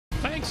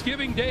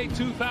Thanksgiving Day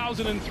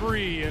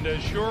 2003, and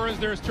as sure as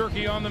there's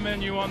turkey on the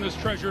menu on this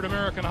treasured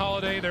American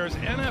holiday, there's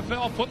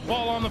NFL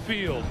football on the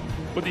field.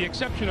 With the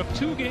exception of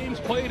 2 games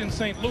played in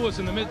St. Louis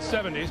in the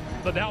mid-'70s,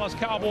 the Dallas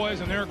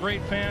Cowboys and their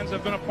great fans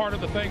have been a part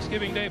of the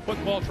Thanksgiving Day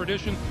football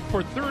tradition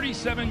for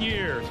 37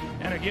 years.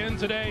 And again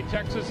today,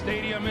 Texas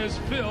Stadium is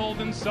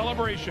filled in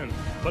celebration.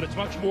 But it's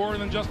much more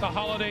than just a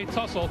holiday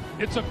tussle.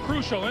 It's a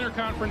crucial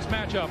interconference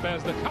matchup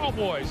as the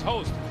Cowboys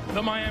host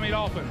the Miami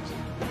Dolphins.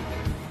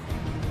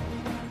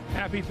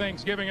 Happy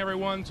Thanksgiving,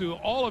 everyone, to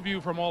all of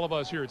you from all of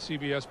us here at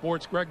CBS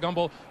Sports. Greg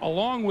Gumbel,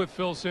 along with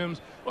Phil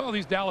Simms. Well,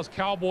 these Dallas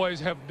Cowboys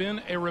have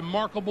been a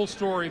remarkable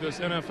story this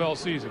NFL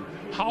season.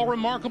 How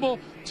remarkable?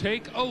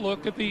 Take a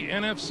look at the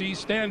NFC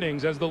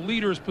standings as the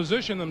leaders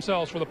position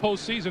themselves for the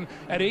postseason.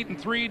 At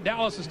 8-3,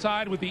 Dallas is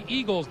tied with the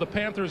Eagles, the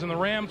Panthers, and the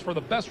Rams for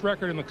the best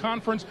record in the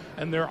conference,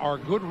 and there are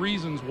good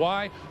reasons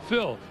why.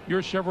 Phil,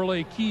 your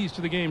Chevrolet keys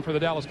to the game for the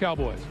Dallas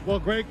Cowboys. Well,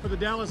 Greg, for the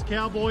Dallas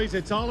Cowboys,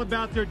 it's all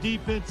about their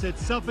defense.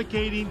 It's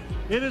suffocating.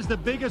 It is the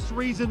biggest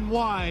reason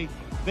why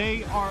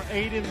they are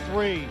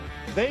 8-3.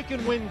 They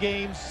can win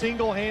games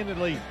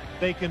single-handedly.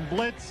 They can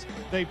blitz.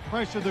 They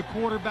pressure the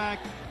quarterback.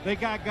 They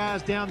got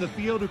guys down the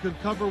field who can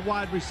cover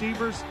wide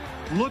receivers.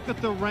 Look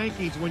at the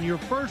rankings. When you're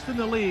first in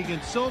the league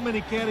in so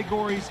many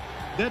categories,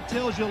 that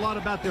tells you a lot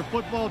about their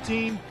football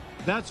team.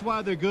 That's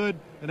why they're good,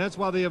 and that's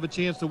why they have a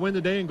chance to win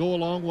today and go a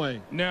long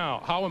way.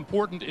 Now, how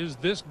important is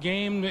this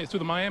game to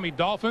the Miami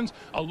Dolphins?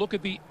 A look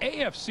at the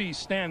AFC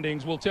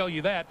standings will tell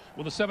you that.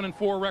 With a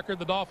 7-4 record,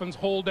 the Dolphins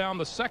hold down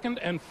the second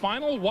and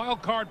final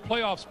wild card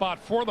playoff spot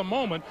for the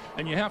moment,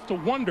 and you have to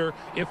wonder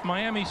if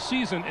Miami's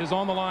season is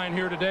on the line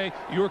here today.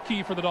 Your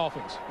key for the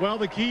Dolphins? Well,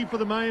 the key for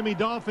the Miami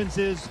Dolphins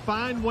is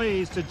find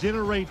ways to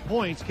generate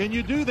points. Can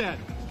you do that?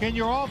 Can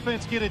your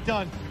offense get it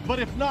done? But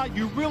if not,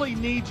 you really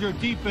need your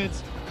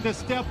defense to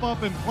step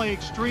up and play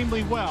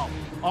extremely well.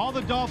 All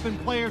the Dolphin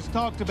players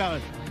talked about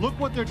it. Look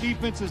what their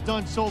defense has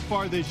done so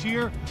far this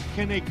year.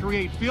 Can they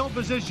create field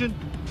position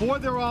for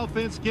their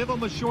offense, give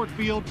them a short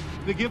field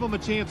to give them a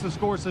chance to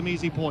score some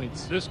easy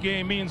points? This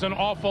game means an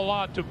awful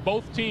lot to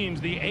both teams.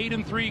 The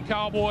 8-3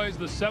 Cowboys,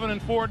 the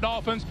 7-4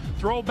 Dolphins.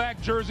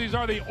 Throwback jerseys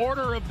are the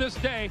order of this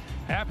day.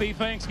 Happy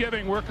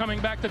Thanksgiving. We're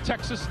coming back to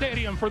Texas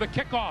Stadium for the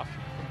kickoff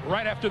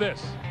right after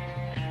this.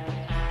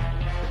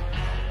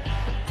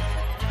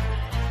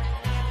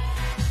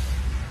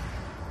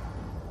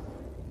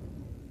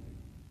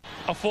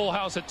 A full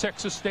house at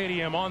Texas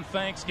Stadium on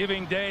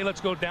Thanksgiving Day. Let's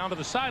go down to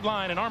the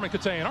sideline and Armin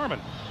Katayan. Armin.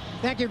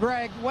 Thank you,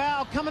 Greg.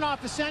 Well, coming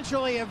off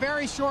essentially a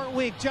very short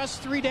week,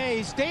 just 3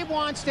 days, Dave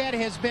Wanstead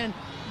has been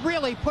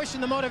really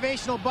pushing the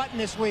motivational button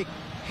this week,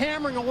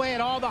 hammering away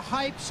at all the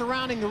hype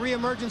surrounding the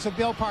reemergence of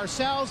Bill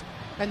Parcells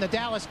and the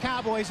Dallas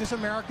Cowboys as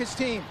America's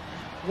team.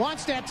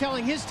 Wanstead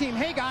telling his team,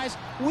 hey guys,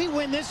 we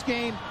win this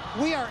game.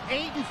 We are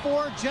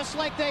 8-4 just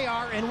like they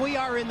are, and we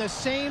are in the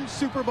same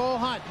Super Bowl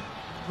hunt.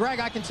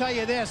 Greg, I can tell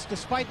you this,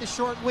 despite the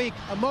short week,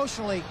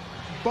 emotionally,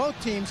 both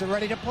teams are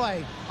ready to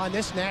play on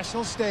this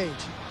national stage.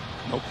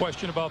 No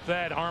question about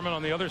that. Armin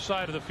on the other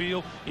side of the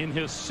field in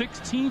his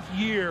 16th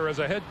year as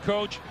a head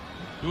coach,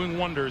 doing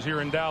wonders here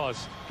in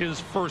Dallas.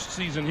 His first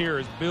season here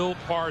is Bill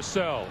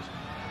Parcells.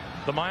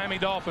 The Miami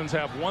Dolphins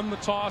have won the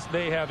toss.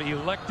 They have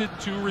elected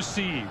to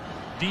receive.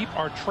 Deep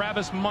are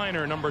Travis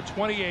Minor, number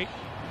 28,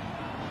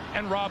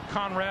 and Rob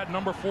Conrad,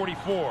 number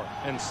 44.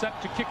 And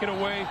set to kick it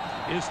away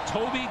is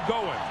Toby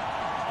Goen.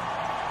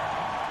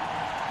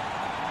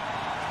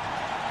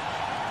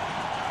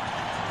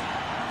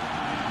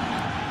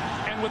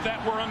 With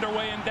that, we're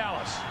underway in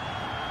Dallas.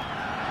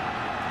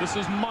 This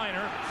is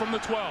Minor from the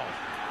 12.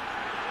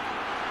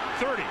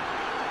 30.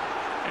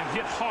 And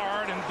hit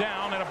hard and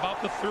down at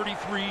about the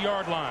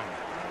 33-yard line.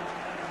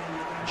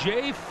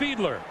 Jay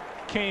Fiedler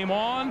came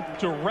on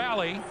to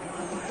rally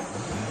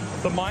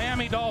the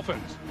Miami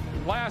Dolphins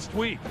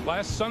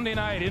last Sunday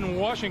night in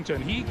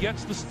Washington. He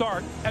gets the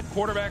start at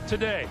quarterback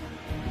today.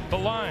 The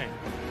line.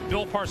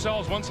 Bill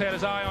Parcells once had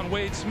his eye on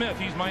Wade Smith.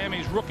 He's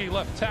Miami's rookie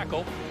left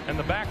tackle. And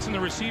the backs and the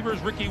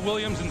receivers, Ricky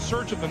Williams in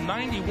search of the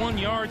 91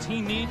 yards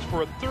he needs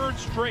for a third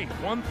straight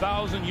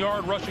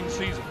 1,000-yard rushing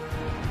season.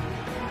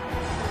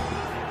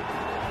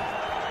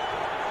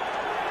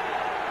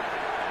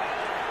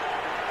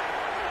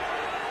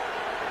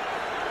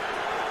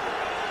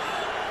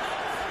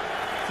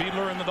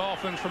 Fiedler and the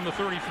Dolphins from the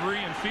 33,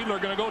 and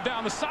Fiedler going to go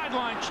down the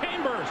sideline.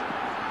 Chambers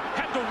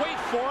had to wait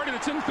for it, and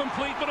it's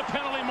incomplete, but a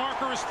penalty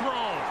marker is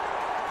thrown.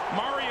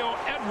 Mario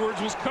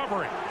Edwards was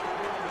covering.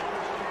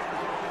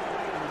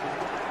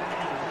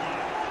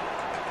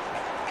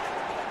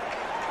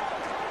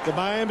 The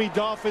Miami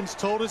Dolphins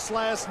told us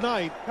last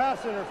night.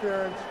 Pass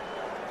interference,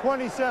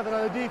 27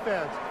 on the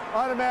defense.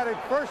 Automatic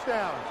first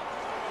down.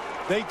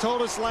 They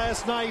told us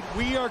last night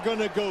we are going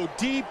to go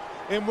deep,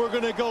 and we're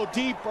going to go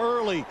deep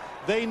early.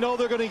 They know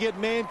they're going to get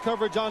man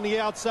coverage on the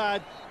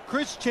outside.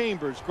 Chris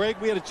Chambers, Greg,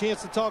 we had a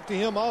chance to talk to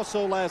him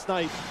also last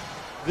night.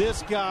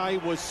 This guy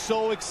was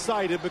so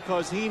excited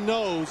because he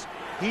knows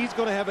he's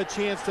going to have a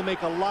chance to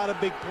make a lot of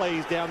big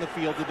plays down the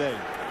field today.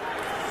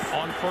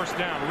 On first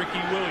down, Ricky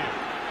Williams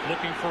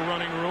Looking for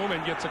running room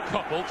and gets a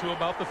couple to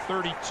about the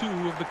 32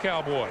 of the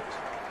Cowboys.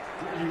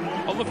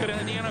 A look at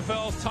the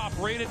NFL's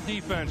top-rated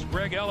defense.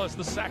 Greg Ellis,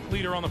 the sack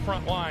leader on the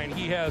front line.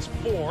 He has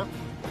 4.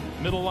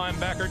 Middle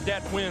linebacker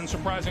Det Wynn,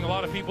 surprising a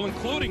lot of people,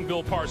 including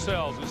Bill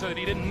Parcells, who said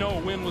he didn't know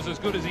Wynn was as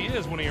good as he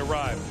is when he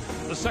arrived.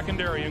 The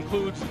secondary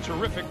includes the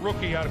terrific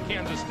rookie out of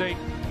Kansas State,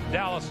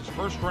 Dallas'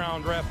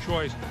 first-round draft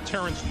choice,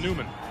 Terrence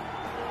Newman.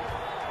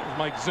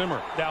 Mike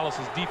Zimmer, Dallas'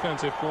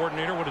 defensive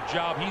coordinator. What a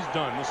job he's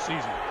done this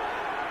season.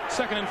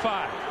 2nd and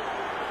 5.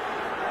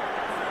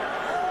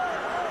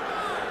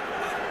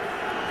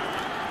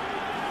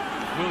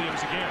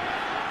 Williams again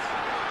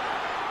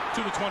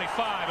to the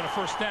 25 and a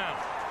first down.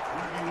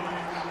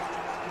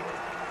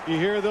 You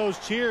hear those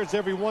cheers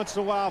every once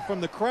in a while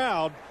from the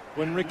crowd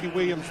when Ricky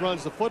Williams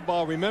runs the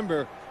football.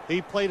 Remember,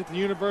 he played at the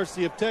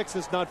University of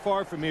Texas, not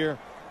far from here.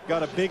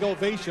 Got a big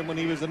ovation when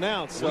he was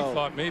announced. We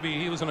thought maybe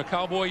he was in a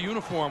Cowboy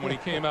uniform when he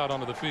came out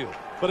onto the field.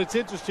 But it's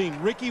interesting.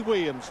 Ricky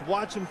Williams,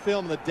 watching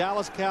film the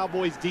Dallas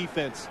Cowboys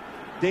defense.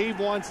 Dave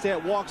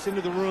Wannstedt walks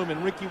into the room,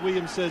 and Ricky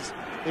Williams says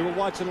they were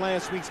watching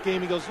last week's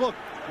game. He goes, look,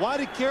 why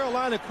did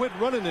Carolina quit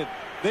running it?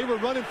 They were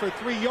running for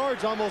 3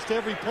 yards almost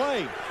every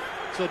play.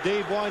 So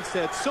Dave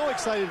Wannstedt so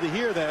excited to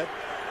hear that.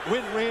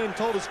 Went and ran and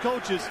told his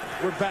coaches,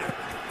 we're back.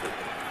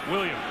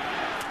 Williams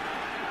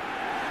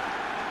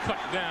cut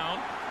down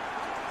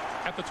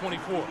at the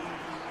 24.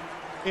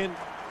 And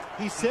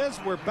he says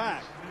we're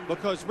back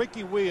because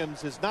Ricky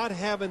Williams is not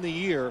having the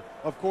year,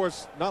 of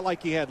course, not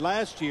like he had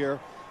last year,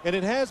 and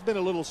it has been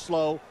a little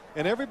slow,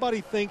 and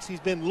everybody thinks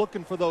he's been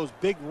looking for those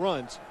big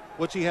runs,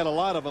 which he had a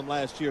lot of them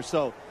last year.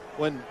 So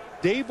when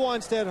Dave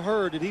Wannstedt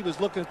heard that he was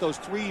looking at those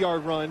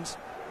 3-yard runs,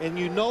 and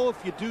you know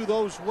if you do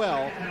those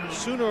well,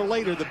 sooner or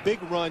later the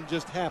big run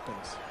just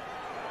happens.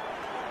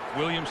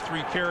 Williams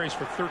 3 carries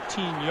for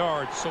 13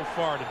 yards so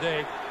far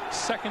today.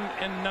 2nd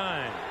and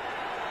 9.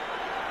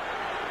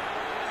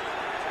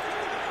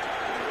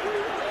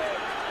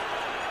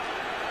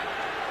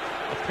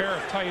 A pair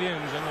of tight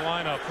ends in the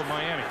lineup for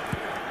Miami.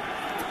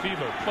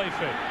 Fiedler, play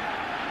fake.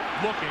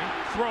 Looking,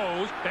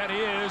 throws, that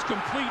is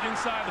complete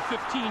inside the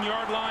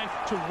 15-yard line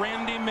to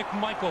Randy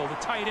McMichael, the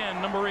tight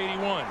end, number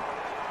 81.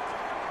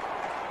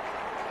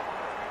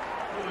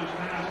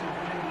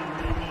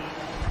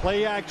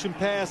 Play action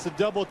pass, a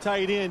double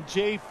tight end,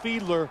 Jay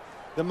Fiedler.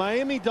 The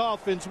Miami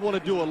Dolphins want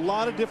to do a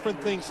lot of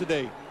different things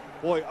today.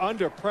 Boy,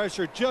 under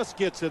pressure, just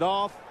gets it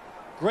off.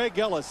 Greg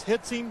Ellis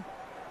hits him.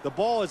 The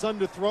ball is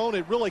underthrown.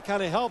 It really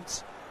kind of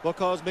helps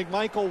because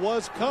McMichael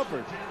was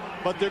covered.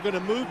 But they're going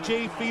to move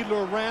Jay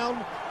Fiedler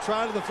around,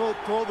 try to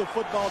throw the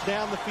football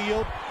down the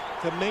field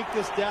to make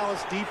this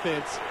Dallas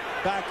defense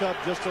back up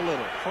just a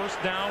little.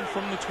 First down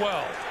from the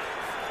 12.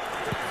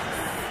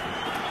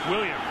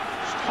 Williams,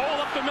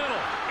 hole up the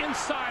middle,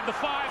 inside the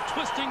 5,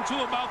 twisting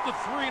to about the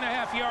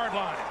 3.5-yard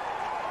line.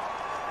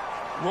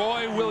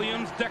 Roy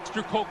Williams,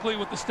 Dexter Coakley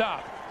with the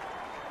stop.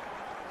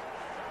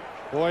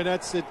 Boy,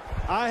 that's it.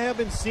 I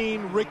haven't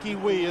seen Ricky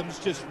Williams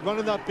just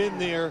running up in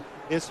there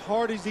as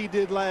hard as he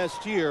did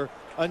last year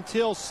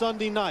until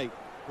Sunday night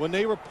when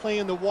they were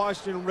playing the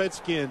Washington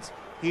Redskins.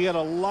 He had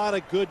a lot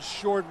of good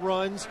short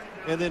runs,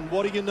 and then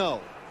what do you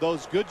know?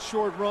 Those good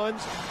short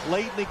runs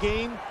late in the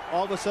game,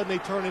 all of a sudden they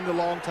turn into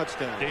long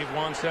touchdowns. Dave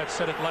Wannstedt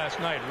said it last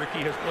night.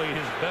 Ricky has played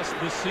his best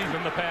this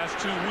season the past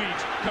 2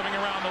 weeks, coming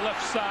around the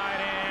left side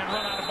and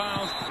run out of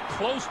bounds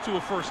close to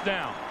a first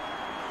down.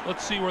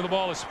 Let's see where the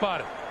ball is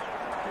spotted.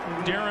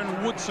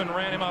 Darren Woodson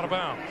ran him out of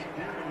bounds.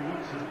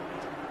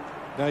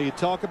 Now you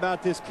talk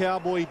about this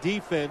Cowboy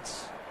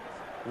defense.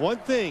 One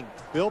thing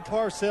Bill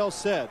Parcells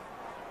said,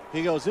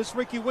 he goes, this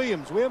Ricky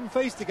Williams, we haven't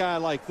faced a guy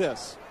like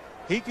this.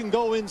 He can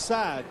go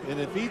inside, and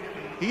if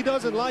he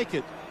doesn't like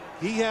it,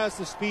 he has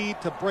the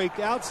speed to break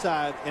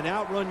outside and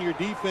outrun your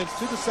defense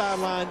to the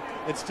sideline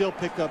and still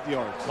pick up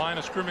yards. Line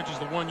of scrimmage is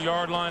the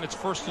 1-yard line. It's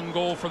 1st and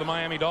goal for the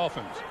Miami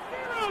Dolphins.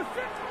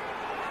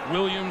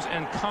 Williams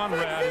and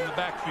Conrad in the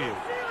backfield,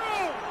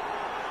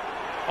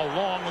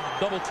 along with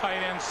the double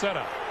tight end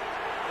setup.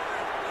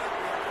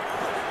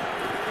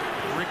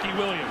 Ricky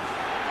Williams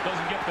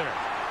doesn't get there.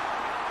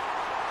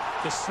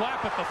 The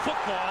slap at the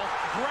football,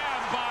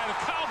 grabbed by the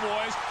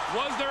Cowboys.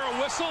 Was there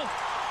a whistle?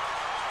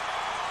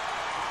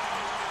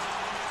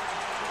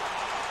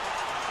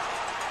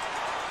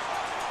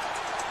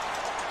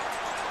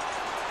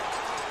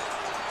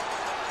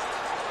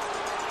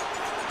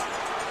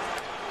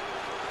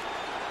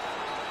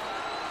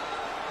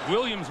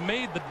 Williams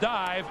made the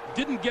dive,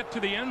 didn't get to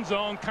the end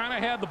zone, kind of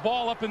had the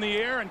ball up in the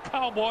air, and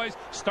Cowboys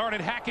started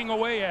hacking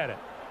away at it.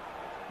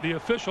 The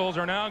officials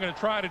are now going to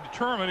try to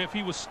determine if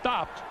he was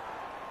stopped.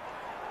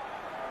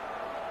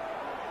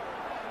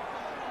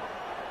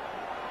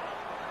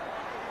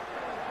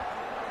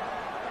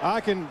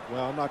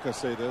 Well, I'm not going to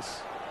say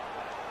this.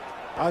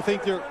 I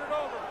think they're.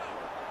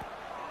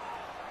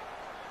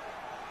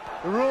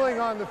 The ruling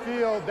on the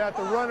field that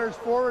the runner's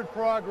forward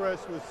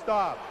progress was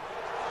stopped.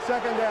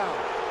 2nd down.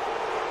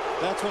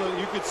 That's when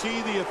you could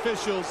see the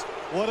officials.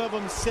 One of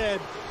them said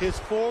his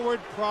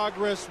forward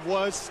progress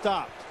was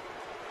stopped.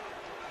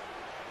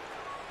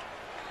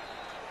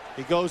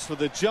 He goes for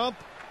the jump,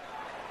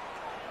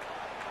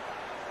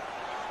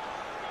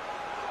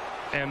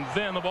 And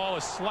then the ball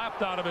is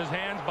slapped out of his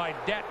hands by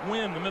Dat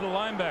Nguyen, the middle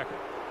linebacker.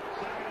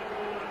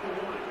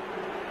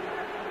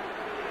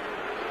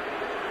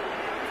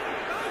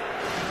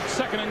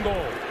 Second and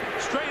goal.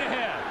 Straight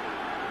ahead.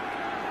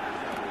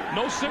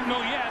 No signal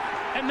yet.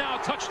 And now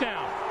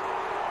touchdown.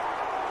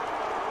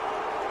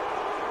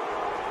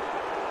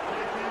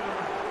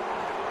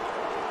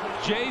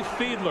 Jay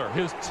Fiedler,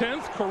 his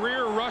 10th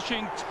career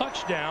rushing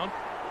touchdown.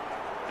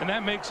 And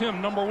that makes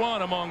him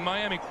 #1 among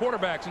Miami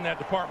quarterbacks in that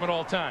department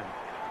all time.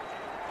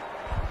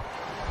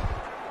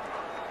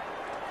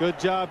 Good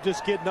job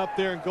just getting up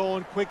there and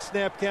going. Quick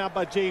snap count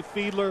by Jay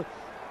Fiedler.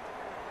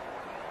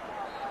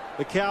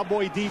 The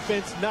Cowboy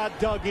defense not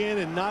dug in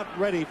and not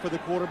ready for the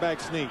quarterback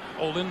sneak.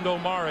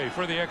 Olindo Mare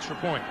for the extra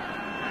point.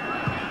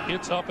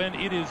 It's up and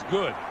it is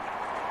good.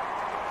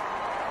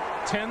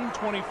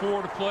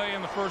 10:24 to play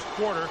in the first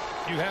quarter.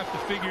 You have to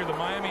figure the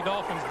Miami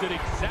Dolphins did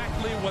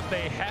exactly what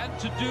they had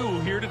to do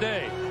here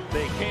today.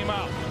 They came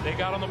out. They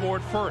got on the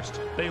board first.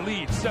 They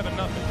lead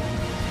 7-0.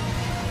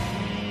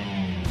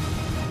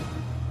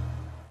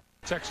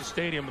 Texas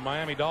Stadium, the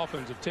Miami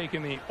Dolphins have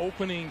taken the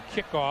opening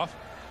kickoff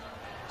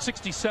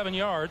 67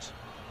 yards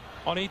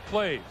on 8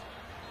 plays.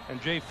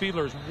 And Jay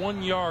Fiedler's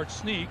 1-yard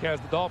sneak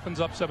has the Dolphins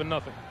up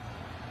 7-0.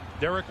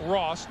 Derek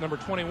Ross, number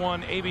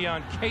 21,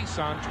 Avion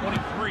Cason,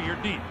 23, are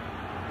deep.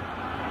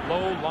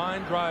 Low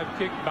line drive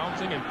kick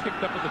bouncing and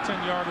picked up at the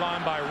 10-yard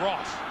line by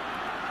Ross.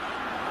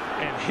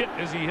 And hit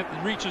as he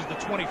reaches the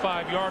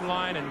 25-yard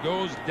line and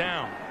goes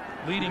down.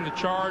 Leading the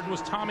charge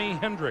was Tommy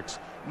Hendricks,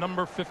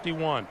 number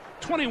 51.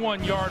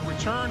 21-yard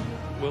return.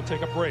 We'll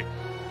take a break.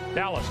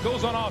 Dallas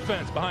goes on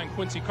offense behind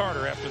Quincy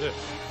Carter after this.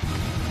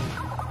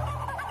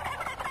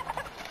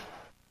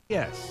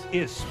 Yes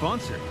is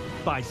sponsored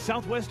by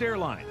Southwest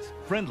Airlines.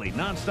 Friendly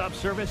nonstop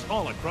service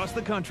all across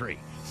the country.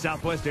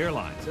 Southwest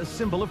Airlines, a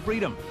symbol of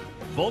freedom.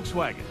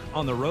 Volkswagen,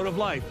 on the road of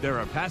life, there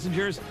are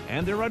passengers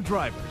and there are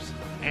drivers.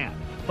 And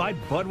by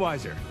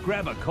Budweiser,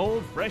 grab a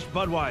cold, fresh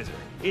Budweiser.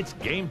 It's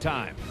game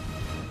time.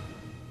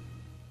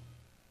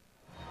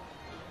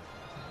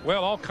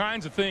 Well, all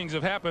kinds of things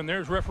have happened.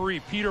 There's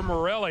referee Peter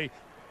Morelli.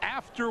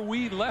 After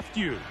we left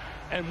you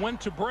and went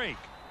to break,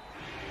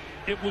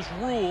 it was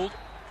ruled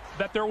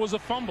that there was a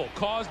fumble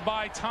caused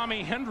by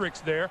Tommy Hendricks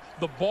there.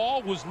 The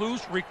ball was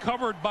loose,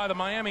 recovered by the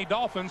Miami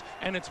Dolphins,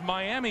 and it's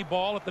Miami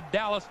ball at the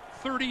Dallas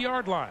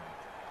 30-yard line.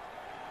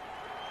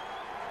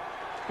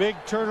 Big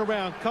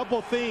turnaround.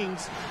 Couple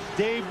things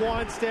Dave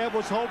Wannstedt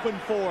was hoping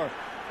for.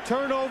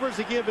 Turnovers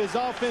to give his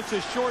offense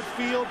a short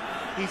field.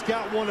 He's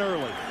got one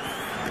early.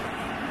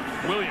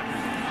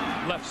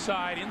 Williams, left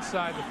side,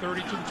 inside the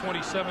 30 to the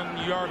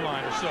 27-yard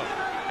line or so.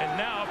 And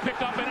now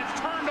picked up, and it's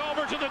turned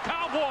over to the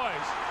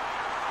Cowboys.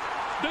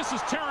 This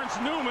is Terrence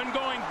Newman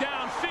going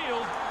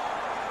downfield.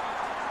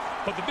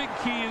 But the big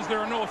key is there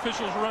are no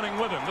officials running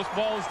with him. This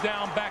ball is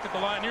down back at the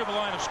line, near the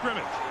line of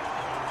scrimmage.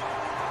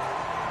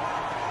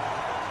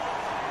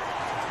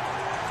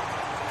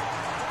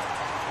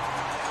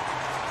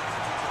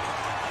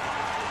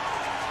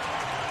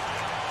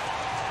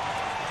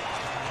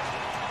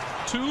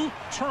 Two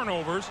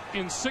turnovers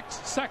in 6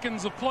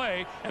 seconds of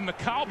play, and the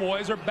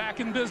Cowboys are back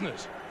in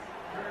business.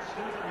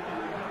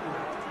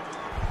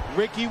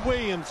 Ricky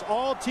Williams,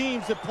 all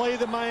teams that play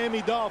the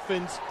Miami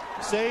Dolphins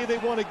say they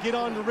want to get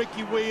on to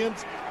Ricky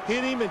Williams,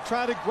 hit him, and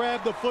try to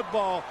grab the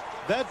football.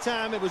 That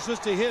time it was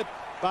just a hit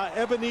by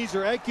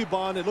Ebenezer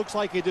Ekubon. It looks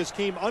like it just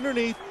came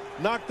underneath,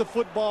 knocked the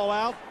football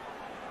out,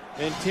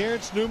 and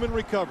Terrence Newman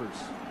recovers.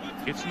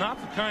 It's not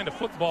the kind of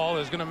football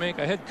that's going to make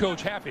a head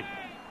coach happy.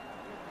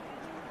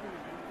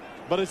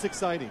 But it's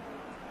exciting.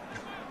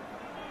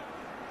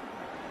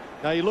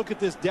 Now you look at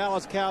this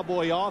Dallas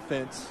Cowboy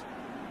offense.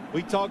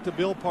 We talked to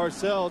Bill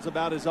Parcells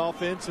about his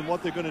offense and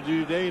what they're going to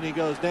do today, and he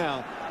goes,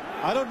 now,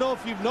 I don't know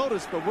if you've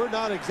noticed, but we're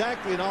not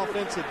exactly an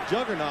offensive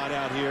juggernaut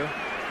out here.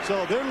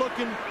 So they're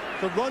looking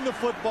to run the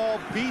football,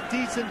 be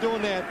decent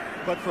doing that,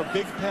 but for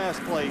big pass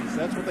plays.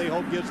 That's what they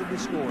hope gives them the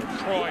score.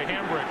 Troy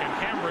Hambrick, and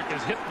Hambrick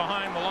is hit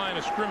behind the line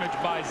of scrimmage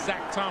by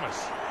Zach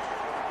Thomas.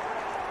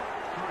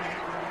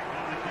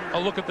 A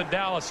look at the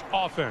Dallas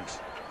offense.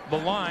 The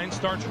line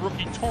starts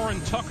rookie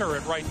Torrin Tucker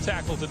at right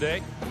tackle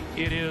today.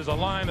 It is a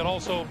line that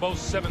also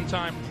boasts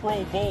 7-time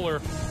Pro Bowler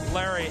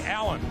Larry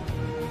Allen.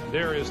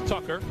 There is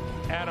Tucker,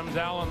 Adams,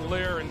 Allen,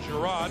 Lear, and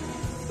Girard.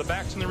 The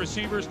backs and the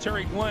receivers,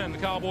 Terry Glenn, the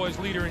Cowboys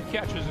leader in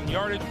catches and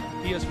yardage.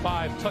 He has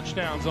 5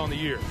 touchdowns on the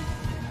year.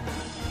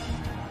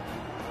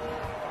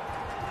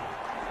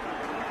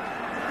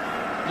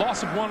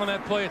 Loss of 1 on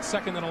that play at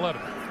 2nd and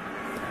 11.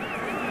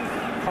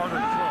 Carter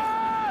to throw.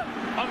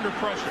 Under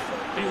pressure.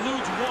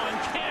 Eludes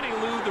 1. Can't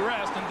elude the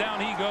rest, and down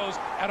he goes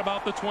at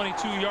about the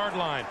 22-yard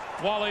line.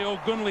 Wale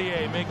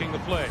Ogunleye making the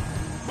play.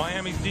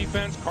 Miami's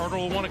defense, Carter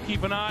will want to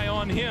keep an eye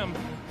on him.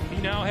 He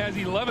now has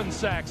 11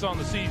 sacks on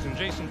the season.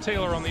 Jason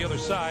Taylor on the other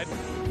side.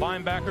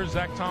 Linebacker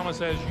Zach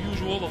Thomas, as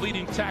usual, the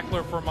leading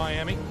tackler for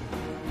Miami.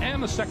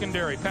 And the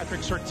secondary,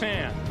 Patrick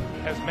Surtain,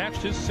 has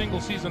matched his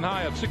single season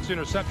high of 6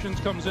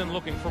 interceptions, comes in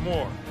looking for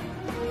more.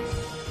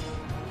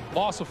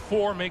 Loss of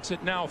 4 makes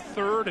it now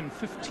 3rd and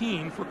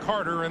 15 for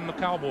Carter and the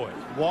Cowboys.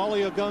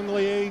 Wally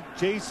Ogunleye,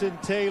 Jason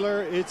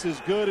Taylor, it's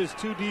as good as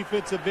 2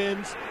 defensive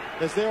ends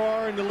as there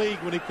are in the league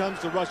when it comes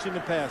to rushing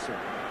the passer.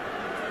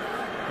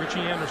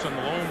 Richie Anderson,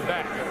 the lone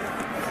back.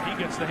 He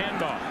gets the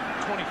handoff.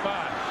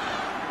 25.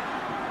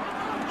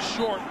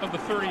 Short of the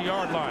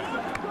 30-yard line.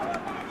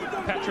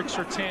 Patrick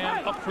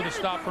Surtain up for the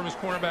stop from his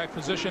cornerback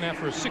position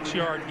after a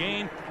 6-yard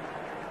gain.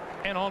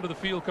 And onto the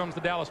field comes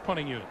the Dallas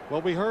punting unit.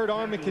 Well, we heard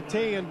Armin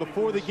Katayan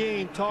before the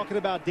game talking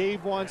about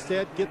Dave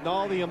Wannstedt getting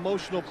all the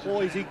emotional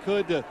ploys he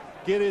could to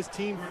get his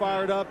team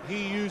fired up.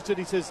 He used it.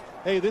 He says,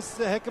 hey, this is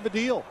a heck of a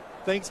deal.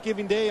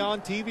 Thanksgiving Day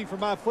on TV for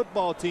my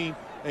football team.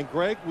 And,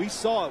 Greg, we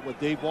saw it with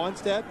Dave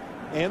Wannstedt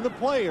and the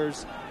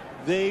players.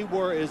 They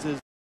were as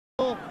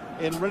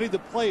and ready to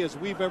play as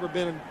we've ever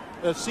been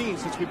seen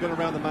since we've been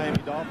around the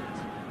Miami Dolphins.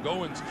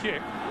 Goins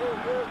kick.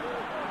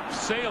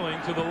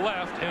 Sailing to the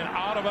left and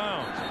out of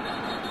bounds.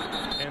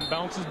 And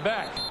bounces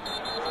back.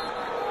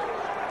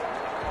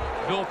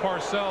 Bill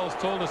Parcells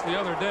told us the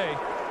other day,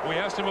 we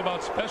asked him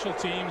about special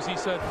teams. He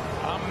said,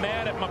 I'm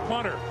mad at my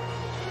punter.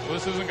 Well,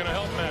 this isn't going to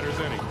help matters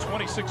any.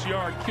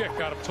 26-yard kick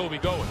out of Toby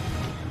Goins.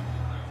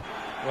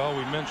 Well,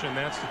 we mentioned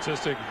that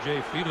statistic,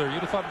 Jay Fiedler.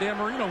 You'd have thought Dan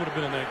Marino would have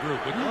been in that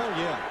group, wouldn't you? Oh,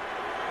 yeah.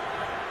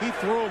 He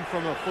threw him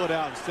from a foot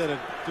out instead of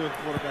doing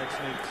quarterback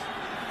sneaks.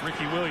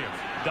 Ricky Williams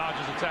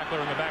dodges a tackler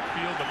in the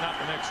backfield, but not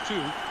the next 2.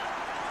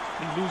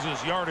 He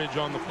loses yardage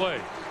on the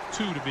play.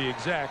 2 to be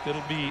exact.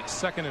 It'll be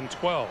 2nd and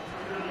 12.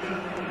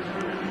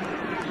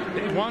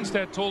 Dave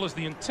Wannstedt told us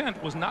the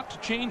intent was not to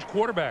change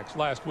quarterbacks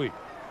last week,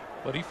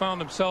 but he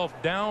found himself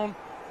down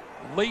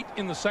late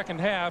in the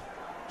second half,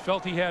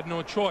 felt he had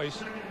no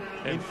choice,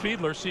 and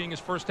Fiedler, seeing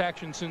his first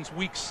action since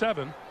week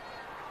 7,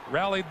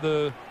 rallied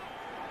the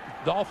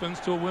Dolphins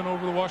to a win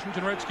over the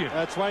Washington Redskins.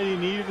 That's why he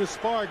needed a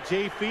spark.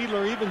 Jay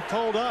Fiedler even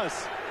told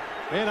us,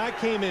 man, I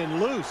came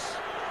in loose,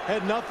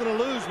 had nothing to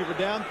lose. We were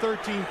down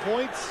 13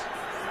 points.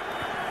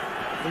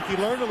 I think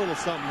he learned a little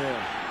something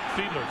there.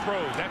 Fiedler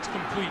throws. That's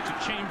complete to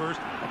Chambers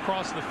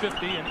across the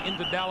 50 and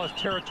into Dallas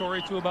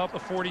territory to about the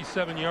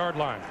 47-yard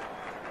line.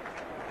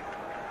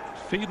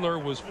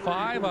 Fiedler was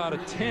 5 out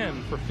of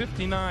 10 for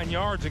 59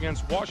 yards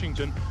against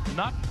Washington.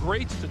 Not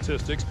great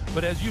statistics,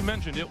 but as you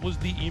mentioned, it was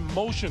the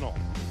emotional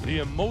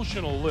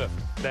lift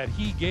that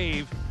he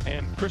gave.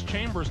 And Chris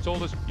Chambers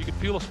told us you could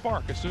feel a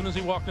spark as soon as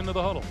he walked into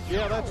the huddle.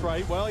 Yeah, that's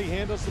right. Well, he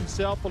handles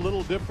himself a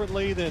little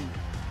differently than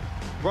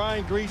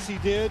Brian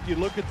Griese did. You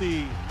look at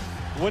the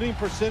winning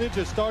percentage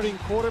of starting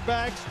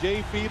quarterbacks.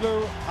 Jay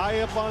Fiedler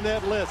high up on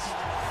that list.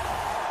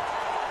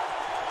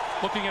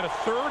 Looking at a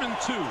 3rd and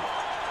 2.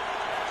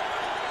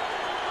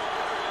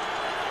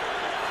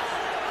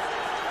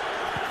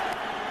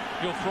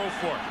 He'll throw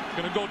for it.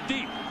 Going to go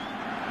deep.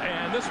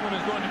 And this one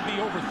is going to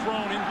be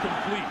overthrown,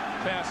 incomplete.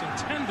 Pass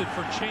intended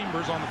for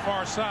Chambers on the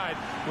far side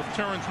with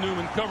Terrence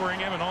Newman covering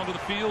him, and onto the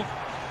field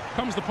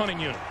comes the punting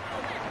unit.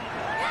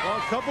 Well,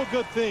 a couple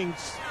good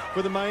things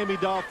for the Miami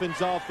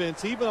Dolphins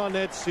offense. Even on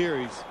that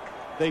series,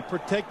 they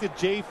protected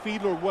Jay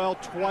Fiedler well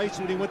twice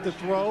when he went to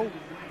throw.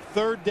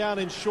 3rd down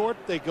and short,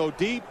 they go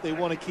deep. They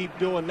want to keep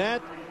doing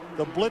that.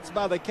 The blitz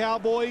by the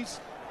Cowboys,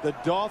 the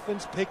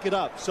Dolphins pick it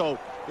up. So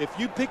if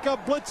you pick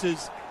up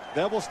blitzes,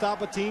 that will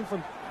stop a team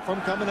from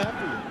coming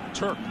after you.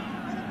 Turk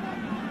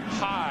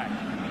high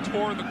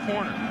toward the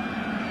corner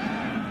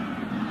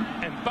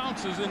and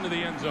bounces into the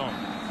end zone.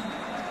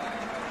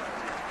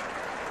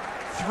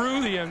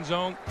 Through the end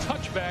zone,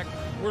 touchback.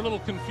 We're a little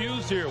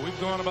confused here. We've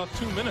gone about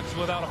 2 minutes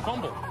without a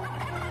fumble.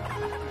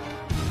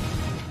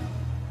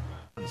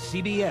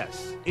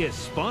 CBS is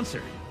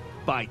sponsored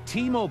by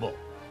T-Mobile.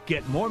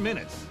 Get more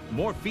minutes,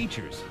 more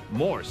features,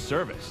 more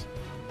service.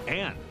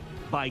 And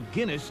by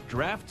Guinness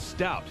Draft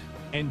Stout.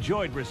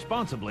 Enjoyed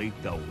responsibly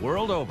the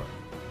world over.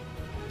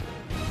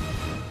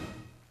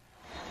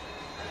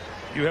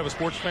 You have a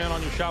sports fan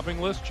on your shopping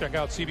list? Check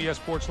out CBS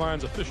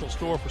Sportsline's official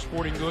store for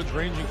sporting goods,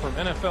 ranging from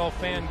NFL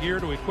fan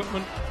gear to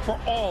equipment for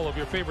all of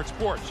your favorite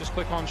sports. Just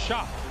click on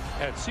shop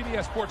at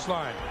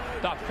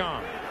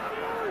cbssportsline.com.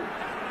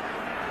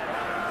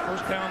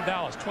 First down,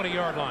 Dallas,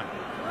 20-yard line.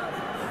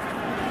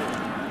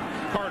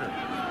 Carter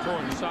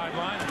throwing the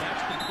sideline, and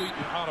that's complete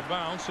and out of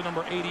bounds to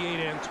number 88,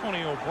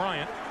 Antonio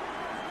Bryant.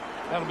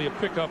 That'll be a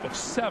pickup of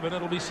 7.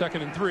 It'll be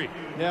 2nd and 3.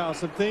 Now,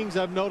 some things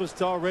I've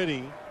noticed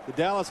already. The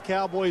Dallas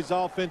Cowboys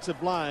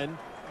offensive line.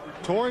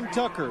 Torrin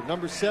Tucker,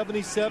 number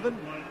 77.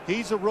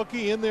 He's a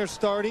rookie in there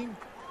starting.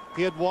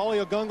 He had Wally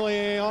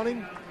Ogunleye on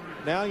him.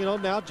 Now,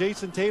 now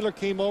Jason Taylor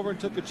came over and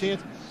took a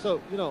chance. So,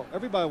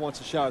 everybody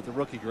wants a shot at the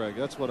rookie, Greg.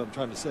 That's what I'm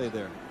trying to say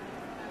there.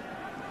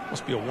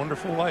 Must be a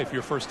wonderful life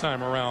your first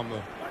time around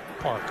the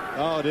park.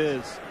 Oh, it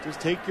is. Just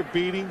take your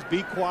beatings,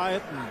 be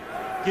quiet, and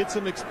get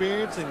some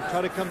experience and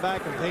try to come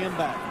back and pay him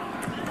back.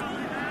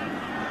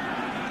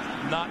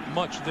 Not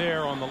much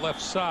there on the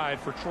left side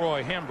for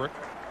Troy Hambrick.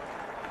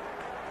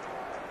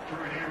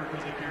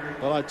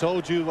 Well, I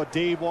told you what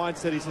Dave Wannstedt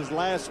said. He says,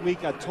 last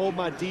week I told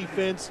my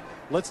defense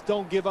Let's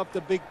don't give up the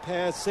big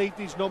pass.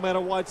 Safeties, no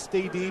matter what,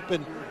 stay deep.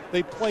 And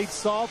they played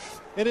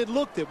soft, and it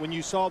looked it when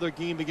you saw their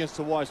game against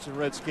the Washington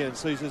Redskins.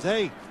 So he says,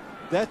 hey,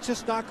 that's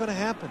just not going to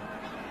happen.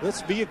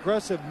 Let's be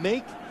aggressive.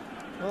 Make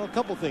a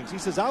couple things. He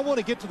says, I want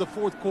to get to the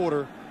fourth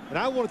quarter, and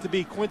I want it to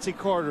be Quincy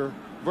Carter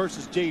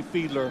versus Jay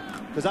Fiedler,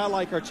 because I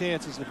like our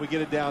chances if we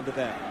get it down to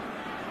that.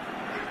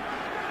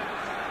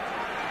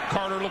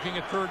 Carter looking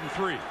at 3rd and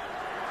 3.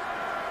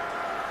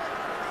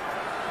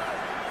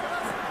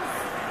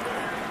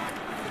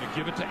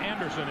 Give it to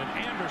Anderson, and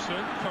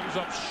Anderson comes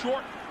up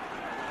short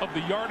of the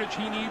yardage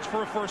he needs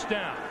for a first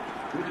down.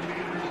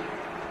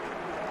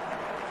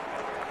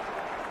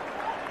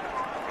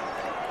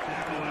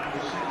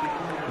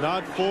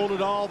 Not fooled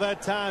at all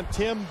that time.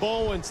 Tim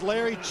Bowens,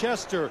 Larry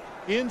Chester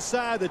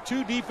inside the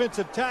 2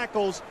 defensive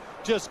tackles,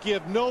 just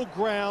give no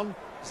ground.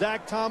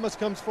 Zach Thomas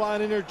comes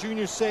flying in there,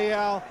 Junior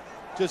Seau.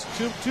 Just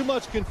too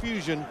much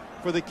confusion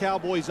for the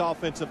Cowboys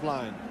offensive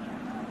line.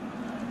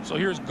 So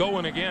here's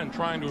Goen again,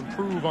 trying to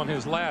improve on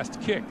his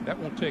last kick. That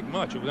won't take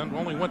much. It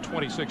only went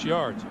 26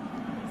 yards.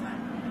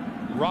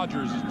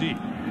 Rodgers is deep.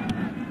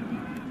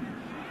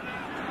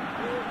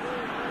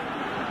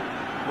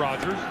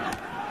 Rodgers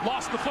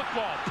lost the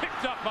football,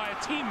 picked up by a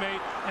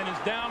teammate, and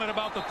is down at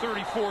about the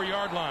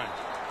 34-yard line.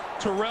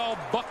 Terrell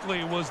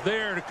Buckley was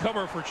there to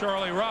cover for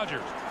Charlie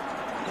Rodgers.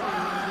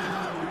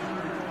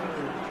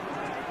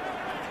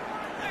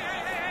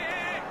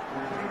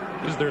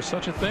 Is there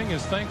such a thing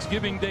as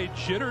Thanksgiving Day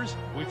jitters?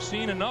 We've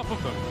seen enough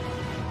of them.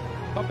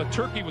 I thought the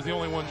turkey was the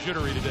only one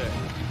jittery today.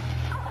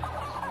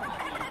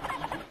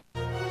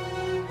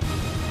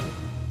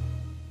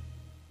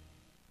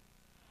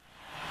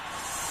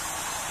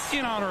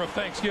 In honor of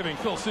Thanksgiving,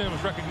 Phil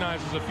Simms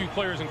recognizes a few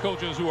players and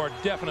coaches who are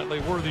definitely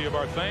worthy of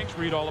our thanks.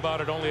 Read all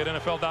about it only at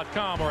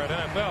NFL.com or at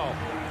NFL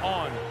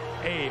on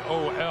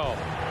AOL.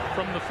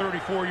 From the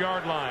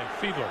 34-yard line,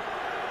 Fiedler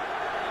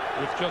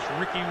with just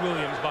Ricky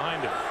Williams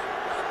behind him.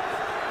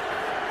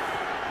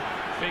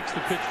 Fakes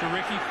the pitch to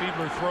Ricky.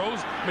 Fiedler throws.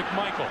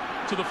 McMichael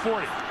to the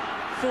 40.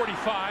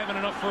 45 and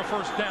enough for a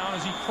first down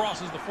as he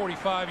crosses the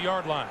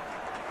 45-yard line.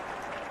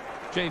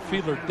 Jay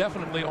Fiedler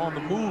definitely on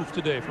the move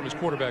today from his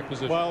quarterback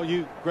position. Well,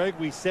 Greg,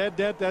 we said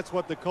that. That's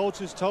what the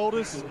coaches told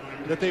us,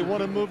 that they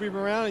want to move him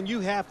around, and you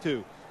have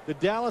to. The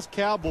Dallas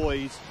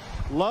Cowboys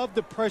love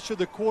to pressure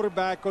the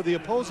quarterback or the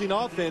opposing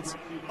offense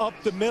up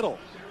the middle.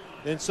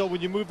 And so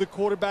when you move the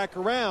quarterback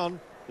around,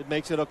 it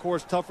makes it, of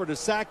course, tougher to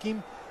sack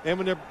him. And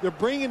when they're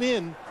bringing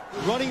in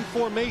running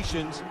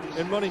formations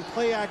and running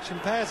play action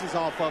passes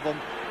off of them,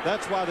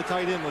 that's why the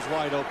tight end was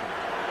wide open.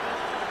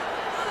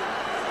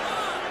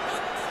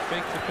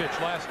 Faked the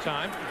pitch last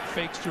time.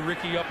 Fakes to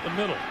Ricky up the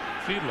middle.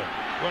 Fiedler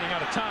running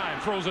out of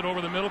time. Throws it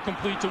over the middle,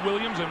 complete to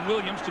Williams, and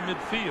Williams to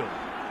midfield.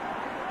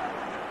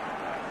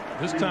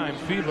 This time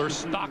Fiedler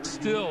stock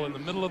still in the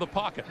middle of the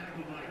pocket.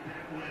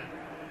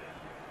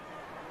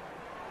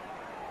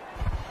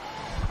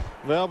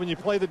 Well, when you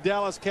play the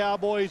Dallas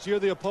Cowboys, you're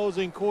the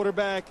opposing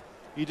quarterback.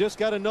 You just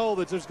got to know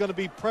that there's going to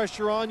be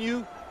pressure on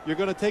you. You're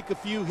going to take a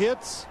few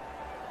hits,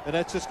 and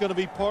that's just going to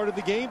be part of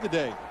the game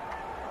today.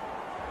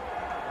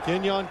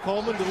 Kenyon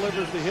Coleman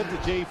delivers the hit to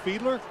Jay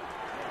Fiedler.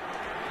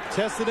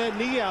 Tested that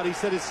knee out. He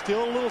said it's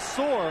still a little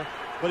sore,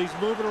 but he's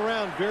moving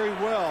around very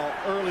well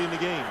early in the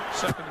game.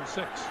 2nd and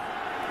 6.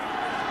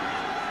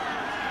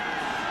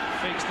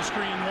 Fakes the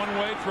screen one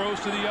way, throws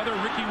to the other.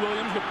 Ricky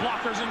Williams with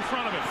blockers in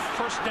front of him.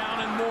 First down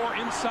and more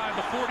inside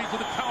the 40 to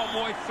the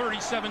Cowboy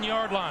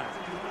 37-yard line.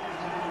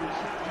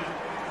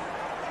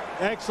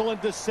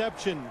 Excellent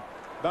deception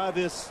by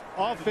this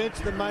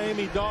offense, the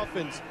Miami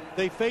Dolphins.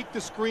 They fake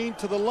the screen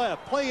to the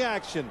left. Play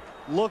action.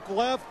 Look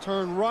left,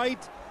 turn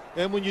right.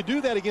 And when you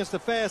do that against a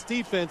fast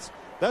defense,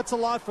 that's a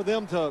lot for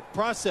them to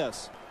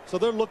process. So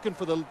they're looking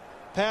for the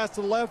pass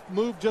to the left,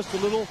 move just a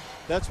little.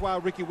 That's why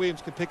Ricky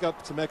Williams can pick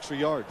up some extra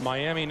yards.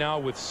 Miami now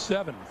with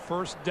 7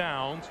 first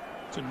downs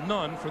to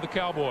none for the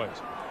Cowboys.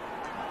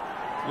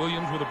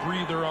 Williams with a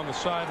breather on the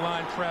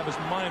sideline. Travis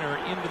Minor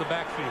into the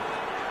backfield.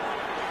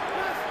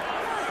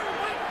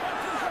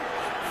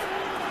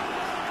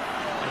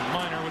 And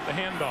Minor with the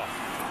handoff.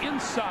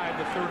 Inside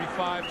the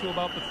 35 to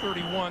about the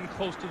 31,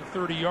 close to the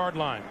 30-yard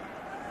line.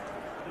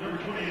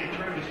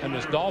 And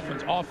this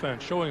Dolphins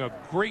offense showing a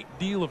great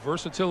deal of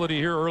versatility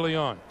here early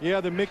on.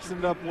 Yeah, they're mixing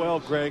it up well,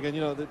 Greg. And,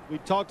 you know, we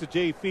talked to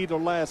Jay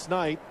Fiedler last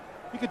night.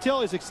 You could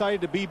tell he's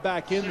excited to be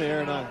back in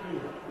there. And I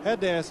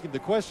had to ask him the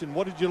question,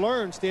 what did you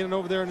learn standing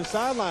over there on the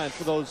sideline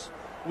for those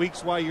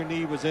weeks while your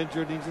knee was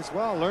injured? And he says,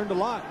 well, I learned a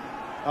lot.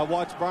 I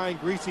watched Brian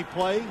Greasy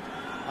play.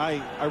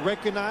 I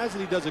recognize that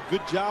he does a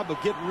good job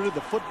of getting rid of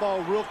the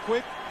football real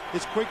quick,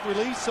 his quick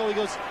release. So he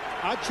goes,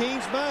 I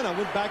changed mine. I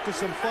went back to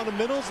some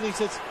fundamentals. And he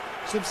says,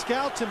 some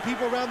scouts and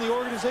people around the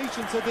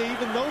organization said they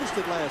even noticed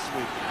it last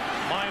week.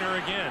 Minor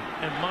again,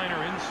 and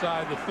Minor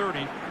inside the 30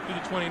 to the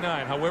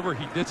 29. However,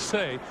 he did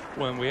say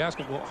when we asked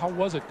him, well, how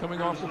was it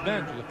coming off the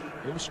bench?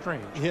 It was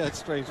strange. Yeah, it's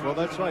strange. Well,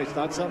 that's right. It's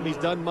not something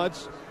he's done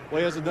much. Well,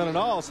 he hasn't done it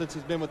all since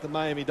he's been with the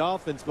Miami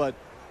Dolphins. But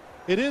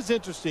it is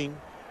interesting.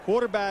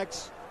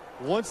 Quarterbacks,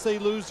 once they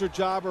lose their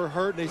job or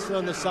hurt and they sit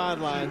on the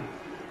sideline,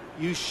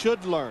 you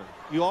should learn.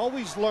 You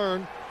always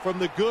learn from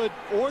the good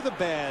or the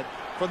bad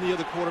from the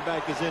other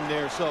quarterback is in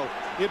there. So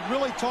it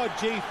really taught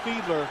Jay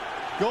Fiedler,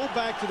 go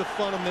back to the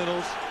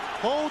fundamentals,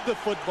 hold the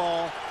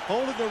football,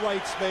 hold it in the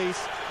right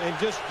space, and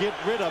just get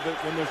rid of it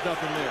when there's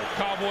nothing there.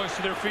 Cowboys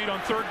to their feet on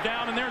 3rd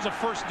down, and there's a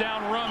first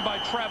down run by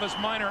Travis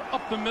Minor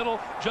up the middle,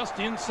 just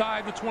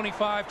inside the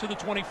 25 to the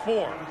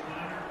 24.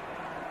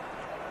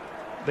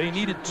 They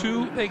needed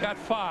 2, they got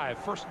 5.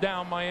 First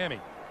down, Miami.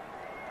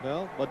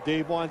 Well, what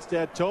Dave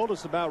Wannstedt told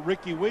us about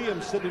Ricky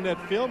Williams sitting in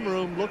that film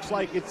room looks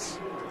like it's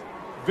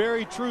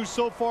very true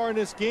so far in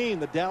this game.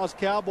 The Dallas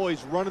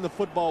Cowboys running the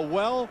football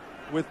well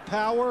with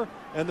power,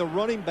 and the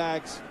running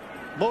backs,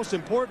 most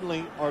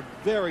importantly, are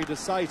very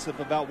decisive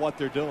about what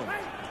they're doing.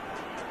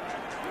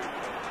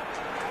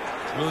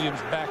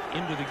 Williams back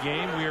into the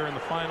game. We are in the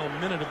final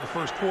minute of the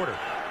first quarter.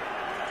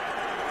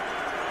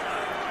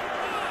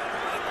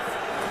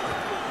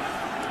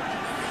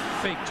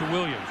 Fake to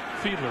Williams.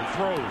 Fiedler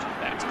throws.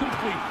 That's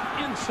complete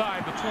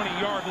inside the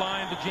 20-yard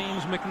line to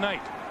James McKnight.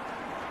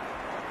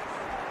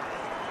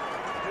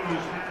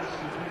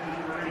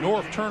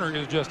 North Turner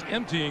is just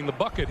emptying the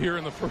bucket here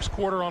in the first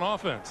quarter on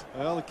offense.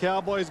 Well, the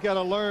Cowboys got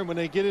to learn when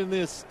they get in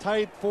this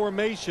tight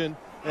formation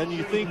and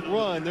you think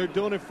run, they're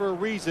doing it for a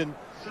reason.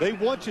 They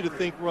want you to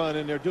think run,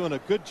 and they're doing a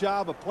good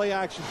job of play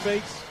action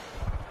fakes.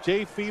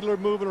 Jay Fiedler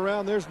moving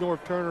around. There's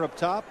North Turner up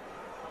top.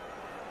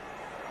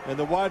 And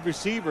the wide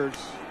receivers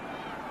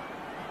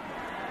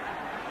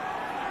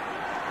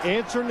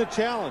answering the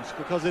challenge,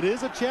 because it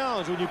is a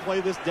challenge when you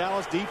play this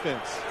Dallas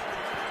defense.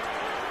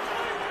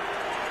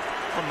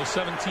 From the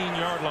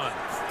 17-yard line,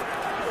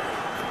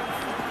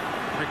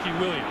 Ricky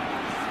Williams,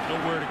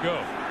 nowhere to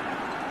go.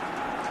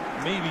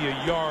 Maybe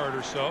a yard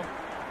or so,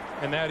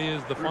 and that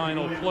is the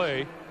final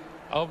play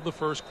of the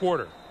first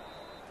quarter.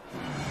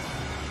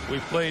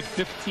 We've played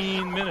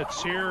 15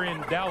 minutes here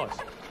in Dallas.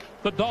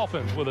 The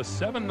Dolphins with a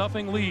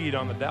 7-0 lead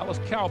on the Dallas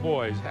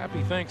Cowboys.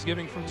 Happy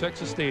Thanksgiving from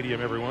Texas Stadium,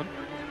 everyone.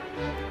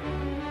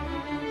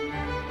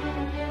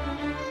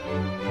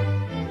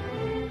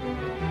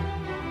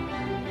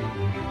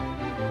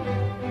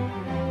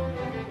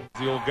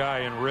 The old guy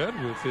in red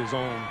with his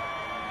own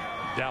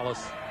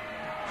Dallas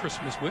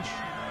Christmas wish.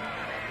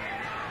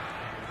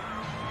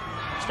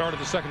 Start of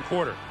the second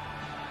quarter.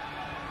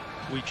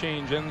 We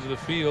change ends of the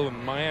field,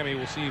 and Miami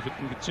will see if it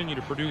can continue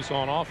to produce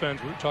on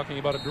offense. We were talking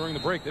about it during the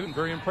break. They've been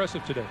very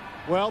impressive today.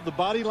 Well, the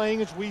body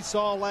language we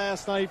saw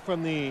last night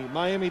from the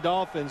Miami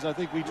Dolphins, I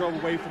think we drove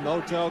away from the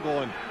hotel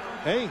going,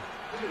 hey,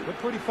 they're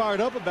pretty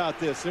fired up about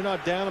this. They're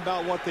not down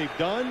about what they've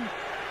done.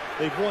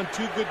 They've won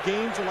 2 good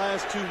games the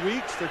last 2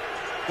 weeks.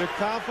 Their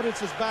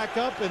confidence is back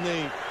up, and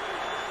they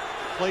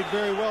played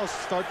very well to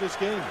start this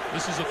game.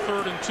 This is a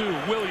 3rd and 2.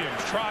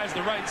 Williams tries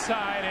the right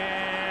side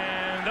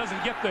and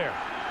doesn't get there.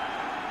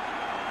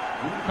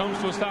 Comes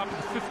to a stop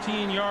at the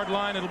 15-yard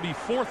line. It'll be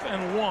 4th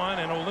and 1,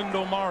 and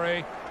Olindo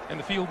Mare and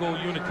the field goal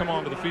unit come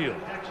onto the field.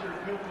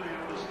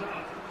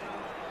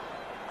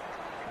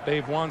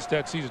 Dave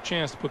Wannstedt sees a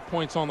chance to put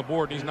points on the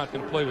board, and he's not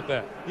going to play with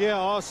that. Yeah,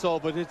 also,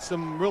 but it's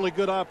some really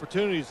good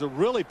opportunities to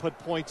really put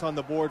points on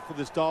the board for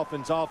this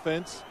Dolphins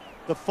offense.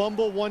 The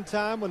fumble one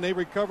time when they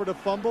recovered a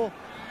fumble.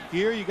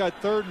 Here you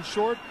got 3rd and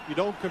short. You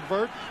don't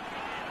convert.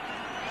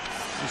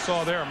 You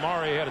saw there,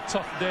 Mare had a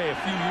tough day a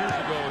few years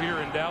ago here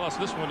in Dallas.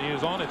 This one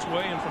is on its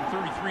way, and from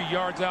 33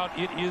 yards out,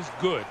 it is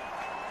good.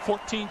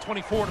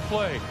 14:24 to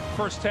play.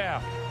 First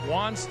half.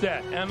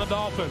 Wannstedt and the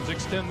Dolphins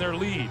extend their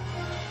lead.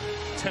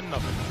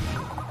 10-0.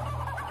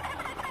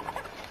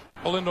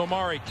 Olindo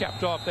Mare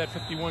capped off that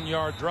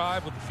 51-yard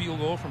drive with the field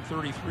goal from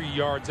 33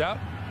 yards out.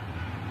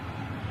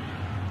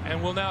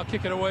 And will now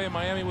kick it away in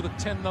Miami with a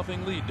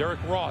 10-0 lead.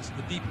 Derek Ross,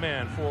 the deep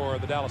man for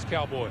the Dallas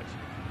Cowboys.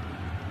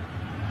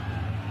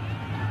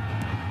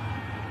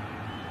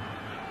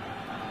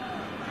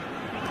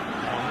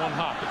 On one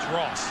hop, it's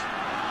Ross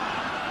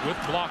with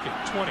blocking.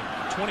 20,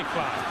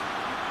 25.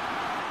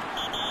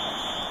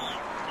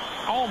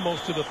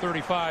 Almost to the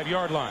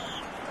 35-yard line.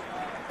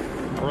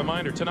 A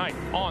reminder tonight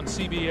on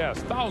CBS,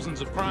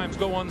 thousands of crimes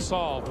go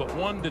unsolved, but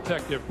one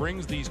detective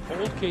brings these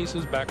cold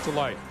cases back to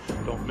life.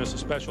 Don't miss a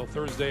special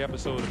Thursday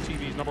episode of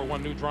TV's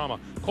 #1 new drama,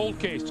 Cold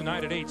Case,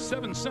 tonight at 8,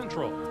 7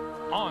 Central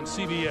on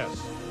CBS.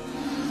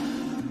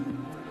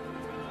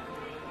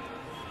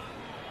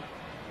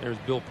 There's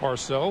Bill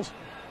Parcells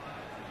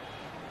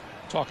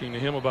talking to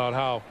him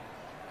about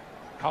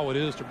how it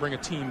is to bring a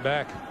team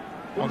back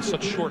on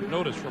such short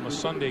notice from a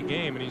Sunday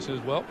game, and he says,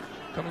 well,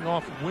 coming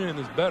off a win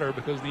is better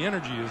because the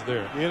energy is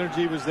there. The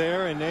energy was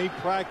there, and they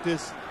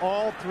practiced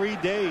all 3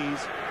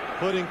 days,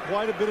 put in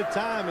quite a bit of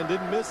time and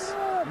didn't miss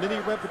many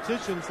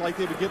repetitions like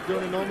they would get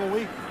during a normal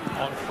week.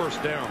 On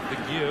first down, the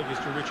give is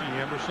to Richie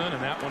Anderson,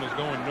 and that one is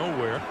going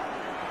nowhere.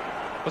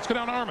 Let's go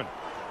down to Armin.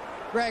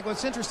 Greg,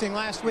 what's interesting,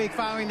 last week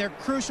following their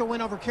crucial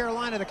win over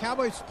Carolina, the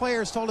Cowboys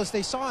players told us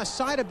they saw a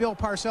side of Bill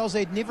Parcells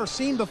they'd never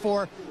seen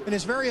before in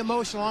his very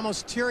emotional,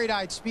 almost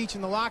teary-eyed speech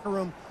in the locker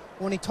room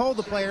when he told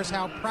the players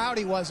how proud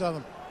he was of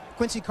them.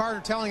 Quincy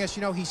Carter telling us,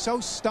 you know, he's so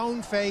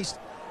stone-faced,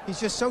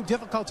 he's just so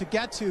difficult to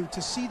get to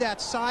see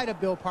that side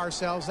of Bill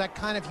Parcells, that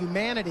kind of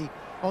humanity.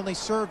 only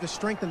serve to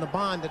strengthen the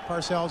bond that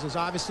Parcells is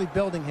obviously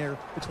building here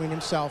between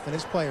himself and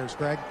his players.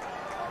 Greg?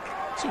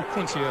 See what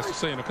Quincy has to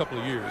say in a couple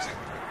of years.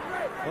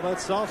 Well,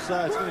 that soft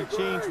side's going to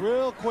change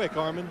real quick,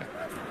 Armin.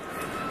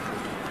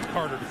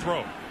 Carter to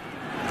throw.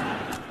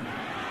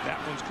 That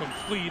one's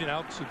complete and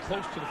out to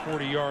close to the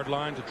 40-yard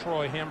line to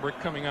Troy Hambrick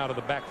coming out of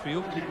the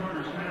backfield.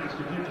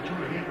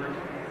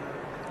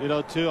 You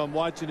know, too, I'm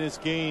watching this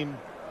game,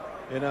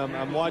 and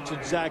I'm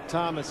watching Zach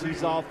Thomas.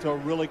 He's off to a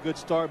really good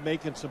start,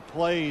 making some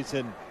plays,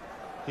 and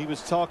he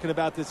was talking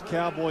about this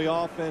Cowboy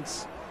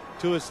offense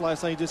to us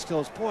last night. He just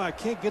goes, boy, I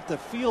can't get the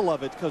feel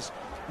of it, because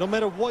no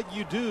matter what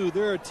you do,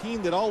 they're a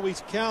team that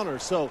always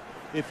counters. So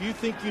if you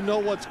think you know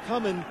what's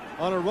coming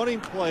on a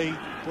running play,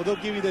 well, they'll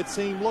give you that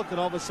same look, and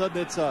all of a sudden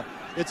it's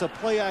a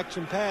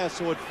play-action pass,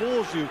 so it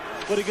fools you.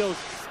 But he goes,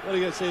 what are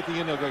you going to say at the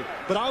end? They'll go,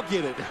 but I'll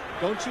get it.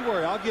 Don't you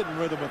worry. I'll get in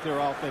rhythm with their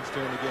offense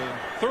during the game.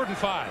 3rd and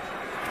 5.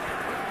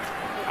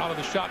 Out of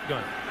the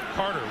shotgun.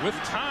 Carter with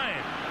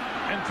time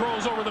and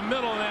throws over the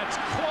middle, and that's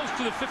close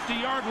to the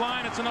 50-yard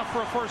line. It's enough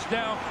for a first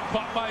down,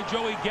 caught by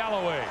Joey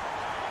Galloway.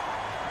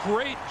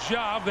 Great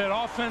job, that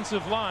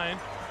offensive line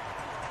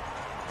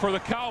for the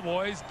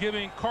Cowboys,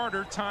 giving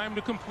Carter time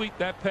to complete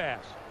that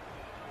pass.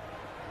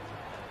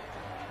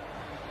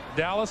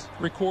 Dallas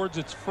records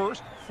its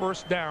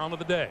first down of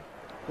the day.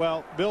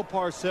 Well, Bill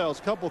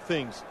Parcells, couple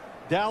things.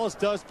 Dallas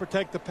does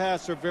protect the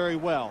passer very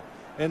well.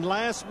 And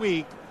last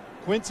week,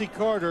 Quincy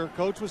Carter,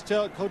 Coach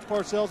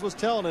Parcells was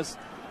telling us,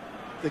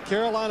 the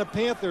Carolina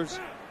Panthers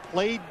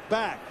played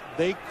back.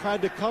 They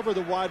tried to cover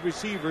the wide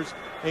receivers,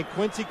 and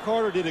Quincy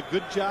Carter did a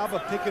good job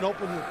of picking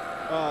open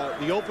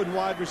the open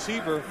wide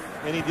receiver,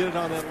 and he did it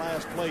on that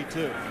last play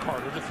too.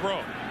 Carter to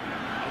throw.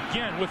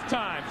 Again with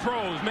time,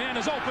 throws, man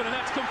is open, and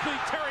that's complete.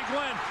 Terry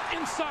Glenn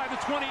inside the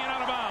 20 and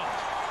out of bounds.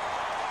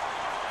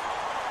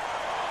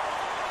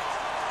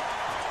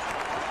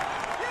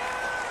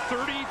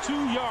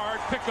 .32-yard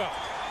pickup.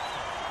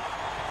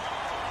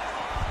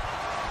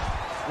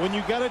 When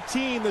you got a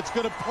team that's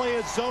going to play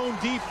a zone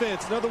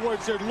defense, in other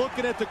words, they're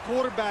looking at the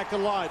quarterback a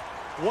lot,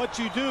 what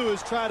you do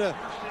is try to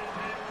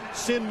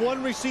send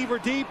one receiver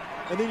deep,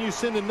 and then you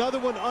send another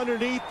one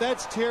underneath.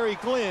 That's Terry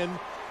Glenn.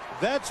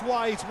 That's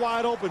why he's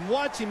wide open.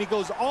 Watch him. He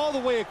goes all the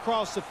way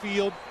across the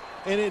field,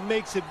 and it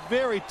makes it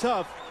very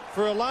tough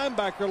for a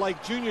linebacker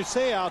like Junior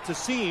Seau to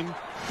see him,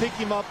 pick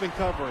him up, and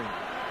cover him.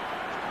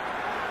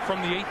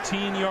 From the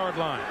 18-yard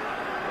line.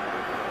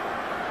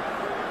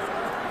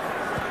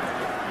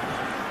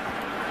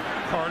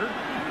 Carter,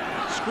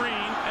 screen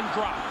and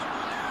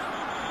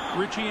dropped.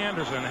 Richie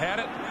Anderson had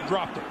it,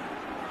 dropped it.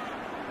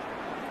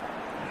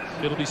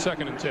 It'll be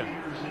 2nd and 10.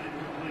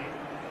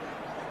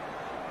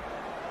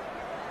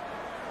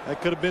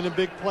 That could have been a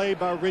big play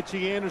by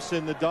Richie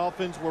Anderson. The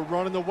Dolphins were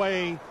running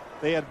away.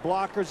 They had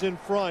blockers in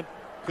front.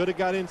 Could have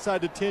got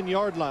inside the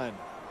 10-yard line.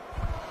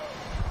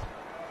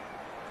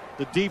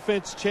 The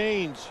defense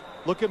changed.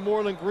 Look at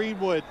Moreland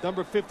Greenwood,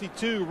 number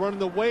 52,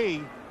 running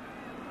away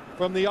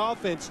from the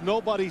offense.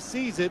 Nobody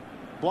sees it.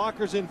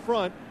 Blockers in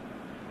front,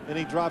 and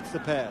he drops the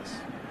pass.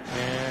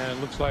 And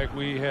looks like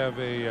we have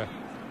a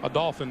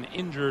Dolphin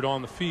injured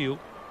on the field.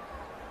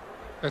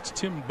 That's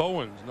Tim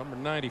Bowens, number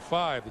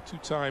 95, the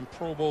two-time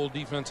Pro Bowl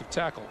defensive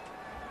tackle.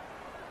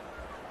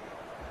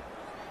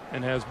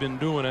 And has been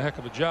doing a heck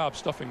of a job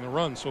stuffing the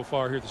run so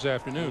far here this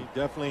afternoon. He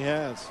definitely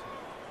has.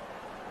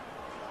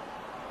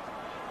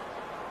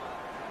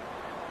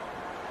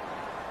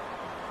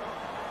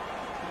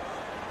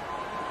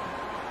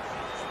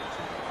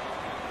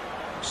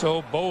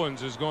 So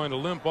Bowens is going to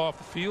limp off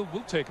the field.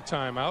 We'll take a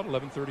timeout.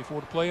 11:34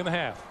 to play in the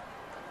half.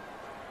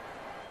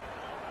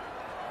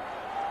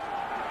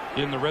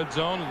 In the red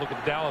zone, look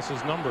at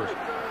Dallas's numbers.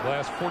 The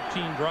last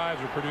 14 drives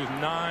have produced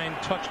 9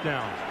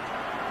 touchdowns.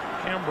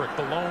 Hambrick,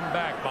 the lone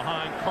back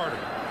behind Carter.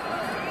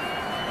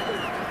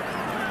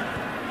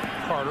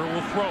 Carter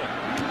will throw it.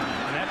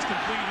 And that's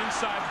complete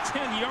inside the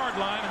 10-yard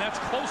line, and that's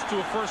close to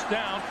a first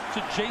down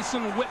to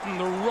Jason Witten,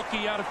 the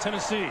rookie out of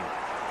Tennessee.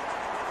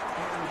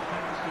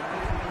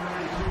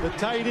 The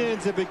tight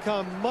ends have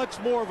become much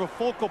more of a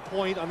focal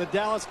point on the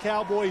Dallas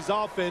Cowboys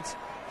offense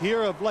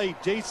here of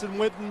late. Jason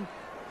Witten,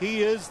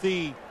 he is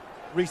the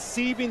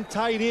receiving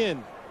tight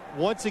end.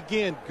 Once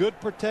again, good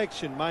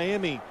protection.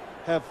 Miami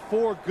have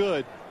 4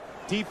 good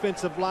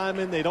defensive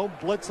linemen. They don't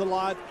blitz a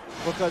lot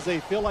because they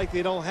feel like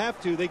they don't have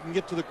to. They can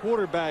get to the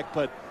quarterback,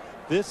 but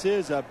this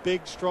is a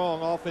big,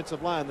 strong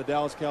offensive line the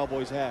Dallas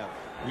Cowboys have.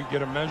 We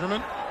get a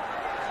measurement,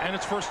 and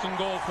it's 1st and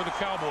goal for the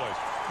Cowboys.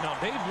 Now,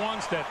 Dave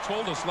Wannstedt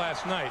told us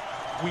last night,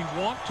 we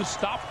want to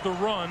stop the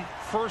run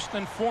first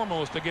and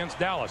foremost against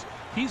Dallas.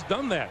 He's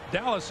done that.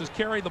 Dallas has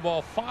carried the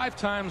ball 5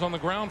 times on the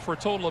ground for a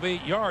total of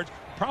 8 yards.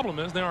 Problem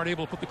is they aren't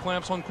able to put the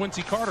clamps on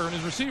Quincy Carter and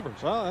his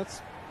receivers. Well,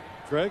 that's,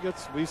 Greg,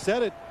 we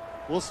said it.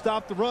 We'll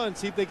stop the run,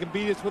 see if they can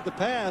beat us with the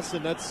pass,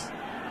 and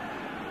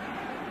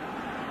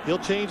he'll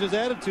change his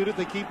attitude if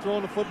they keep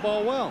throwing the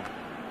football well.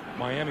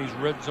 Miami's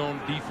red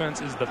zone defense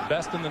is the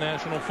best in the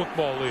National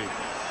Football League,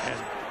 and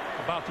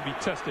about to be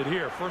tested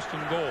here. 1st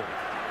and goal.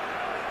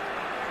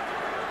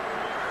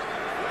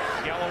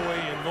 Galloway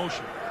in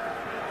motion.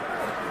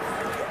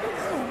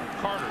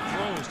 Carter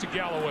throws to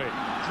Galloway.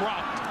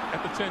 Dropped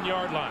at the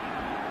 10-yard line.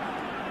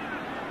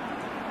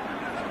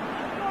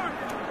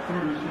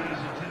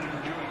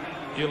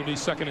 It'll be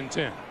 2nd and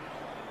 10.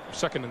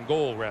 2nd and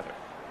goal, rather.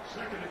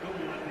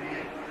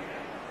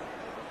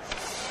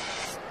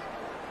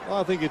 Well,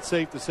 I think it's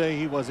safe to say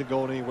he wasn't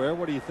going anywhere.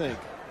 What do you think?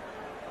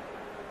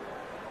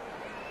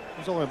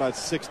 There's only about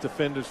 6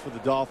 defenders for the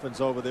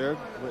Dolphins over there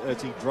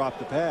as he dropped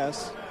the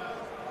pass.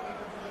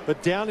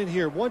 But down in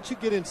here, once you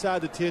get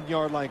inside the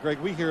 10-yard line, Greg,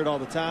 we hear it all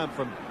the time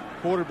from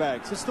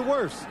quarterbacks. It's the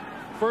worst.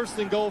 1st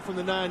and goal from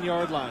the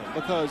 9-yard line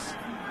because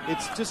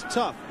it's just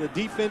tough. The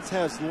defense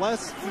has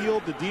less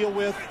field to deal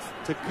with,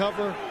 to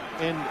cover,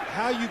 and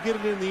how you get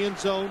it in the end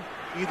zone,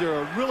 either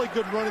a really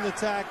good running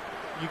attack,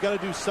 you got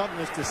to do something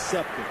that's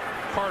deceptive.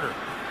 Carter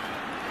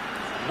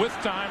with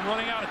time,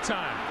 running out of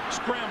time,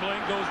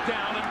 scrambling, goes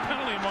down, and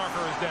penalty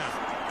marker is down.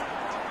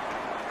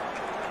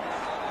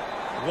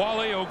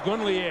 Wale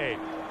Ogunleye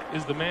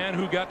is the man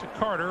who got to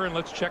Carter, and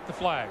let's check the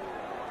flag.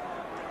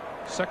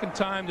 2nd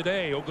time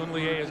today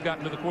Ogunleye has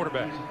gotten to the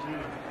quarterback.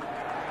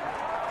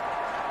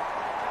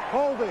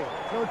 Holding,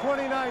 number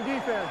 29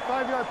 defense,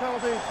 5-yard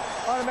penalty,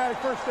 automatic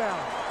 1st down.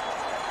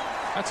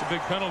 That's a big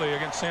penalty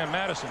against Sam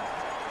Madison.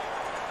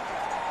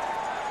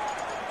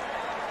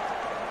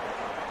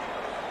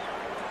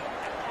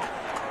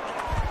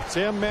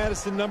 Sam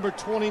Madison, number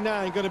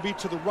 29, going to be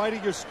to the right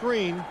of your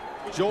screen.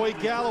 Joey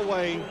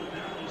Galloway,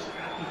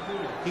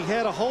 he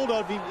had a hold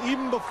of him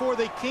even before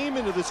they came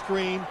into the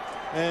screen,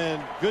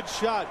 and good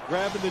shot,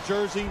 grabbing the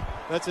jersey.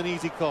 That's an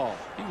easy call.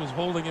 He was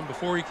holding him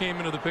before he came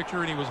into the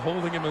picture, and he was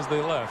holding him as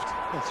they left.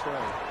 That's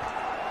right.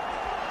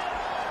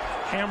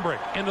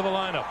 Hambrick into the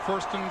lineup.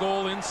 1st and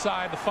goal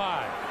inside the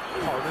 5.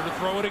 Carter to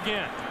throw it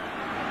again.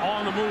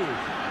 On the move,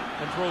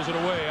 and throws it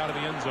away out of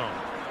the end zone.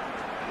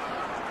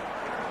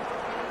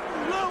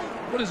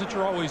 What is it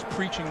you're always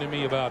preaching to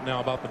me about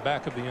now about the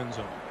back of the end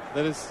zone?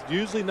 That is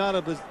usually not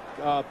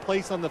a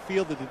place on the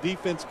field that the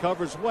defense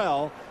covers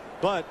well,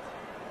 but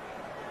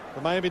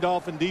the Miami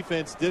Dolphin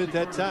defense did it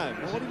that time.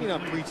 Well, what do you mean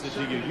I'm preaching it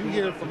to you? You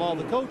hear it from all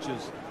the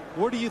coaches.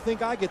 Where do you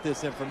think I get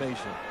this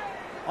information?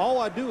 All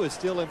I do is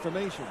steal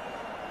information.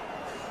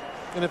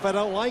 And if I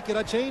don't like it,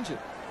 I change it.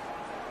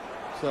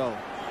 So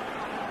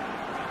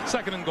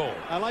 2nd and goal.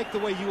 I like the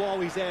way you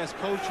always ask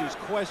coaches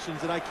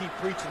questions that I keep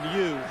preaching to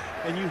you,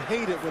 and you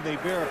hate it when they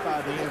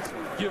verify the answer.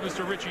 Give us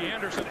to Richie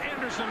Anderson.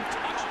 Anderson,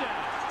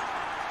 touchdown.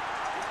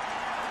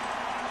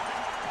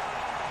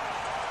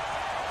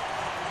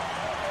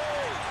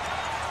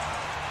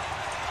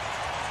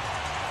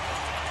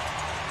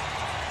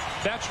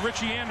 That's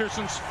Richie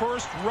Anderson's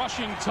 1st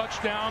rushing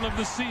touchdown of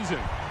the season.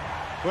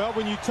 Well,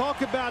 when you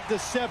talk about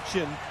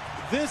deception,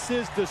 this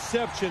is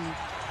deception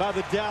by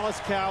the Dallas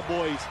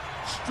Cowboys.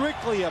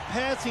 Strictly a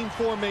passing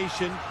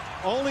formation.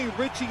 Only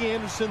Richie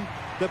Anderson,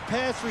 the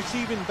pass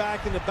receiving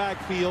back in the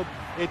backfield.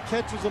 It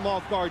catches him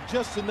off guard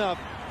just enough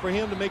for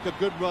him to make a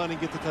good run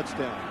and get the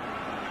touchdown.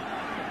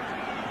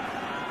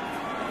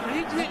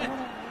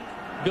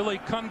 Billy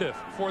Cundiff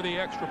for the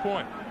extra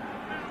point.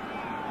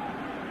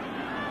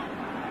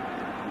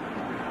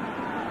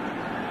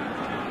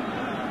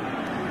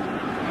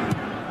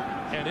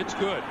 And it's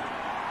good.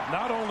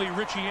 Not only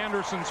Richie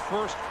Anderson's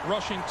 1st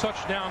rushing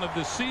touchdown of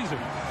this season,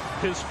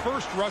 his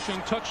 1st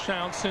rushing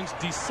touchdown since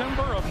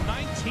December of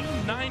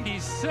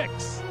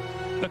 1996.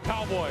 The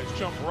Cowboys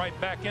jump right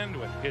back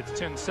into it. It's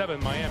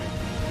 10-7 Miami.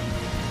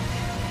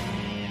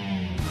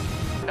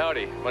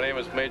 Howdy, my name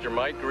is Major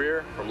Mike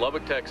Greer from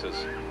Lubbock,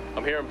 Texas.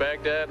 I'm here in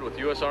Baghdad with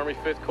U.S. Army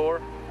 5th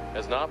Corps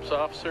as an ops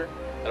officer,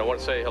 and I want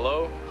to say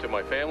hello to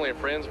my family and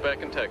friends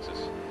back in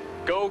Texas.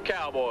 Go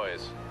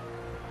Cowboys!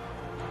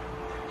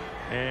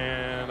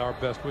 And our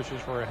best wishes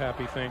for a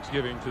happy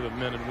Thanksgiving to the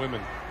men and women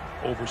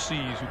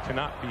overseas who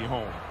cannot be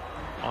home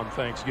on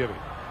Thanksgiving.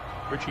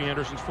 Richie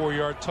Anderson's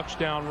 4-yard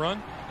touchdown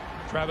run.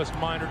 Travis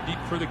Minor deep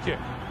for the kick.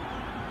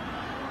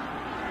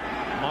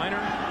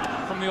 Minor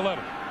from the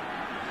 11.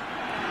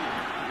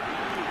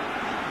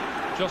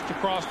 Just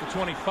across the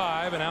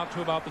 25 and out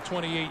to about the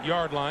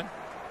 28-yard line.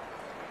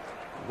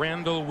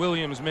 Randall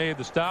Williams made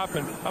the stop.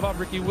 And how about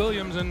Ricky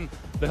Williams and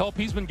the help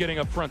he's been getting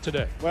up front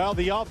today? Well,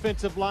 the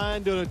offensive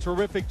line doing a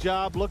terrific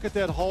job. Look at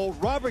that hole.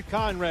 Robert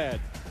Conrad,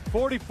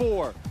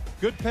 44.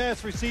 Good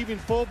pass receiving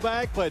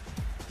fullback, but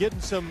getting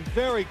some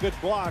very good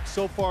blocks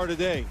so far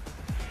today.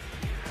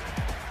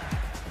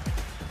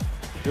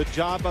 Good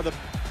job by the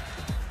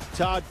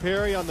Todd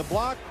Perry on the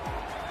block.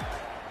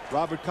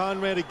 Robert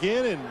Conrad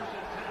again, and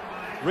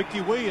Ricky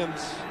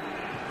Williams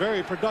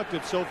very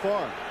productive so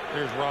far.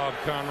 Here's Rob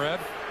Conrad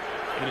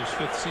in his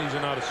 5th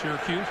season out of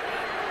Syracuse.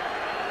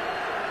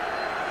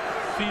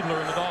 Fiedler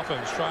and the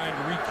Dolphins trying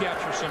to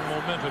recapture some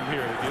momentum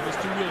here. They give us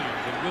to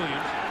Williams, and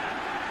Williams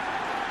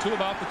to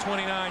about the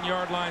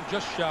 29-yard line,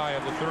 just shy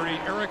of the 30.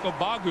 Eric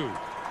Obagu,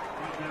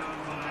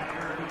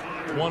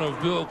 one of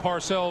Bill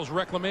Parcells'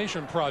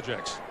 reclamation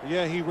projects.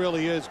 Yeah, he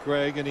really is,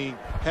 Greg, and he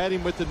had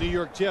him with the New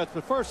York Jets.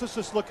 But first, let's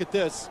just look at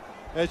this.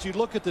 As you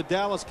look at the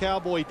Dallas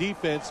Cowboy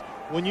defense,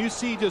 when you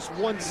see just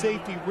one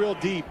safety real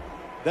deep,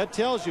 that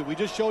tells you, we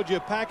just showed you a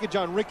package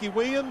on Ricky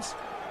Williams.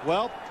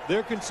 Well,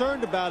 they're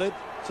concerned about it,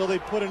 so they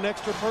put an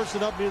extra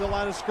person up near the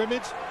line of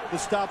scrimmage to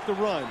stop the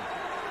run.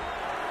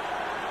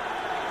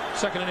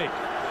 2nd and 8.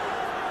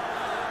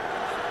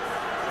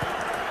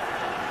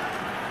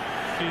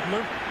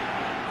 Fiedler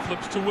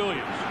flips to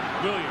Williams.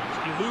 Williams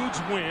eludes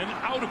Wynn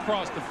out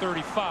across the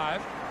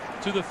 35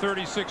 to the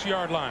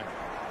 36-yard line.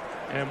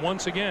 And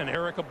once again,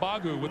 Eric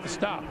Abagu with the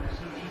stop.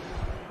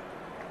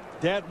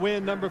 Dat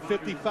Wynn, number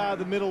 55,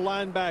 the middle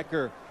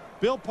linebacker.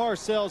 Bill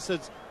Parcells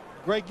says,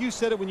 Greg, you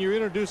said it when you were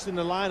introducing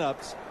the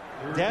lineups.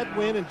 Dat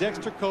Wynn and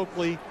Dexter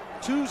Coakley,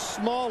 two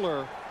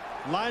smaller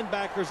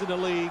linebackers in the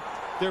league.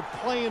 They're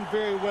playing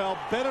very well,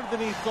 better than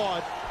he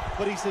thought.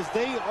 But he says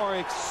they are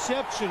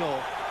exceptional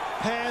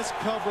pass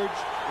coverage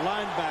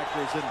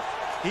linebackers, and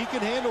he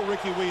can handle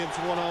Ricky Williams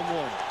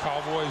one-on-one.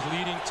 Cowboys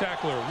leading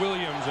tackler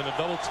Williams in a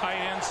double tight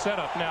end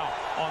setup now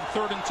on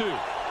 3rd and 2.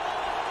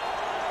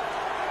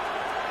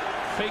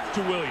 Fake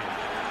to Williams.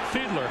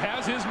 Fiedler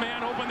has his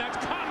man open. That's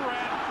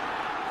Conrad.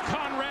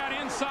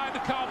 Conrad inside the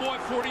Cowboy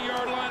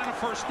 40-yard line and a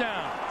first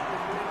down.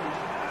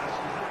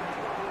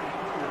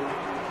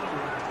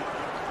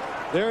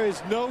 There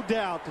is no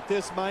doubt that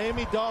this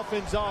Miami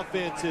Dolphins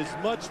offense is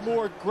much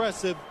more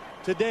aggressive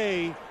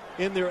today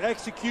in their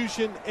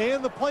execution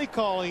and the play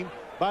calling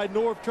by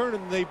Norv Turner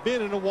than they've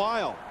been in a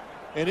while.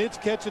 And it's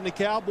catching the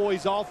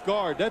Cowboys off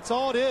guard. That's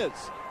all it is.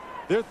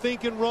 They're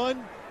thinking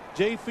run.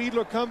 Jay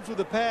Fiedler comes with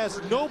a pass.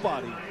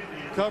 Nobody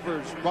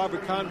covers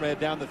Robert Conrad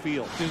down the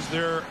field. Is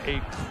there a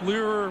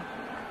clearer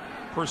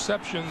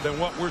perception than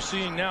what we're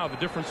seeing now? The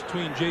difference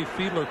between Jay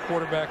Fiedler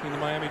quarterbacking the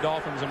Miami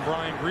Dolphins and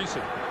Brian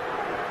Griese.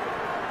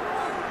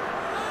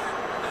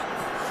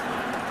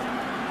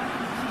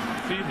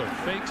 Fiedler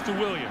fakes to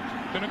Williams.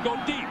 Going to go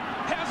deep.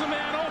 Has a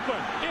man open.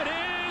 It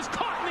is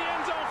caught in the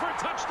end zone for a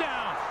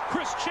touchdown.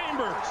 Chris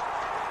Chambers.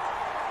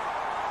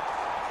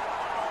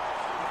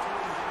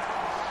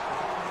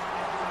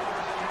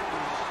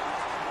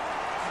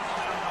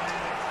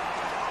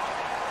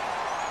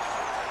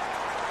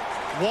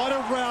 What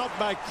a route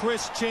by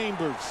Chris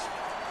Chambers.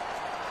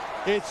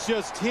 It's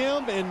just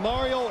him and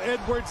Mario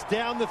Edwards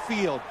down the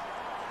field.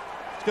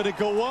 It's going to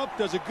go up,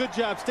 does a good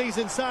job, stays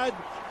inside.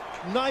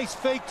 Nice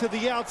fake to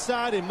the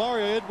outside, and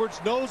Mario Edwards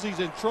knows he's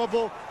in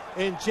trouble.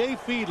 And Jay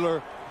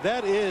Fiedler,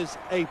 that is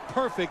a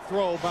perfect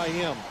throw by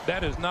him.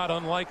 That is not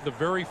unlike the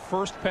very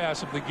first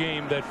pass of the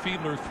game that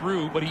Fiedler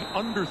threw, but he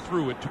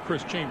underthrew it to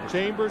Chris Chambers.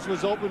 Chambers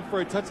was open for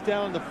a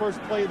touchdown in the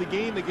first play of the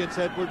game against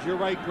Edwards. You're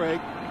right,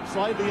 Greg.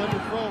 Slightly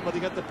underthrown, but he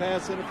got the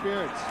pass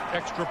interference.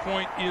 Extra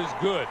point is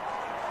good.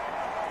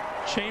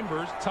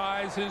 Chambers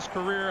ties his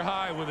career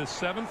high with his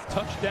 7th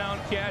touchdown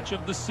catch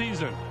of the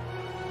season.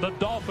 The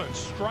Dolphins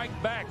strike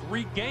back,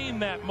 regain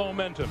that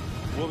momentum.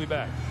 We'll be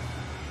back.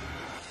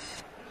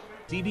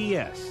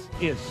 CBS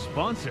is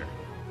sponsored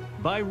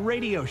by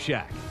Radio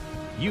Shack.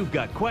 You've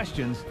got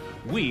questions,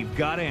 we've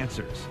got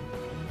answers.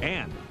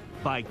 And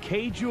by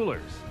K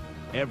Jewelers.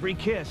 Every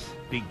kiss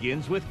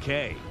begins with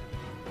K.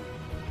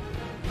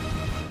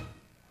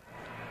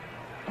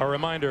 A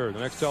reminder, the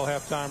Nextel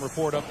halftime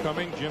report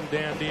upcoming. Jim,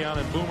 Dan, Dion,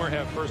 and Boomer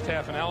have first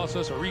half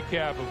analysis, a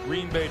recap of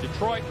Green Bay,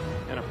 Detroit,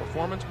 and a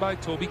performance by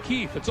Toby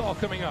Keith. It's all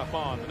coming up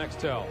on the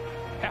Nextel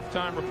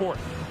halftime report.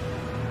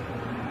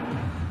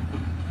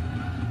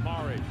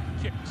 Murray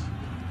kicks.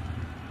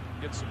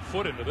 Gets some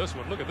foot into this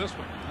one. Look at this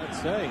one. I'd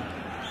say.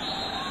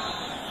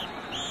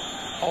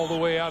 All the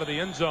way out of the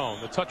end zone.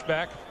 The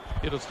touchback.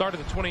 It'll start at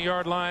the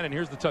 20-yard line, and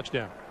here's the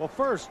touchdown. Well,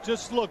 first,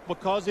 just look,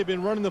 because they've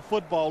been running the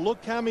football,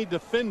 look how many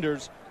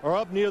defenders are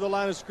up near the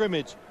line of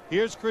scrimmage.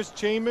 Here's Chris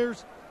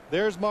Chambers.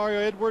 There's Mario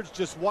Edwards.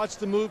 Just watch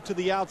the move to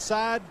the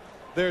outside.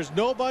 There's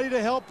nobody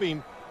to help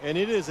him, and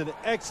it is an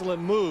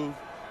excellent move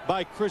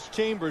by Chris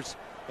Chambers.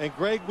 And,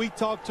 Greg, we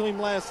talked to him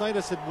last night.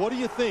 I said, what do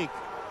you think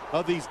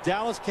of these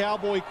Dallas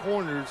Cowboy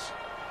corners?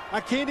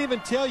 I can't even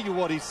tell you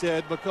what he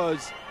said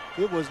because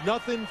it was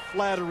nothing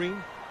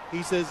flattering.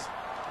 He says,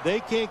 they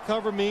can't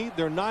cover me.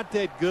 They're not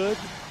that good.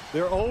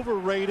 They're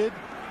overrated.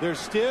 They're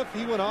stiff.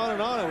 He went on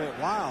and on. I went,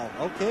 wow,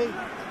 okay.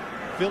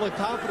 Feeling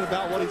confident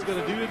about what he's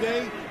going to do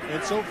today.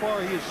 And so far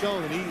he has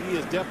shown that he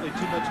is definitely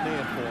too much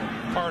man for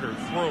him. Carter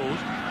throws,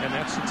 and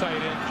that's the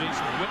tight end,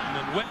 Jason Witten.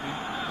 And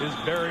Witten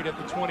is buried at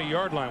the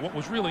 20-yard line. What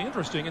was really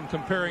interesting in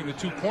comparing the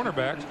two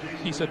cornerbacks,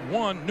 he said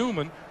one,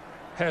 Newman,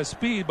 has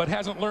speed but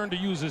hasn't learned to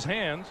use his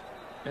hands.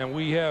 And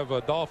we have a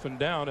Dolphin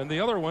down. And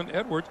the other one,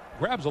 Edwards,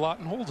 grabs a lot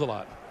and holds a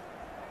lot.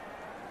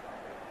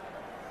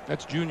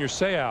 That's Junior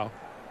Seau.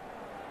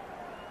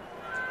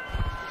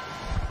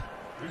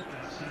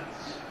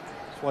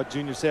 That's what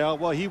Junior Seau,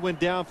 well, he went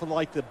down for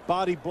like the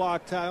body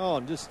block tie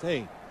on. Just,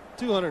 hey,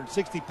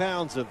 260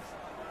 pounds of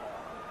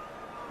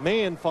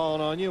man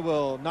falling on you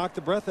will knock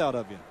the breath out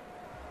of you.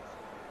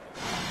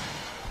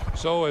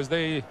 So as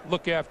they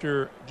look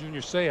after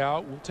Junior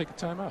Seau, we'll take a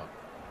timeout.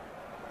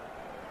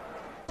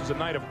 It was a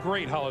night of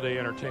great holiday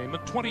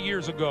entertainment. 20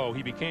 years ago,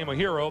 he became a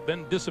hero,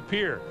 then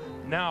disappeared.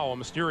 Now, a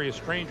mysterious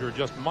stranger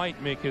just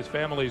might make his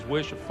family's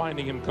wish of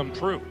finding him come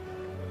true.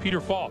 Peter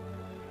Falk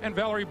and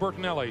Valerie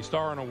Bertinelli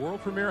star in a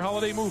world premiere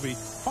holiday movie,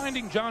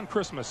 Finding John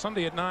Christmas,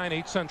 Sunday at 9,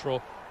 8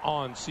 Central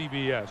on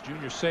CBS.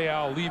 Junior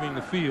Seau leaving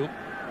the field,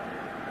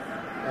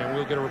 and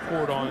we'll get a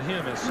report on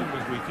him as soon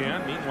as we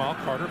can. Meanwhile,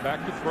 Carter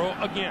back to throw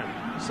again,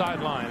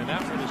 sideline, and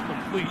that one is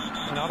complete.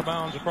 And out of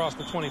bounds across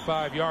the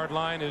 25-yard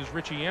line is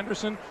Richie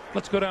Anderson.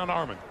 Let's go down to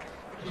Armin.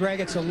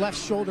 Greg, it's a left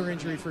shoulder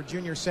injury for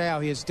Junior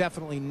Seau. He is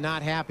definitely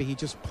not happy. He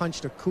just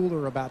punched a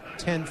cooler about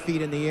 10 feet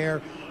in the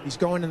air. He's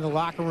going in the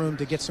locker room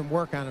to get some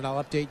work on it.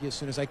 I'll update you as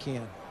soon as I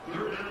can.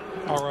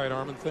 All right,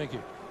 Armin, thank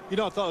you. You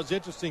know, I thought it was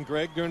interesting,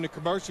 Greg. During the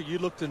commercial, you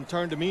looked and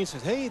turned to me and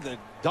said, hey, the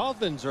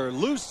Dolphins are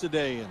loose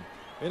today.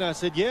 And I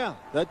said, yeah,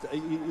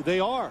 they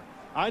are.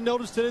 I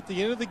noticed it at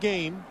the end of the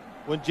game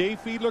when Jay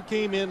Fiedler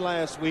came in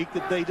last week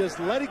that they just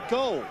let it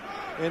go.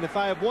 And if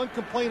I have one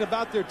complaint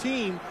about their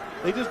team,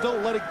 they just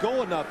don't let it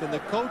go enough. And the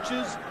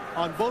coaches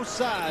on both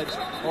sides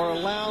are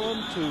allowing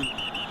them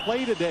to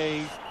play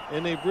today.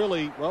 And they've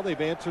really, well,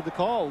 they've answered the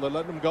call. They're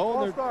letting them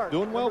go, and they're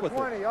doing well with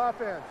 20, it.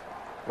 Offense.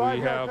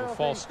 We have a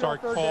false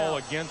start call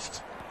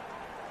against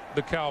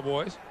the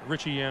Cowboys.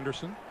 Richie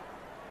Anderson.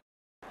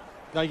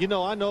 Now, you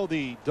know, I know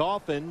the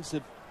Dolphins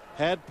have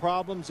had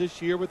problems this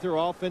year with their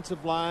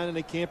offensive line, and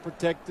they can't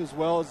protect as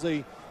well as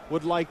they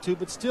would like to.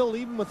 But still,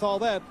 even with all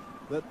that,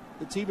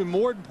 it's even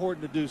more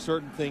important to do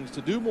certain things,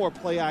 to do more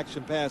play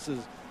action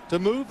passes, to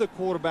move the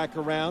quarterback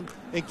around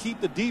and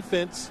keep the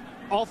defense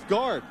off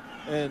guard.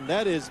 And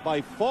that is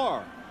by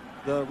far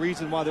the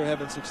reason why they're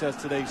having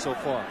success today so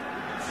far.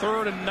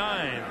 3rd and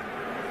 9.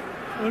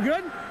 We're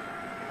good?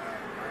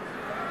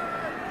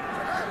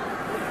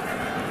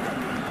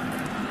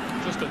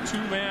 Just a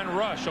two-man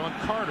rush on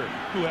Carter,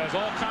 who has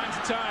all kinds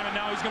of time, and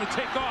now he's going to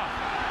take off.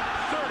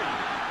 30,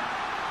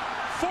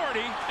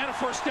 40, and a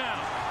first down.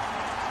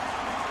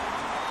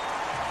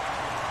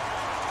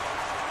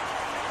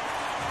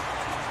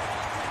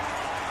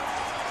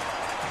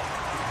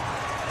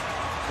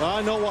 Well,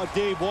 I know what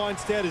Dave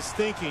Wannstedt is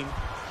thinking.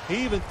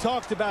 He even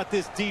talked about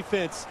this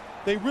defense.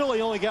 They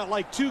really only got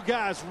like 2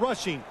 guys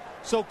rushing.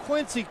 So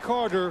Quincy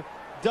Carter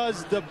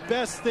does the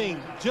best thing.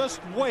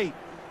 Just wait.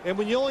 And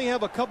when you only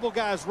have a couple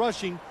guys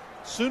rushing,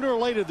 sooner or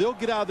later they'll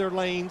get out of their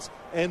lanes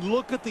and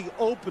look at the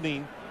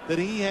opening that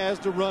he has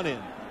to run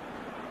in.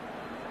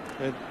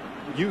 And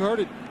you heard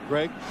it,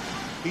 Greg.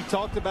 He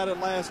talked about it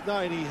last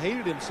night. He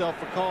hated himself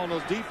for calling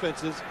those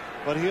defenses.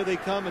 But here they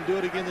come and do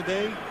it again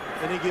today,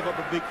 and they give up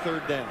a big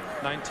 3rd down.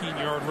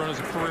 19-yard run is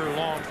a career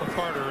long for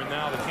Carter, and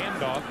now the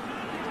handoff.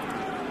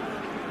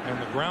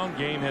 And the ground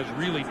game has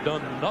really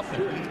done nothing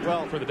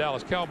for the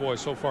Dallas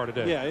Cowboys so far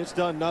today. Yeah, it's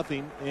done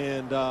nothing,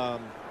 and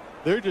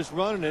they're just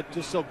running it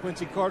just so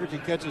Quincy Carter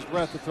can catch his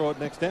breath to throw it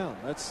next down.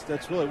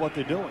 That's really what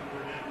they're doing.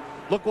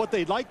 Look what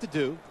they'd like to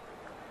do.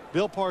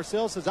 Bill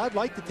Parcells says, I'd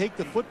like to take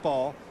the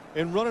football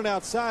and run it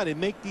outside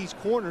and make these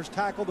corners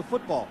tackle the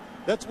football.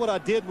 That's what I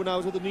did when I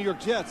was with the New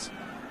York Jets.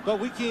 But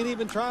we can't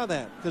even try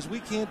that because we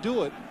can't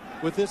do it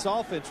with this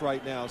offense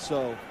right now.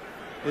 So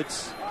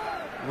it's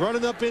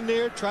running up in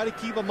there, try to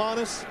keep them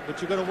honest,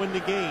 but you're going to win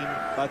the game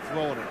by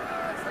throwing it.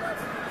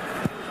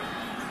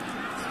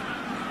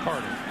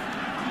 Carter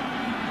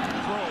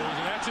throws,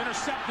 and that's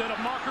intercepted. A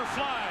marker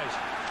flies.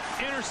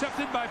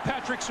 Intercepted by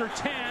Patrick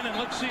Surtain, and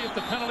let's see if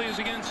the penalty is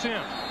against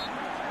him.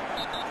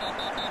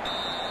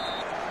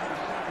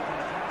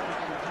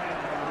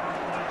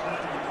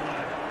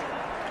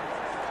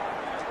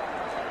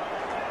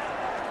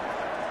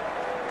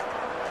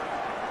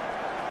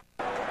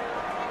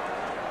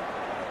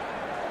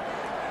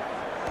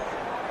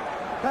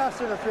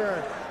 Pass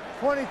interference.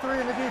 23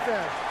 in the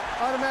defense.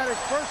 Automatic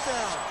first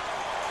down.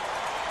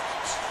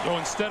 So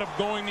instead of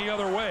going the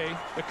other way,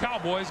 the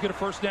Cowboys get a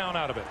first down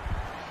out of it.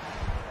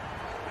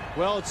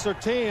 Well, it's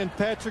Surtain,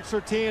 Patrick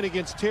Surtain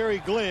against Terry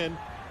Glenn.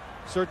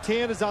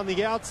 Surtain is on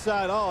the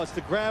outside. Oh, it's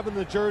the grabbing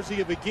the jersey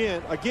of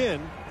again.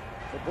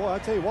 But boy, I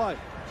tell you what,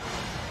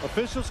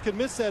 officials can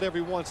miss that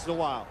every once in a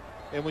while.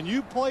 And when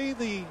you play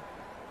the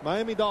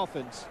Miami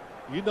Dolphins,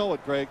 you know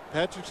it, Greg.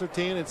 Patrick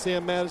Surtain and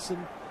Sam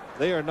Madison,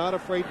 they are not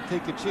afraid to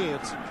take a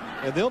chance.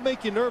 And they'll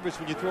make you nervous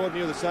when you throw it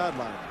near the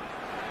sideline.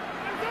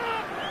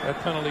 That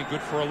penalty good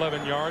for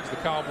 11 yards. The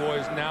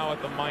Cowboys now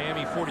at the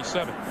Miami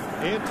 47.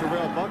 And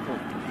Terrell Buckle,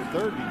 the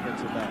 3rd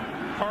defensive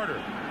back.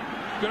 Carter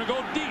going to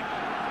go deep.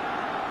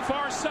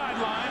 Far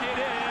sideline. It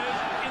is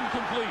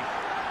incomplete.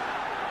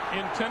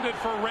 Intended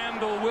for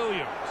Randall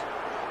Williams.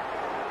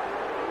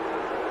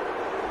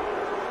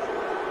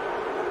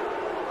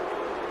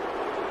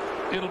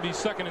 It'll be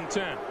 2nd and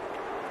 10.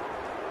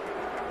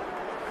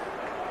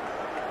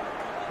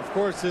 Of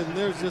course, and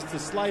there's just the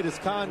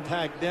slightest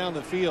contact down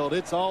the field.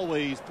 It's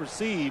always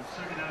perceived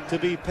to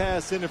be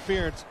pass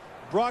interference.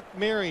 Brock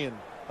Marion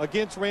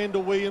against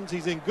Randall Williams.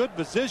 He's in good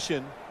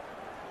position,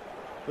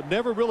 but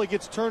never really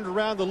gets turned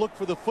around to look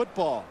for the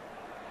football.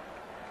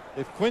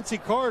 If Quincy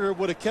Carter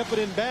would have kept it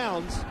in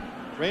bounds,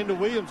 Randall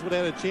Williams would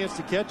have had a chance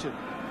to catch it.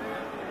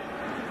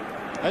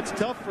 That's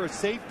tough for a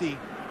safety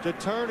to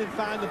turn and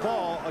find the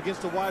ball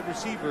against a wide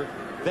receiver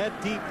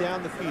that deep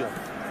down the field.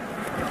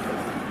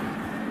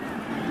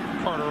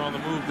 Carter on the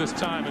move this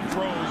time and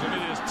throws,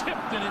 and it is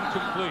tipped and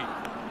incomplete.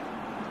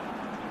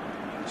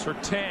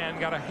 Surtain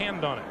got a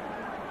hand on it.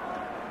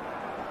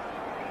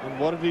 And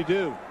what did he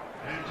do?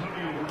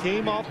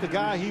 Came off the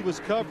guy he was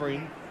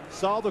covering,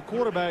 saw the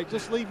quarterback,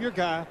 just leave your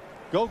guy,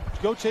 go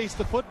chase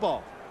the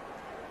football.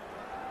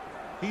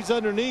 He's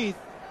underneath.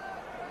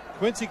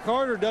 Quincy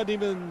Carter doesn't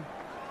even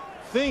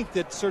think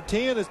that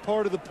Surtain is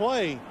part of the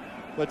play,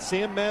 but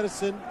Sam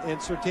Madison and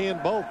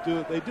Surtain both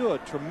do a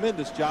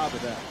tremendous job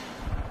of that.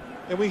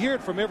 And we hear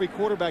it from every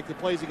quarterback that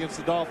plays against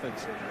the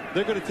Dolphins.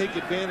 They're going to take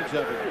advantage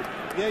of it.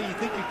 Yeah, you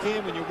think you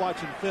can when you're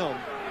watching film,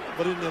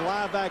 but in the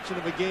live action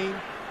of a game,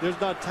 there's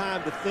not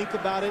time to think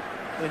about it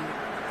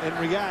and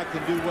react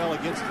and do well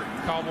against it.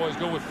 Cowboys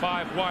go with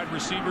 5 wide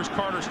receivers.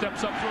 Carter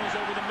steps up, throws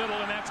over the middle,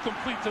 and that's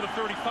complete to the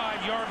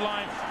 35-yard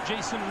line.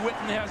 Jason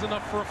Witten has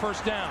enough for a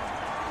first down.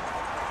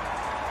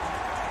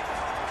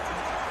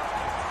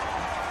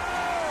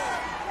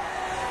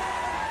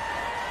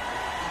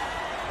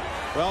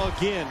 Well,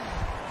 again,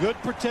 good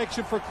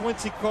protection for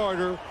Quincy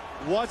Carter.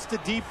 Watch the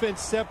defense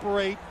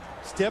separate,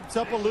 steps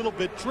up a little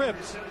bit,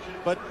 trips,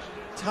 but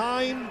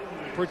time,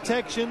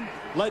 protection,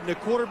 letting the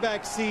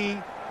quarterback see,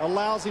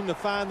 allows him to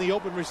find the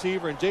open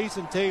receiver. And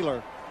Jason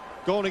Taylor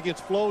going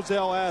against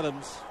Flozell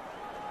Adams.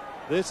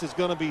 This is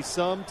going to be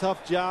some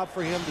tough job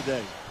for him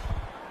today.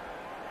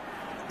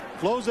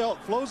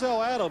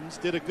 Flozell Adams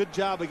did a good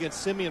job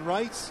against Simeon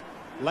Rice.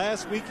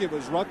 Last week it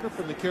was Rucker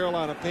from the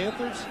Carolina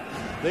Panthers.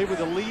 They were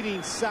the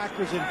leading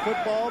sackers in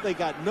football. They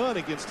got none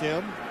against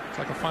him. It's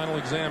like a final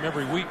exam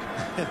every week.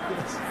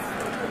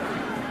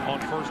 On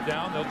first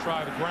down, they'll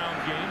try the ground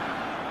game.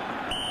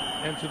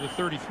 And to the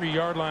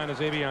 33-yard line is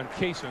Avion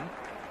Kaysen.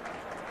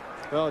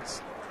 Well,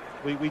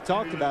 we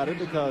talked about it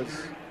because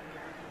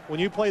when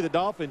you play the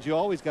Dolphins, you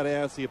always got to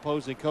ask the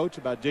opposing coach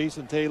about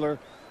Jason Taylor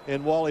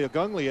and Wally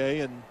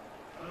Ogunleye. And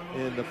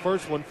in the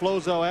first one,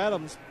 Flozell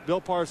Adams,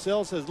 Bill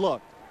Parcells says,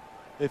 look,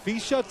 if he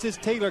shuts his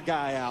Taylor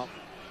guy out,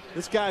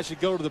 this guy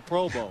should go to the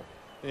Pro Bowl.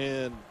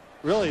 And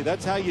really,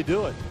 that's how you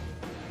do it.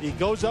 He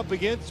goes up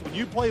against, when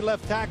you play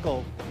left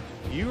tackle,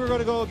 you are going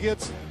to go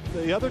against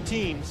the other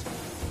team's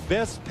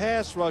best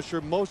pass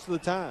rusher most of the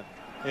time.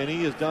 And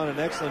he has done an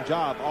excellent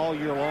job all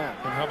year long.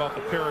 And how about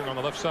the pairing on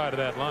the left side of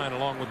that line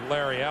along with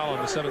Larry Allen,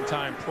 the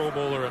 7-time Pro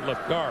Bowler at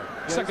left guard.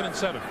 Yeah, 2nd and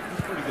 7.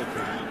 He's pretty good for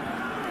him.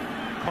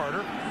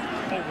 Carter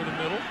over the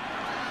middle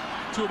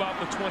to about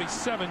the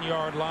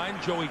 27-yard line.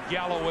 Joey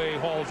Galloway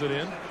hauls it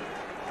in.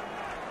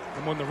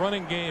 And when the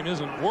running game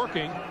isn't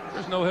working,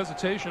 there's no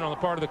hesitation on the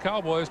part of the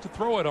Cowboys to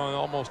throw it on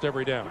almost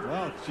every down.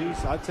 Well,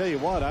 geez, I tell you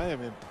what, I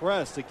am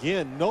impressed.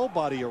 Again,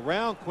 nobody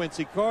around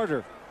Quincy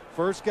Carter.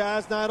 First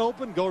guy's not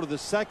open, go to the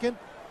second.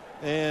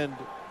 And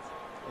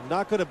I'm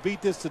not going to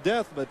beat this to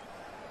death, but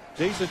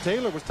Jason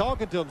Taylor was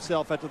talking to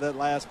himself after that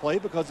last play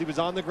because he was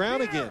on the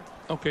ground again.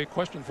 Okay,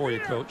 question for you,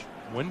 Coach.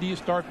 When do you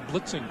start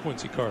blitzing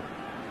Quincy Carter?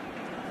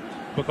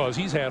 Because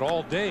he's had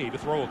all day to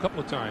throw a couple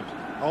of times.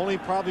 Only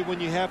probably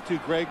when you have to,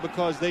 Greg,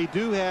 because they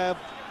do have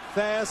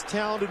fast,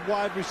 talented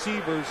wide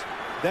receivers.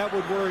 That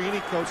would worry any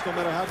coach, no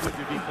matter how good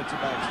your defensive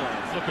backs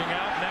are. Flipping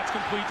out, and that's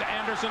complete to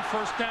Anderson.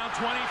 First down,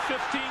 20,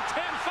 15,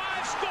 10,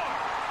 5, score!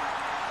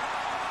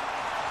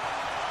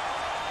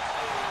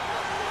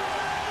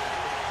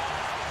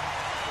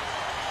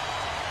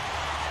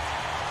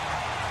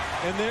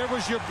 And there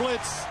was your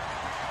blitz.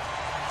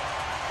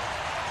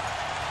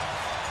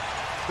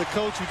 The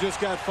coach who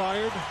just got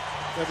fired,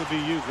 that would be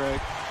you,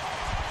 Greg.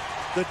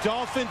 The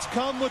Dolphins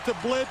come with the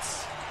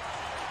blitz.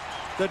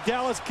 The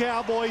Dallas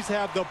Cowboys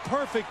have the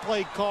perfect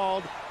play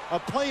called. A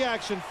play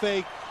action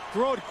fake.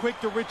 Throw it quick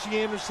to Richie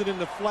Anderson in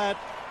the flat.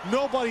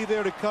 Nobody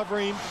there to cover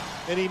him.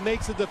 And he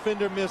makes the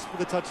defender miss for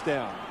the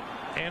touchdown.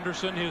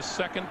 Anderson, his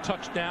 2nd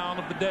touchdown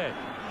of the day.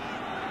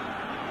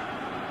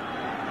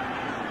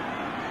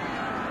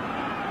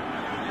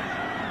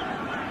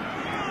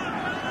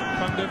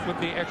 Cundiff with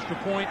the extra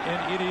point,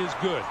 and it is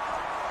good.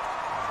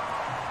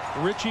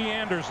 Richie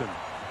Anderson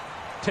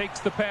takes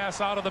the pass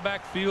out of the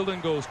backfield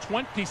and goes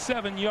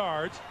 27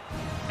 yards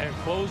and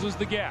closes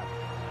the gap.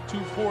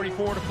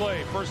 2:44 to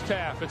play, first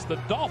half. It's the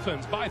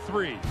Dolphins by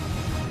 3.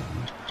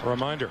 A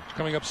reminder,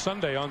 coming up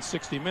Sunday on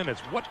 60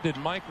 Minutes. What did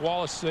Mike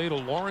Wallace say to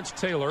Lawrence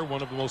Taylor,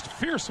 one of the most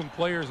fearsome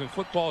players in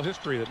football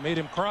history, that made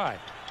him cry?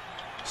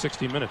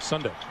 60 Minutes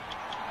Sunday.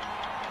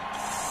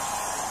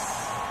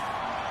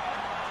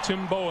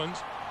 Tim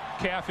Bowen's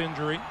calf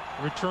injury.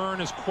 Return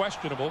is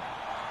questionable.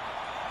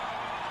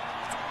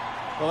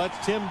 Well,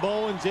 that's Tim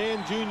Bowens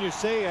and Junior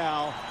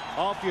Seau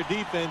off your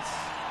defense.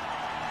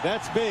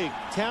 That's big,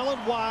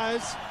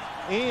 talent-wise,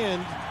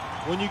 and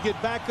when you get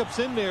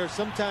backups in there,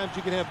 sometimes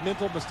you can have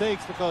mental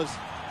mistakes because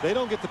they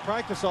don't get to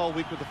practice all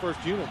week with the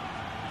first unit.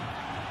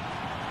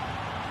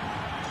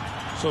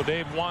 So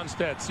Dave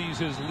Wannstedt sees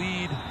his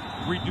lead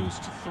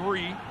reduced to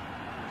 3.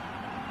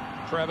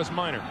 Travis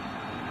Minor.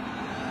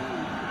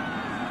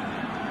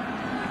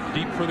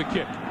 Deep for the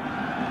kick.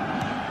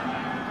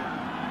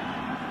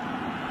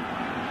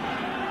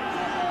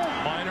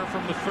 Minor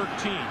from the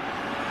 13.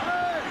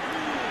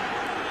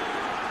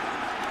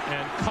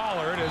 And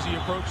Collard as he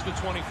approached the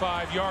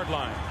 25-yard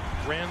line.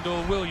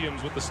 Randall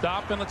Williams with the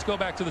stop, and let's go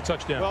back to the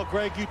touchdown. Well,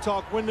 Greg, you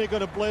talk when they're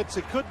going to blitz.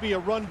 It could be a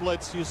run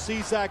blitz. You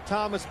see Zach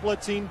Thomas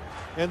blitzing,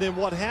 and then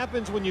what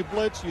happens when you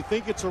blitz, you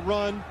think it's a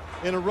run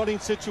in a running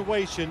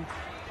situation.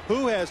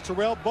 Who has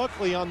Terrell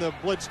Buckley on the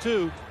blitz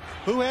too?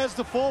 Who has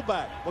the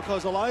fullback?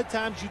 Because a lot of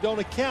times you don't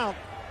account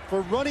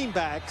for running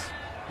backs.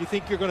 You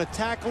think you're going to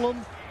tackle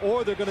them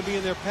or they're going to be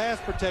in their pass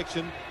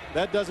protection.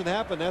 That doesn't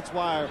happen. That's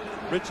why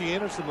Richie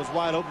Anderson was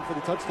wide open for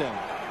the touchdown.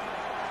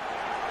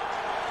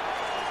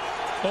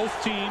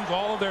 Both teams,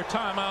 all of their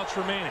timeouts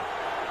remaining.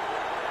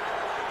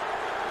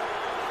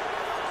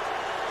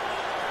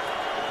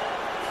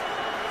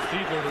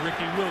 Fiedler to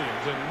Ricky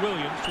Williams, and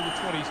Williams to the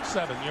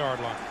 27-yard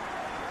line.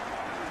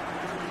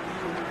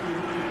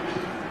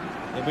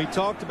 And we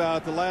talked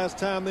about the last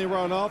time they were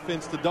on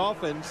offense, the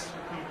Dolphins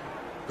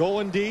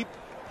going deep,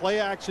 play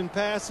action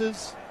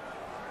passes.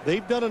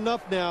 They've done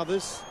enough now.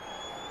 This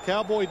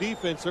Cowboy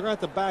defense, they're going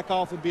to have to back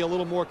off and be a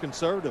little more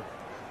conservative.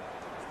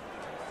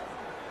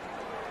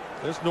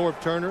 There's Norv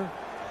Turner.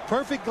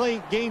 Perfect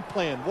game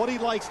plan. What he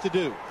likes to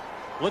do.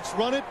 Let's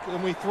run it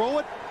and we throw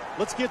it.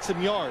 Let's get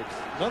some yards.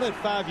 None of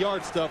that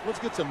 5-yard stuff. Let's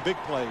get some big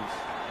plays.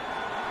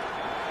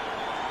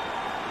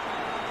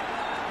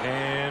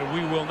 And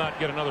we will not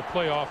get another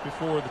playoff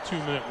before the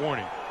 2-minute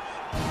warning.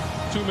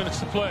 2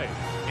 minutes to play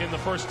in the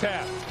first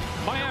half.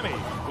 Miami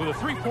with a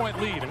 3-point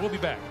lead, and we'll be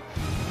back.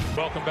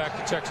 Welcome back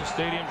to Texas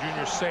Stadium.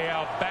 Junior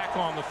Seau back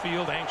on the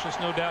field, anxious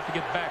no doubt to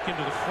get back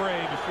into the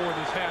fray before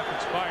this half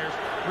expires.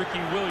 Ricky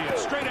Williams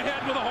straight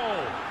ahead with a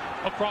hole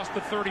across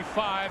the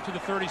 35 to the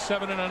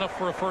 37, and enough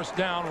for a first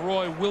down.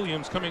 Roy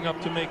Williams coming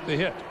up to make the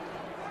hit.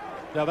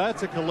 Now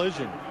that's a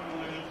collision.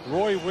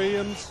 Roy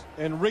Williams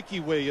and Ricky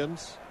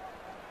Williams.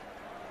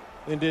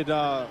 And did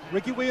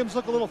Ricky Williams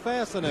look a little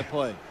fast on that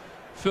play?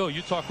 Phil,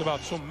 you talked about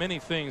so many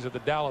things that the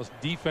Dallas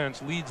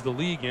defense leads the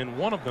league in.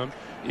 One of them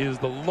is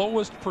the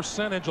lowest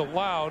percentage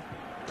allowed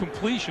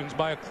completions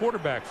by a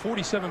quarterback,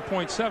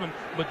 47.7,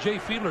 but Jay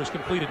Fiedler has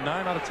completed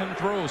 9 out of 10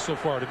 throws so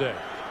far today.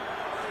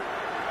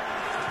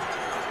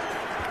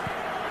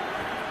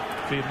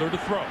 Fiedler to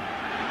throw.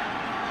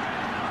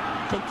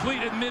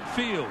 Completed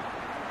midfield.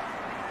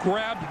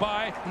 Grabbed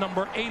by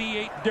number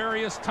 88,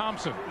 Darius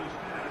Thompson.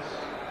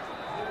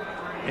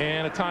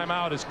 And a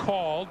timeout is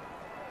called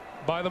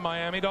by the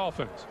Miami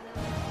Dolphins.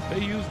 They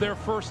use their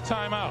first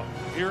timeout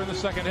here in the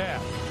second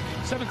half.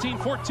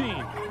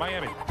 17-14,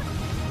 Miami.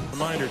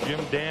 Reminder,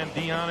 Jim, Dan,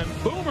 Dion,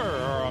 and Boomer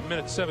are a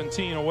minute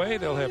 17 away.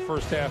 They'll have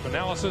first half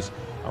analysis,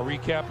 a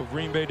recap of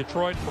Green Bay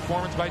Detroit,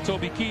 performance by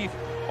Toby Keith,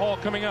 all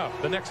coming up.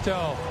 The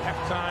Nextel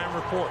halftime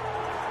report.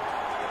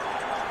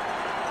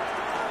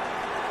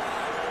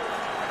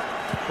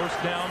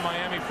 First down,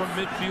 Miami from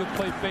midfield,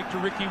 play fake to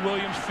Ricky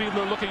Williams.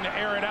 Fiedler looking to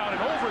air it out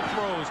and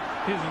overthrows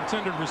his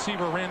intended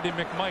receiver, Randy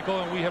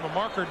McMichael, and we have a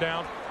marker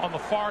down on the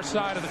far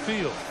side of the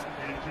field.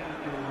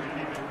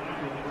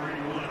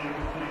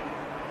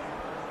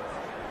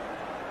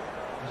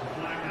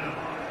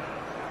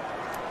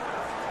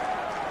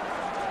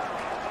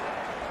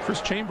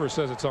 Chris Chambers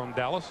says it's on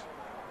Dallas.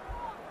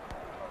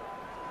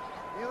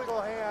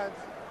 Illegal hands,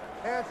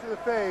 hands to the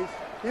face.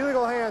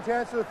 Illegal hands,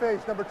 hands to the face.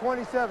 Number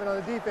 27 on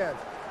the defense.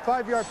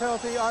 5-yard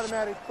penalty,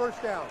 automatic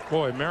first down.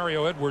 Boy,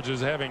 Mario Edwards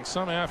is having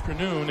some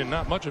afternoon, and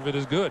not much of it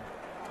is good.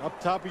 Up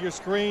top of your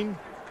screen.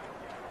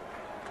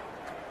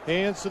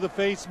 Hands to the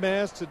face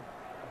mask to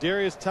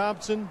Darius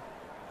Thompson.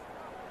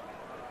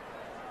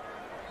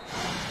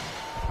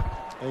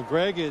 And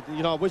Greg,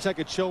 I wish I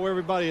could show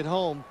everybody at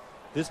home.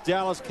 This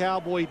Dallas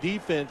Cowboy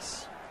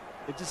defense,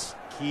 it just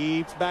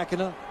keeps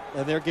backing up.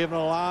 And they're giving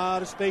a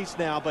lot of space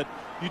now. But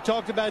you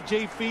talked about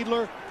Jay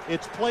Fiedler.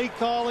 It's play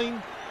calling.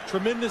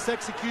 Tremendous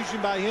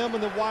execution by him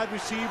and the wide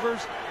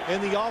receivers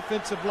and the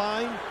offensive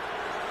line.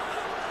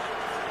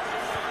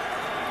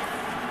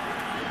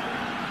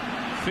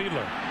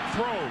 Fiedler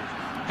throws,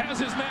 has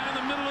his man in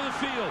the middle of the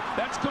field.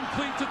 That's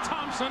complete to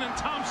Thompson, and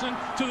Thompson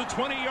to the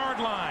 20-yard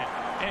line.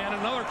 And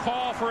another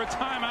call for a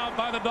timeout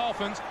by the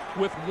Dolphins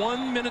with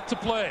 1 minute to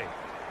play.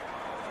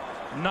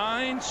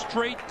 9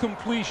 straight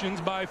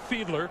completions by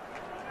Fiedler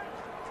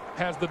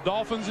has the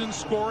Dolphins in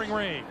scoring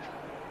range.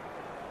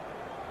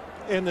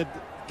 And the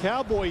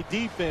Cowboy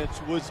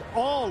defense was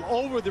all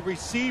over the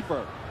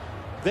receiver.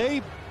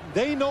 They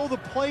know the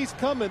play's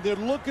coming. They're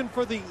looking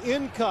for the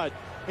in cut,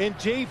 and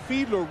Jay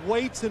Fiedler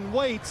waits and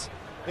waits,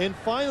 and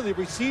finally the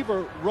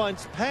receiver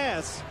runs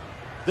past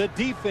the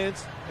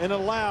defense and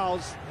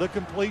allows the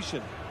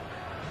completion.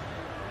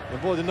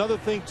 And boy, another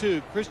thing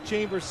too, Chris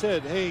Chambers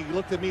said, hey, he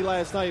looked at me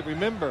last night.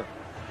 Remember,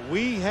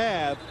 we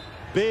have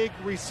big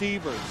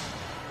receivers.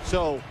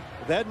 So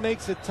that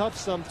makes it tough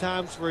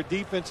sometimes for a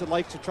defense that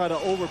likes to try to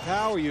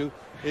overpower you.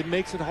 It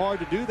makes it hard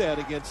to do that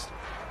against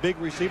big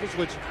receivers,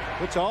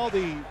 which all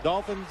the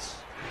Dolphins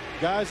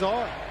guys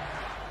are.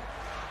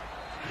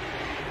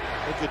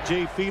 Look at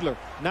Jay Fiedler,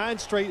 9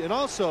 straight. And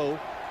also,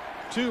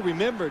 too,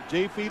 remember,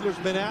 Jay Fiedler's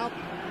been out.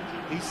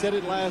 He said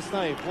it last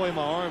night. Boy,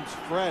 my arm's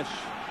fresh.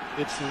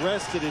 It's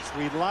rested. It's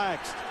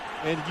relaxed.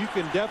 And you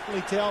can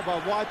definitely tell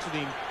by watching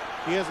him,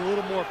 he has a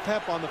little more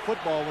pep on the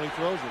football when he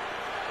throws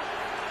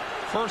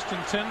it. 1st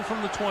and 10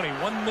 from the 20.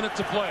 1 minute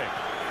to play.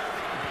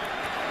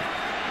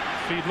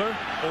 Fiedler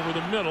over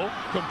the middle,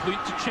 complete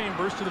to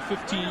Chambers to the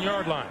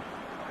 15-yard line.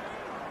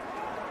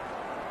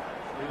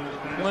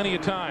 Plenty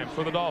of time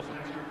for the Dolphins.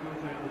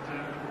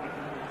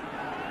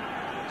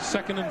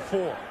 2nd and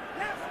 4.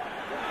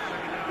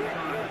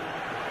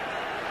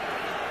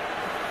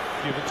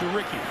 Give it to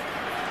Ricky.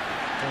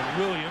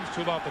 And Williams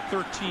to about the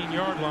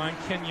 13-yard line.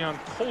 Kenyon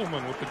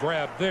Coleman with the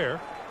grab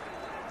there.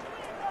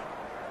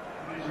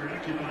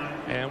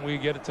 And we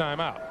get a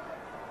timeout.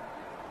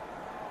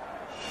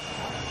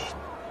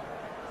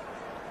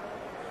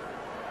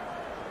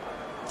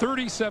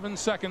 .37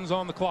 seconds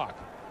on the clock.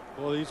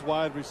 Well, these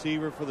wide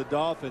receivers for the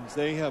Dolphins,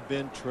 they have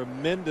been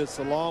tremendous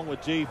along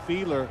with Jay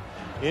Fiedler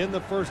in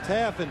the first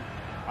half. And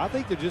I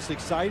think they're just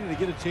excited to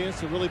get a chance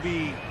to really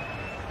be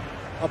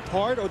a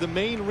part or the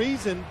main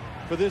reason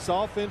for this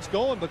offense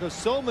going, because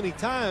so many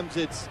times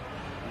it's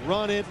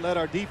run it, let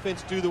our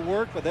defense do the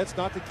work, but that's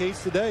not the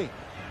case today.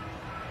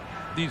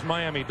 These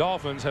Miami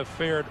Dolphins have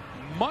fared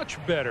much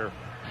better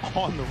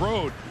on the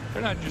road.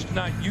 They're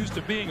not used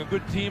to being a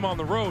good team on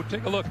the road.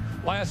 Take a look.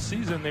 Last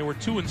season they were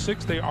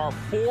 2-6. They are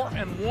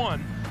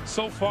 4-1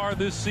 so far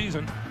this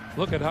season.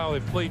 Look at how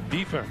they've played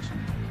defense.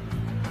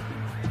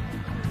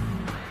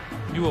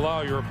 You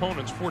allow your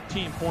opponents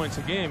 14 points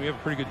a game, you have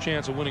a pretty good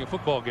chance of winning a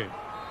football game.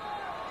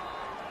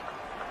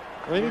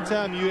 Well,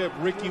 anytime you have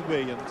Ricky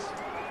Williams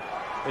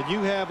and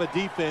you have a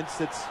defense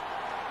that's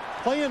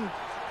playing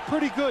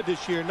pretty good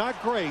this year, not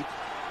great,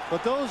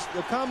 but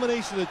the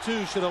combination of the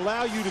two should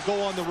allow you to go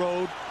on the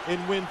road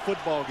and win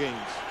football games.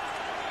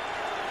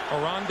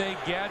 Oronde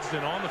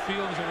Gadsden on the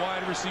field as a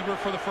wide receiver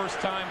for the first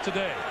time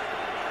today.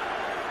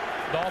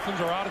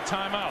 Dolphins are out of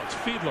timeouts.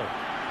 Fiedler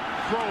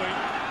throwing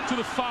to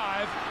the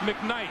 5.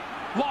 McKnight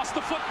lost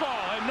the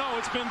football, and no,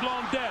 it's been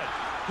blown dead.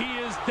 He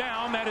is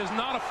down. That is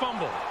not a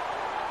fumble.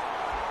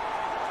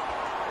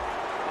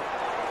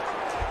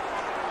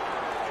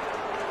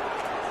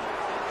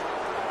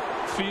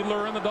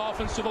 Fiedler and the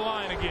Dolphins to the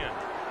line again.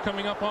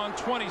 Coming up on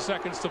 20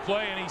 seconds to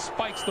play, and he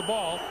spikes the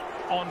ball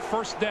on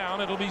 1st down.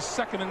 It'll be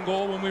 2nd and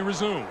goal when we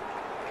resume.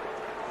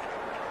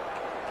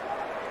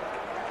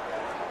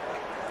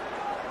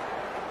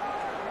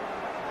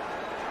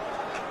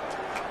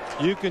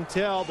 You can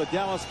tell the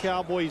Dallas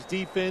Cowboys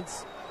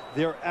defense,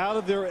 they're out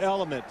of their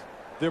element.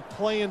 They're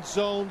playing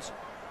zones,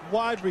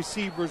 wide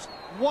receivers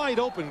wide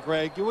open,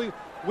 Greg.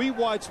 We've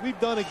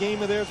done a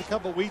game of theirs a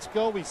couple of weeks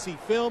ago. We see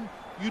film.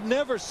 You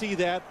never see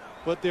that,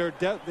 but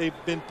they've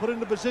been put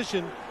in a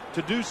position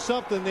to do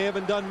something they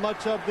haven't done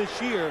much of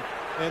this year,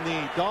 and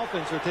the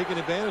Dolphins are taking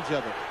advantage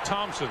of it.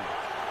 Thompson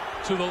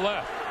to the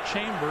left.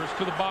 Chambers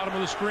to the bottom of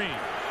the screen.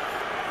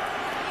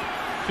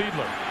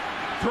 Fiedler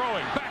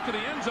throwing back to the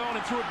end zone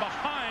and threw it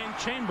behind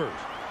Chambers.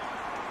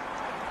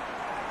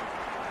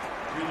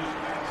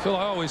 Phil,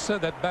 I always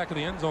said that back of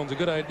the end zone's a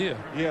good idea.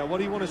 Yeah, what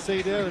do you want to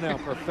say there now,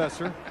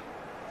 Professor?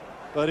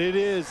 But it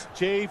is.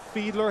 Jay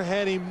Fiedler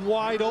had him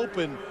wide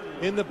open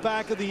in the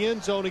back of the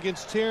end zone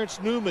against Terrence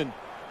Newman,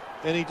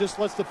 and he just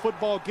lets the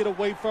football get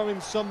away from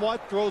him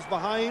somewhat, throws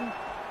behind,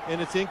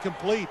 and it's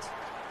incomplete.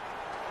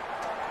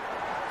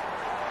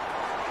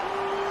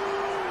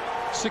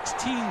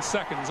 16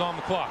 seconds on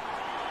the clock.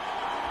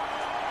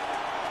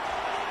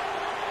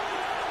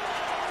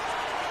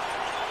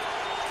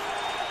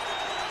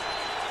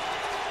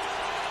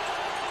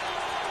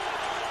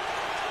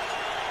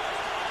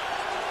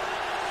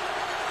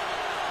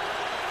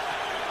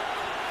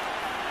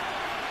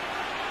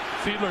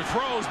 Fiedler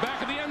throws back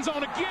at the end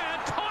zone again.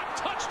 Caught.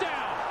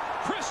 Touchdown.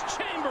 Chris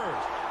Chambers.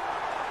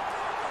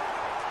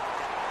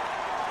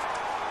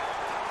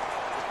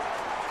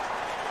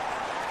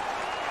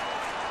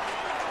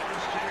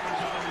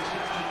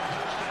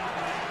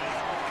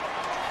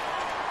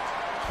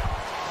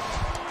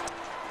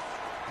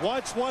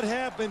 Watch what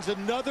happens.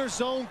 Another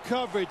zone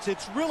coverage.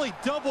 It's really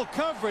double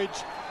coverage,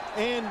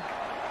 and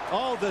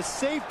the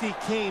safety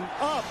came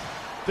up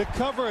to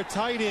cover a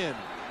tight end.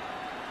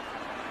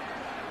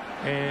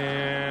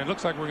 And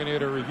looks like we're going to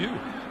get a review.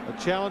 A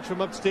challenge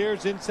from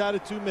upstairs inside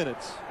of 2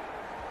 minutes.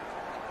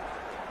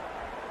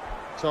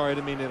 Sorry, I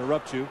didn't mean to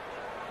interrupt you.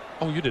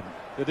 Oh, you didn't?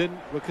 It didn't,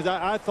 because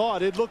I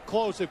thought it looked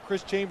close if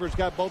Chris Chambers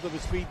got both of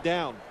his feet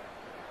down.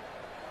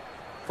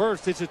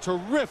 First, it's a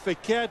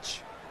terrific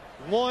catch.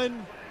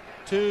 1,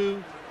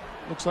 2.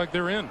 Looks like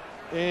they're in.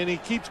 And he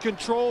keeps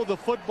control of the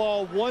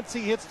football once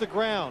he hits the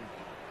ground.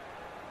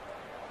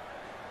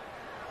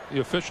 The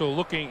official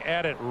looking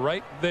at it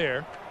right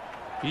there.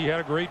 He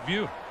had a great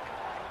view.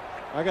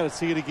 I got to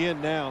see it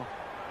again now.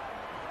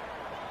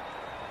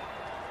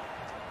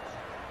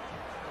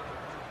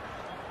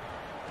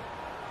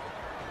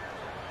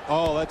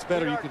 Oh, that's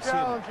better. You can see it.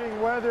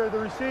 Challenging whether the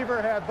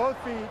receiver had both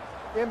feet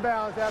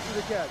inbounds after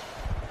the catch.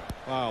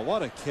 Wow,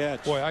 what a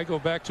catch. Boy, I go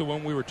back to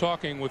when we were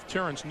talking with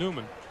Terrence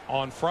Newman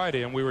on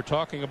Friday, and we were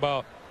talking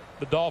about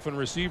the Dolphin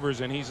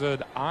receivers, and he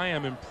said, I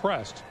am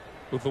impressed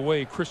with the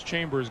way Chris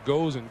Chambers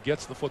goes and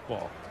gets the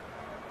football.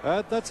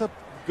 That's a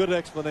good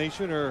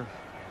explanation. Or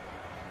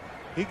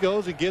he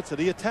goes and gets it.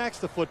 He attacks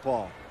the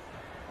football.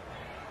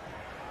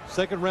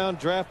 Second-round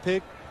draft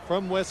pick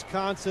from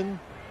Wisconsin.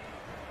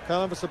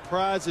 Kind of a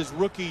surprise his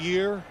rookie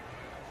year.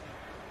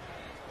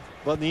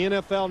 But in the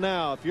NFL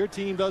now, if your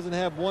team doesn't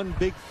have one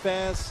big,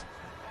 fast,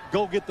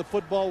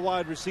 go-get-the-football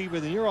wide receiver,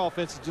 then your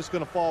offense is just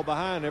going to fall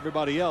behind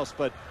everybody else.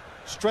 But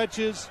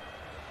stretches,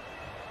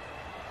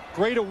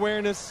 great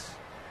awareness,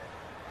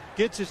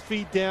 gets his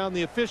feet down.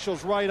 The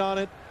official's right on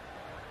it.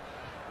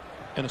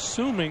 And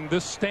assuming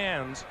this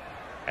stands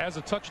as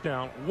a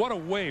touchdown, what a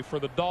way for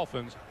the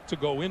Dolphins to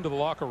go into the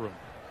locker room.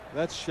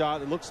 That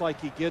shot, it looks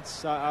like he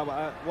gets,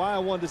 why I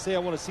wanted to say I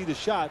want to see the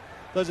shot,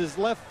 does his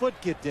left foot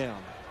get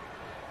down?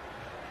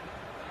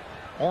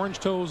 Orange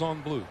toes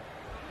on blue.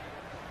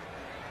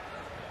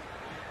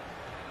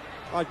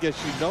 I guess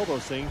you know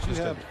those things.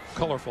 Just a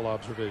colorful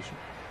observation.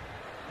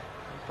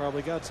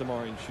 Probably got some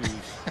orange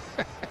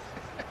shoes.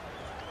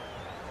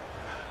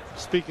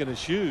 Speaking of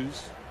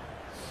shoes,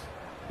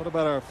 what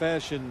about our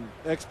fashion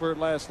expert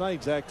last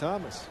night, Zach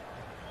Thomas?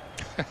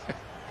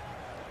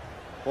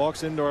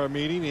 Walks into our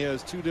meeting. He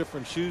has 2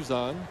 different shoes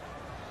on.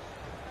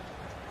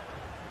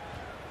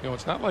 You know,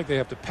 it's not like they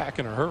have to pack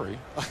in a hurry.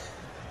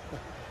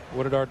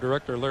 What did our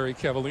director, Larry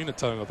Cavallina,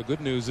 tell you? The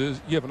good news is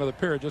you have another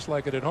pair just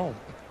like it at home.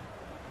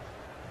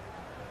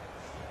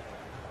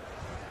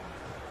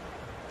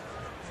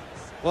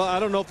 Well, I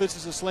don't know if this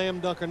is a slam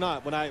dunk or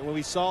not. When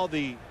we saw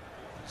the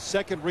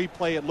second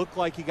replay, it looked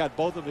like he got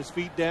both of his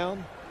feet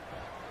down.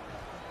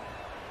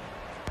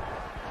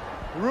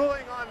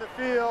 Ruling on the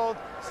field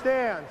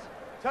stands.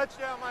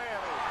 Touchdown, Miami.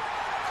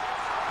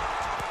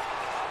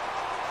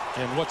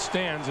 And what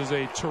stands is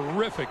a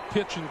terrific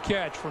pitch and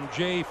catch from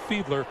Jay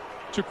Fiedler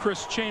to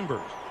Chris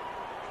Chambers.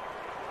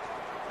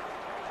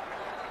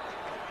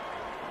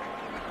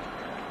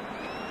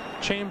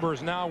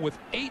 Chambers now with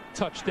 8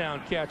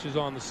 touchdown catches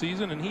on the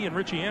season, and he and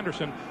Richie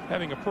Anderson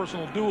having a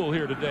personal duel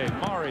here today.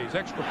 Mare's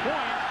extra point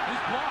is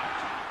blocked.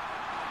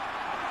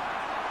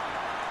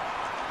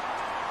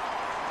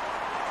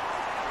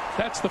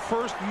 That's the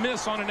first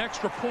miss on an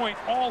extra point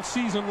all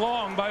season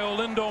long by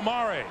Olindo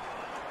Mare,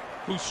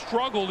 who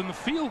struggled in the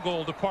field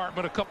goal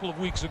department a couple of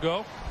weeks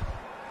ago.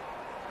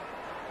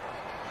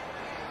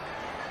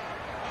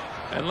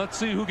 And let's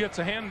see who gets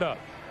a hand up.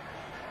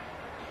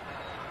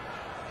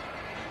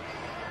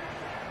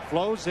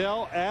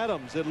 Flozell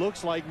Adams, it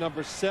looks like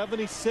number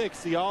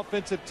 76, the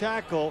offensive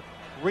tackle,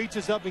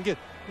 reaches up and gets.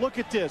 Look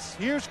at this.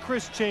 Here's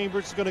Chris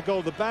Chambers going to go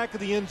to the back of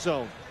the end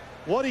zone.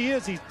 What he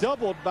is, he's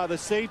doubled by the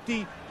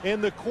safety in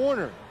the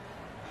corner.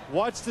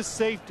 Watch the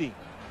safety.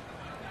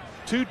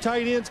 2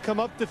 tight ends come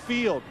up the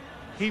field.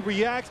 He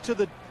reacts to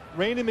the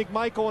Randy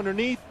McMichael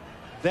underneath.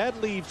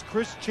 That leaves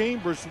Chris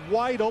Chambers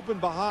wide open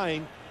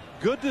behind.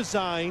 Good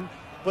design,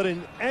 but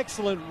an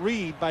excellent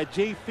read by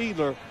Jay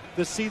Fiedler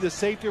to see the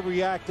safety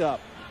react up.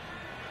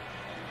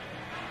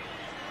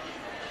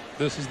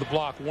 This is the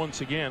block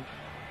once again,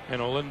 and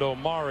Olindo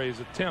Mare's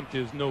attempt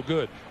is no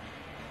good.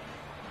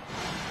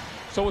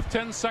 So with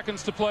 10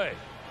 seconds to play,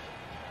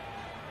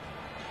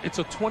 it's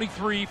a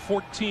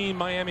 23-14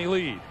 Miami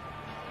lead.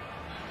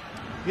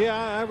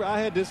 Yeah, I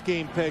had this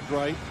game pegged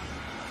right.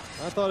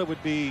 I thought it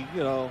would be,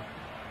 you know,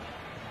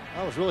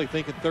 I was really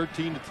thinking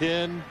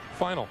 13-10.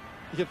 Final.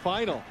 Yeah,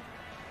 final.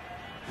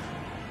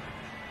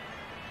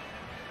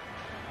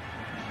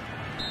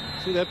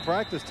 See, that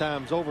practice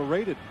time's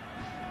overrated.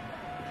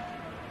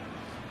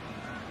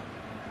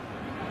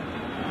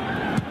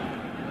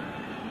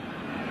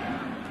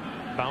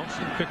 Bounce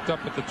and picked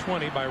up at the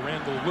 20 by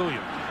Randall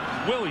Williams.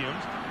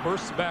 Williams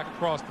bursts back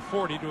across the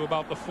 40 to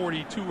about the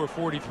 42 or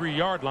 43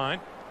 yard line.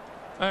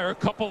 There are a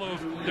couple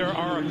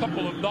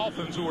of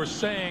Dolphins who are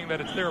saying that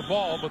it's their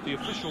ball, but the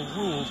official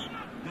rules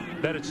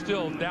that it's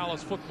still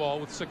Dallas football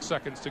with 6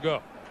 seconds to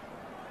go.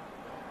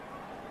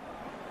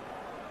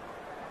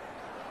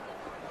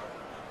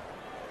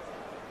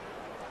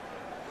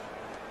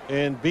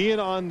 And being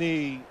on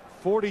the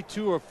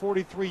 42 or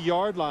 43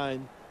 yard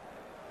line,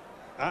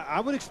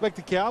 I would expect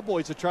the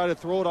Cowboys to try to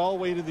throw it all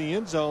the way to the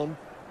end zone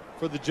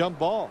for the jump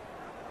ball.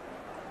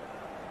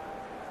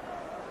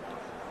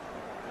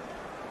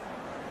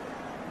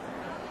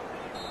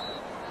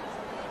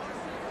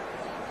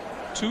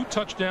 Two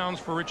touchdowns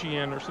for Richie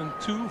Anderson,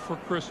 2 for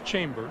Chris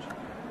Chambers.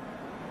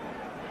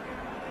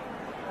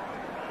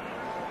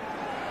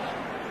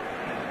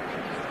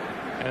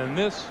 And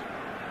this,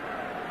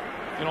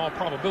 in all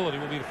probability,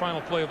 will be the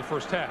final play of the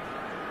first half.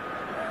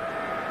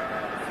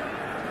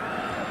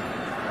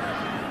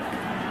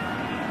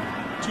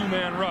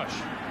 Two-man rush.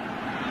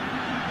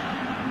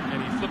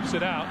 And he flips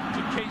it out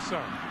to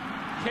Kason.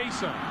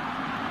 Kason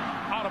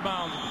out of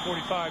bounds at the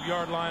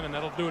 45-yard line, and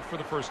that'll do it for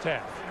the first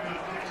half.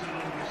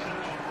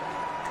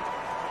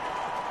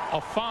 A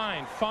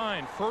fine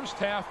first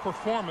half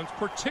performance,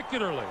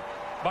 particularly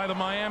by the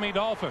Miami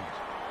Dolphins.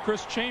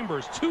 Chris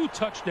Chambers, 2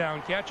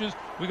 touchdown catches.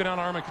 We go down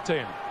to Armin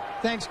Katayama.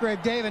 Thanks,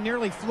 Greg. Dave, a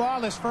nearly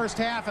flawless first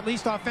half, at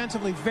least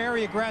offensively,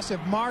 very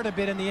aggressive. Marred a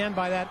bit in the end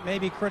by that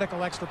maybe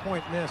critical extra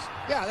point miss.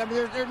 Yeah, I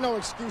mean, there's no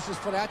excuses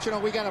for that. You know,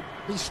 we got to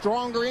be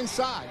stronger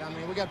inside. I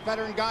mean, we got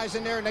veteran guys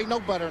in there, and they know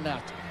better than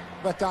that.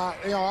 But,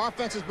 you know, our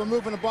offense has been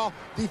moving the ball.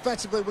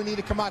 Defensively, we need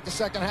to come out the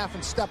second half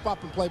and step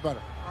up and play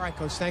better. All right,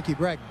 Coach. Thank you,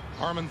 Greg.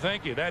 Harmon,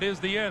 thank you. That is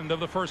the end of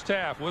the first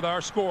half with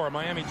our score,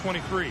 Miami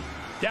 23,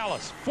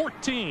 Dallas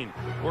 14.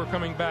 We're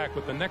coming back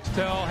with the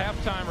Nextel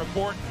halftime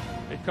report.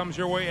 It comes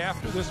your way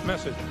after this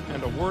message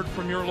and a word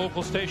from your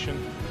local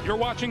station. You're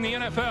watching the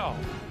NFL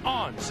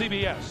on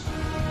CBS.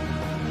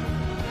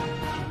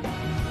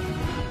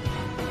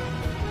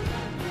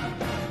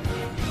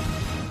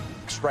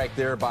 Strike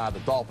there by the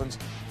Dolphins.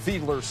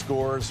 Fiedler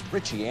scores.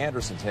 Richie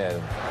Anderson's had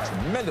a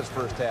tremendous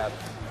first half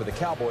for the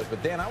Cowboys.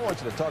 But, Dan, I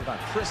want you to talk about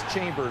Chris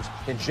Chambers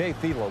and Jay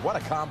Fiedler. What a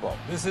combo.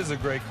 This is a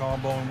great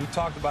combo, and we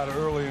talked about it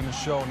earlier in the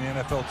show in the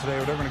NFL today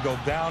where they're going to go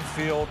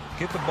downfield,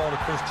 get the ball to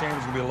Chris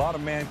Chambers. There's going to be a lot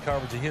of man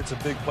coverage. He hits a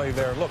big play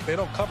there. Look, they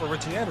don't cover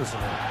Richie Anderson.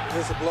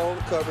 It's a blown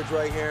coverage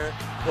right here.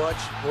 Bunch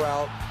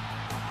route.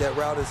 That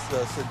route is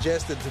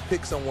suggested to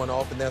pick someone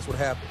off, and that's what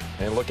happened.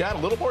 And look out, a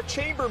little more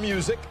chamber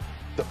music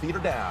to feed her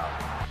down.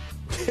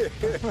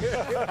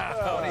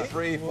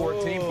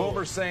 23-14.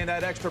 Boomer saying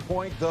that extra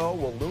point, though,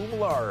 will loom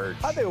large.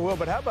 I think it will,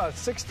 but how about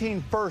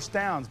 16 first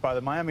downs by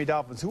the Miami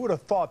Dolphins? Who would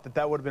have thought that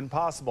that would have been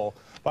possible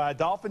by a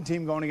Dolphin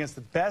team going against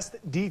the best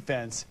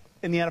defense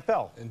in the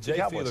NFL? And Jay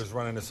Fiedler's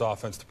running this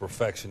offense to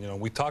perfection. You know,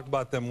 we talked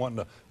about them wanting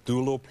to do a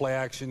little play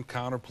action,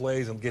 counter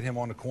plays, and get him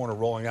on the corner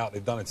rolling out.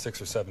 They've done it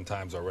 6 or 7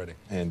 times already.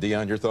 And,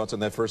 Dion, your thoughts on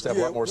that first half? A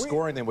lot more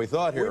scoring than we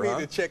thought here, We need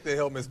to check the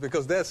helmets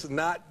because that's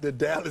not the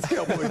Dallas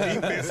Cowboys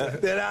defense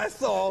that I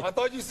saw. I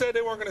thought you said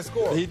they weren't going to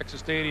score. Texas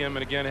Stadium,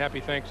 and again,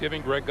 happy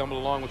Thanksgiving. Greg Gumbel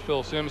along with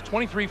Phil Simms.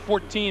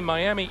 23-14,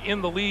 Miami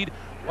in the lead.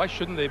 Why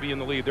shouldn't they be in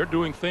the lead? They're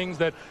doing things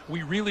that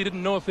we really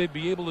didn't know if they'd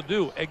be able to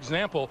do.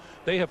 Example,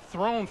 they have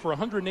thrown for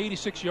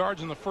 186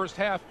 yards in the first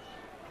half.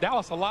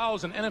 Dallas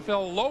allows an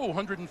NFL low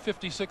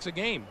 156 a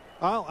game.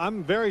 Well,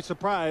 I'm very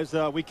surprised.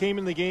 We came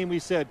in the game, we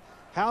said,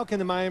 how can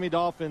the Miami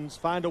Dolphins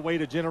find a way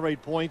to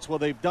generate points? Well,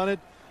 they've done it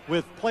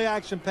with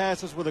play-action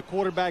passes with a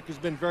quarterback who's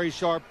been very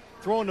sharp,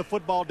 throwing the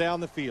football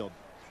down the field.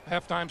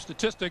 Halftime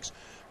statistics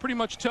pretty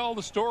much tell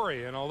the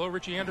story, and although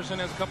Richie Anderson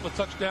has a couple of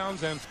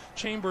touchdowns and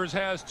Chambers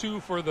has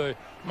 2 for the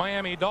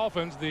Miami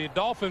Dolphins, the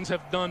Dolphins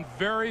have done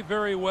very,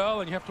 very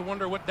well, and you have to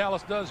wonder what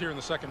Dallas does here in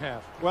the second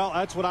half. Well,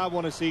 that's what I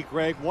want to see,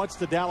 Greg. What's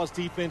the Dallas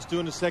defense do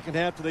in the second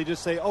half? Do they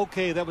just say,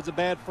 okay, that was a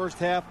bad first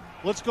half,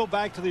 let's go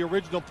back to the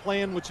original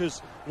plan, which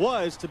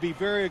was to be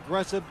very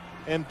aggressive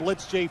and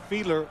blitz Jay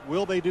Fiedler?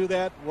 Will they do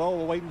that? Well,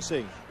 we'll wait and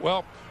see.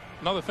 Well,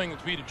 another thing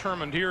that's to be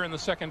determined here in the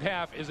second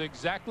half is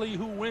exactly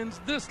who wins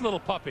this little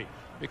puppy,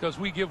 because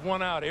we give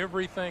one out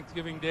every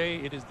Thanksgiving Day.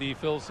 It is the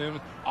Phil Simms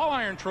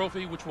All-Iron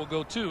Trophy, which will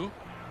go to,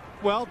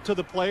 well, to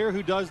the player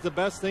who does the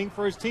best thing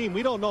for his team.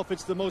 We don't know if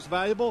it's the most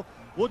valuable.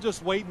 We'll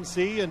just wait and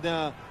see,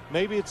 and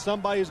maybe it's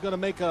somebody who's going to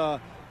make an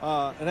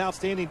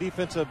outstanding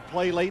defensive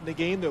play late in the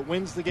game that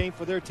wins the game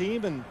for their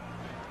team, and,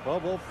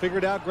 well, we'll figure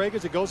it out, Greg,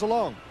 as it goes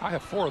along. I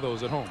have 4 of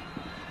those at home.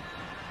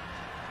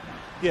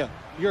 Yeah,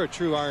 you're a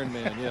true Iron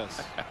Man,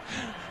 yes.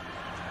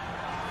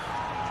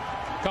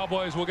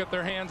 Cowboys will get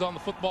their hands on the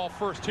football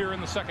first here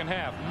in the second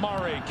half.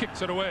 Mare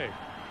kicks it away.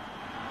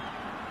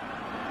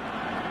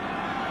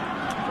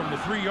 From the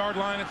 3-yard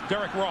line, it's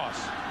Derek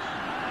Ross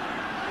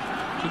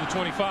to the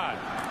 25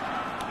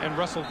 and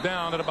wrestled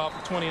down at about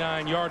the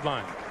 29-yard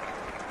line.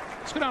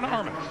 Let's go down to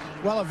Armin.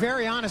 Well, a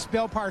very honest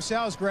Bill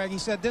Parcells, Greg. He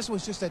said this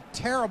was just a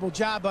terrible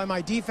job by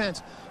my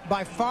defense.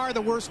 By far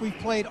the worst we've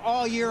played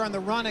all year on the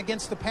run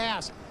against the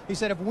pass. He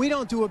said if we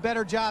don't do a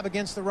better job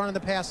against the run and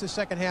the pass this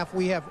second half,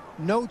 we have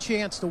no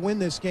chance to win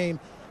this game.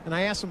 And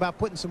I asked him about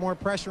putting some more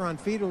pressure on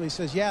Fiedler. He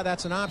says, yeah,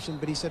 that's an option.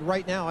 But he said,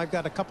 right now, I've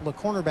got a couple of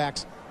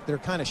cornerbacks that are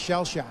kind of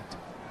shell-shocked.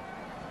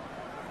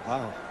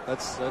 Wow,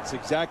 that's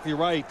exactly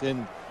right.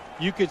 And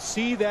you could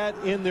see that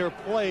in their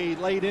play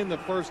late in the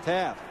first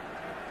half.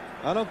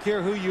 I don't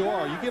care who you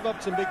are. You give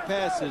up some big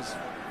passes,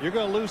 you're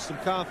going to lose some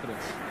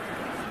confidence.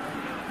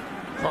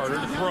 Carter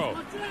to throw.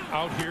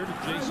 Out here to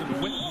Jason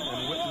Witten,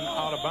 and Witten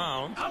out of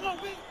bounds.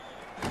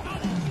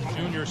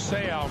 Junior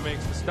Seau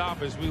makes the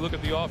stop as we look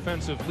at the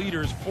offensive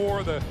leaders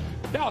for the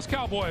Dallas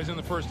Cowboys in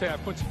the first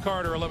half. Quincy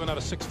Carter, 11 out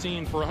of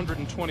 16 for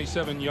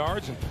 127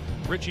 yards. And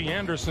Richie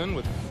Anderson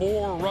with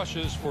 4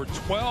 rushes for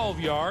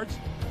 12 yards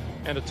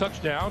and a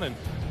touchdown. And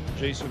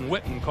Jason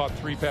Witten caught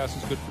 3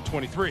 passes, good for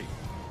 23.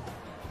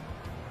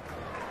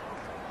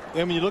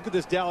 And when you look at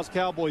this Dallas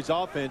Cowboys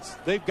offense,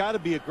 they've got to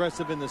be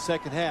aggressive in the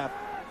second half.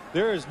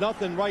 There is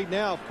nothing right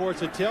now, of course,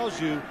 that tells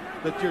you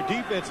that your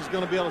defense is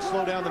going to be able to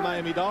slow down the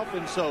Miami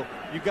Dolphins. So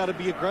you've got to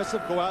be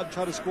aggressive, go out and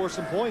try to score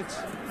some points.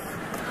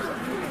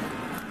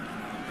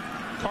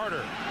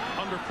 Carter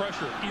under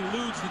pressure,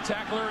 eludes the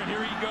tackler, and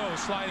here he goes,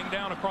 sliding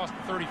down across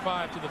the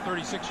 35 to the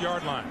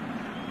 36-yard line.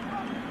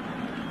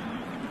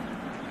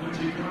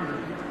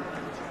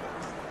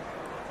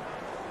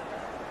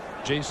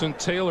 Jason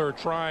Taylor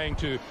trying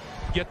to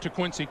get to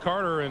Quincy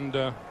Carter, and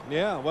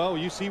yeah, well,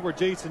 you see where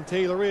Jason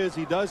Taylor is.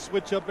 He does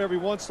switch up every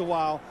once in a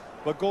while,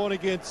 but going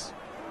against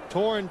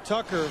Torrin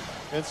Tucker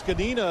and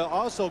Skadina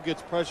also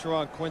gets pressure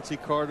on Quincy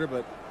Carter.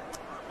 But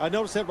I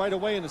noticed that right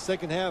away in the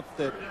second half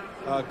that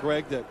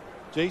Greg, that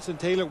Jason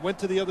Taylor went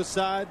to the other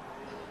side,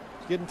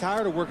 He's getting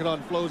tired of working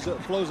on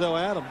Flozo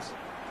Adams.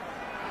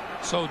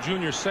 So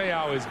Junior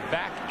Seau is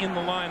back in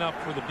the lineup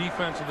for the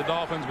defense of the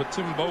Dolphins, but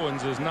Tim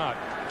Bowens is not.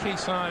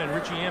 Kason and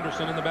Richie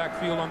Anderson in the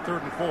backfield on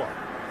 3rd and 4.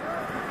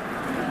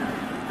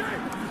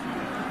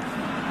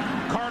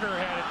 Carter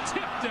had it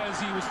tipped as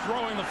he was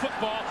throwing the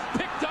football,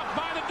 picked up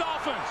by the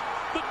Dolphins.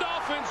 The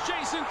Dolphins,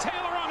 Jason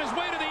Taylor on his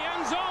way to the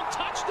end zone,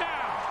 touchdown.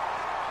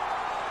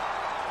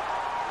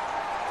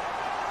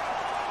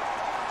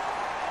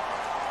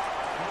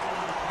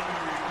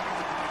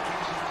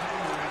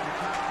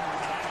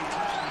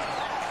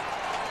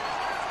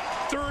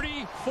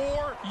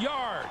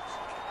 Yards.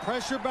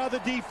 Pressure by the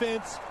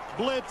defense.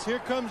 Blitz. Here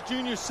comes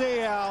Junior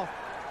Seau.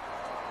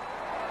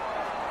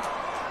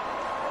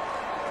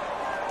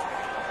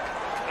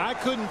 I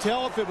couldn't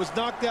tell if it was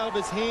knocked out of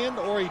his hand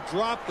or he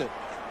dropped it.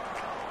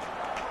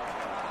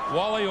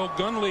 Wally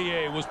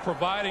Ogunleye was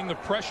providing the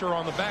pressure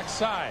on the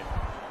backside.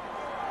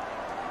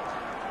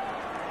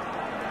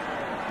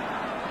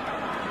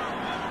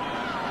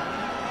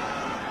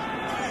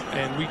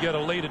 And we get a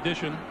late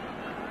addition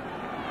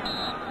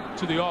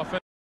to the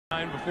offense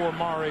before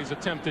Mare's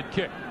attempted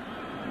kick.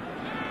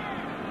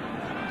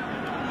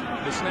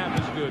 The snap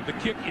is good. The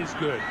kick is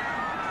good.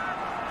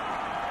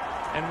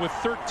 And with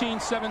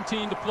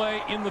 13-17 to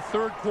play in the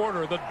 3rd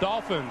quarter, the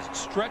Dolphins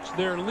stretch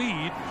their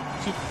lead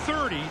to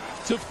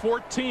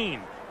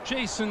 30-14.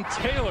 Jason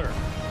Taylor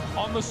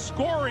on the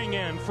scoring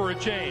end for a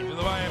change of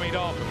the Miami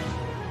Dolphins.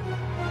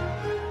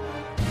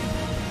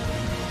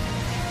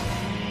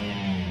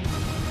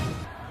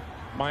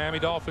 Miami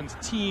Dolphins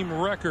team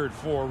record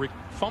for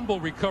fumble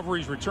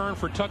recoveries, return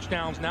for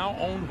touchdowns, now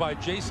owned by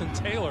Jason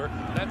Taylor.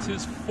 That's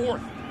his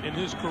 4th in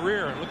his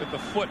career. And look at the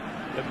foot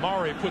that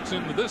Mare puts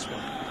into this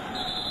one.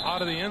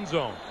 Out of the end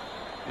zone.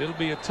 It'll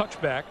be a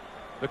touchback.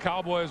 The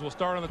Cowboys will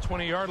start on the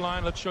 20-yard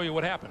line. Let's show you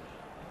what happened.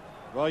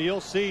 Well,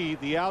 you'll see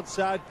the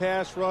outside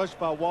pass rush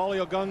by Wally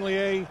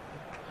Ogunleye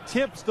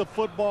tips the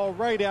football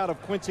right out of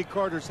Quincy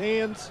Carter's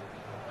hands.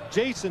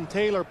 Jason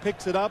Taylor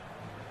picks it up.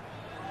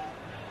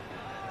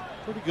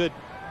 Pretty good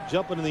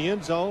jump into the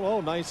end zone.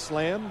 Oh, nice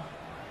slam.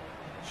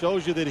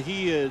 Shows you that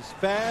he is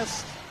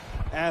fast,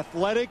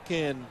 athletic,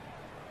 and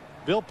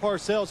Bill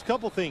Parcells.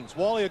 Couple things.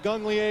 Wally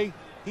Ogunleye,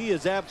 he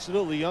is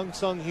absolutely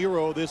unsung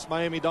hero of this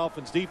Miami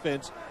Dolphins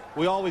defense.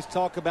 We always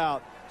talk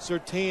about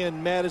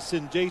Surtain,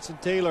 Madison, Jason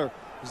Taylor,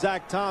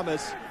 Zach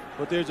Thomas,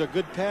 but there's a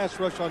good pass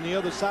rush on the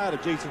other side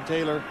of Jason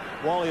Taylor,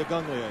 Wally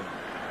Ogunleye.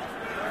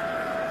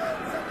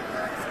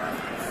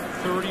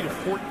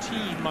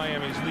 30-14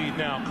 Miami's lead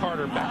now.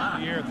 Carter back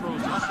in the air,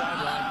 throws to the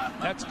sideline.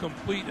 That's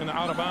complete and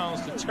out of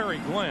bounds to Terry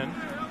Glenn,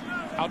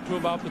 out to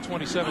about the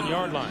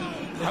 27-yard line.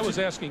 I was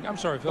asking, I'm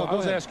sorry, Phil, I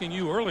was asking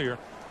you earlier.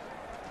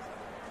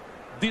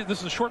 This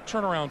is a short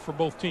turnaround for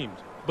both teams,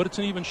 but it's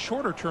an even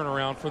shorter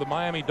turnaround for the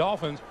Miami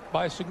Dolphins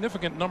by a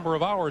significant number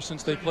of hours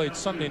since they played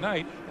Sunday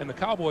night, and the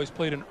Cowboys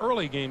played an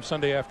early game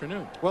Sunday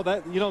afternoon.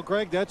 Well,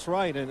 Greg, that's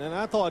right. And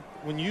I thought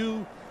when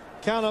you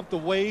count up the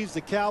ways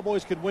the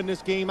Cowboys could win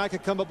this game, I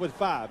could come up with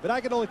 5. But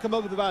I could only come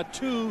up with about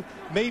 2,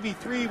 maybe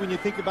 3 when you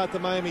think about the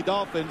Miami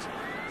Dolphins.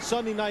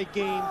 Sunday night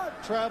game,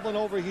 traveling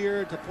over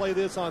here to play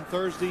this on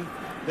Thursday.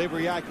 They've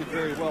reacted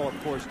very well,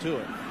 of course, to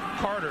it.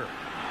 Carter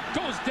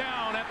goes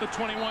down at the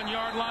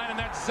 21-yard line, and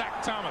that's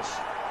Zach Thomas.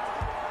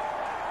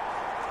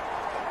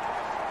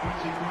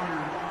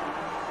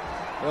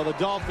 Well, the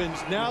Dolphins,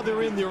 now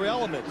they're in their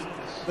element.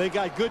 They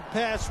got good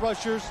pass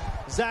rushers.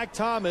 Zach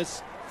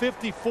Thomas,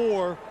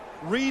 54,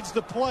 reads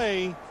the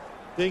play,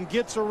 then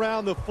gets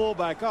around the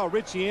fullback. Oh,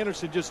 Richie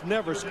Anderson just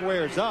never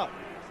squares up.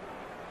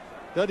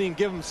 Doesn't even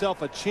give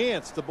himself a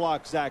chance to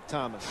block Zach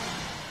Thomas.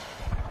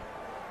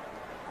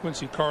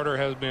 Quincy Carter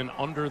has been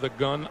under the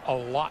gun a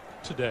lot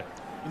today.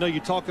 You know, you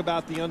talk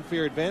about the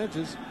unfair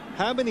advantages.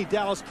 How many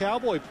Dallas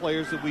Cowboy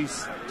players that we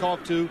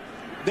talked to,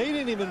 they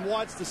didn't even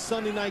watch the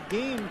Sunday night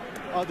game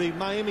of the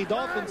Miami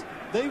Dolphins.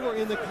 They were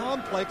in the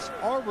complex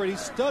already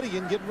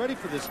studying, getting ready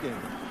for this game.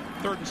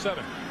 3rd and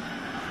 7.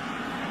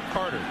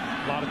 Carter,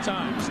 a lot of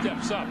time,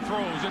 steps up,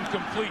 throws,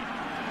 incomplete.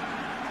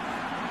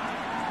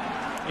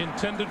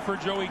 Intended for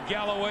Joey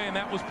Galloway, and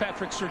that was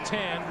Patrick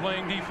Surtain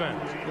playing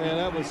defense. Yeah,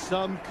 that was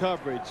some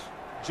coverage.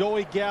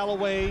 Joey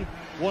Galloway,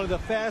 one of the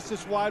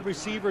fastest wide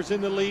receivers in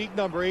the league,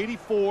 number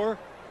 84,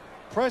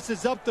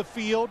 presses up the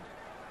field.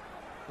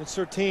 And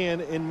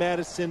Surtain and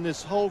Madison,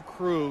 this whole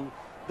crew,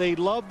 they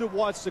love to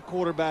watch the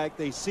quarterback.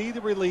 They see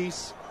the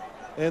release,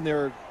 and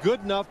they're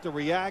good enough to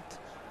react,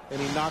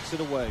 and he knocks it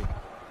away.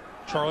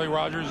 Charlie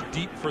Rogers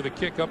deep for the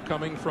kick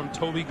upcoming from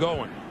Toby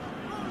Gowen.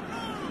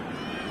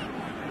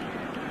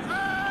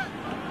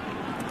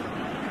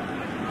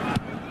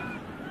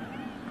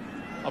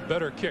 A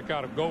better kick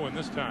out of Gowen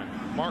this time.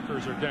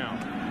 Markers are down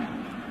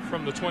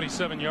from the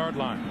 27-yard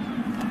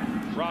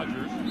line.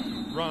 Rogers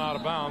run out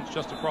of bounds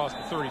just across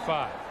the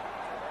 35.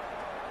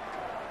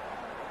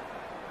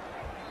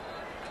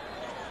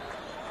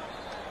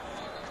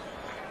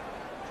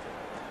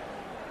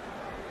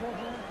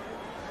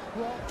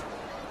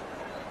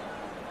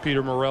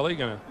 Peter Morelli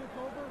gonna.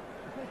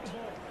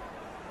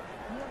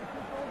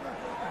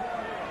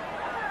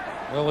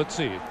 Well, let's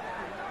see.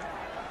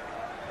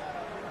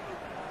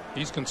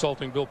 He's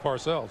consulting Bill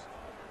Parcells.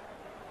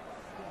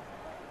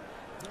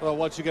 Well,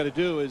 what you got to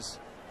do is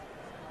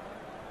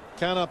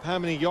count up how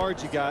many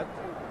yards you got.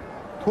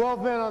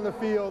 12 men on the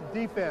field,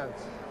 defense.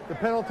 The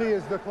penalty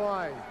is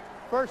declined.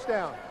 First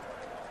down.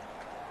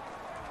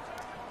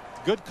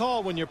 Good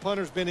call when your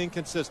punter's been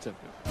inconsistent.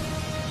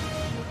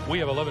 We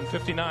have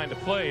 11:59 to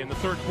play in the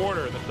third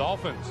quarter. The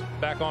Dolphins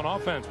back on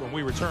offense when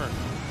we return.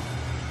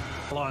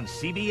 On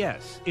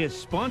CBS is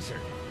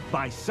sponsored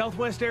by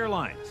Southwest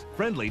Airlines.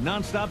 Friendly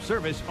nonstop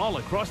service all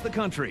across the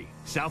country.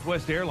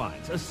 Southwest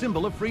Airlines, a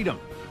symbol of freedom.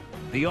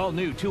 The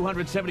all-new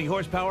 270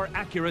 horsepower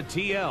Acura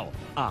TL,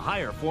 a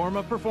higher form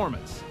of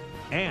performance.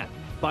 And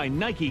by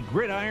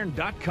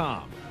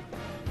NikeGridiron.com.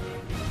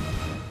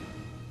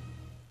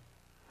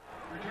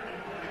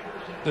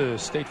 The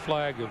state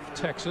flag of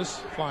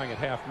Texas flying at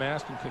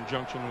half-mast in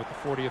conjunction with the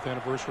 40th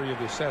anniversary of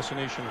the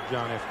assassination of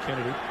John F.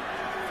 Kennedy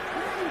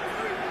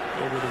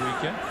over the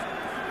weekend.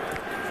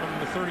 From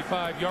the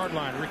 35-yard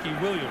line, Ricky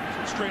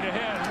Williams straight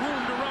ahead,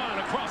 room to run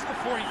across the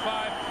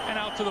 45 and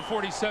out to the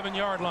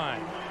 47-yard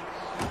line.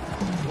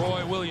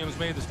 Roy Williams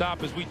made the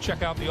stop as we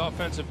check out the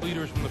offensive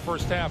leaders from the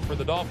first half for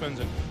the Dolphins,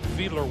 and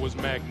Fiedler was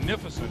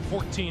magnificent,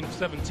 14 of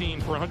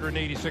 17 for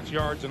 186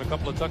 yards and a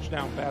couple of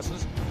touchdown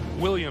passes.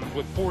 Williams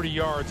with 40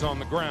 yards on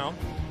the ground,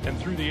 and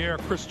through the air,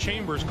 Chris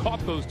Chambers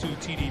caught those 2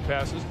 TD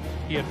passes.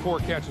 He had 4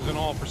 catches in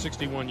all for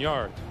 61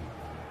 yards.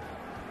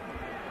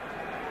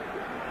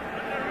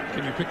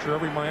 Can you picture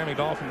every Miami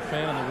Dolphin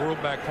fan in the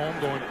world back home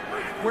going,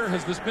 where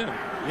has this been?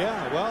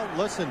 Yeah, well,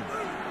 listen,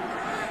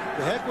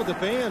 the heck with the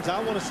fans.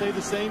 I want to say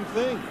the same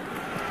thing.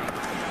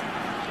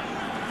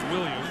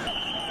 Williams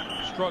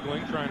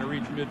struggling, trying to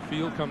reach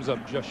midfield, comes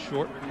up just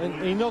short.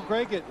 And you know,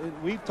 Greg,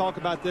 we've talked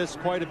about this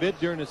quite a bit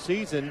during the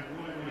season.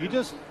 You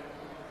just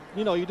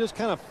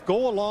kind of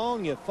go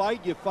along, you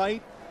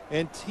fight,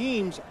 and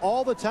teams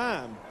all the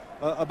time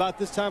about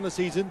this time of the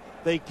season,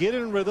 they get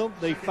in rhythm,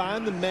 they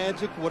find the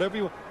magic, whatever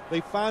you want. They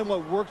find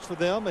what works for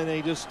them, and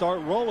they just start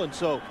rolling.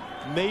 So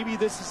maybe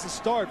this is the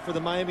start for the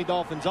Miami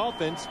Dolphins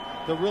offense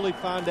to really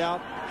find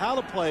out how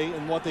to play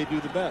and what they do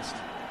the best.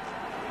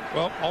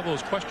 Well, all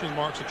those question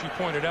marks that you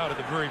pointed out at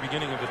the very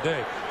beginning of the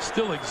day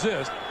still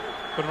exist,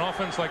 but an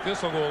offense like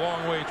this will go a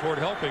long way toward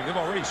helping. They've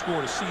already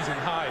scored a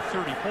season-high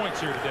 30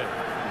 points here today.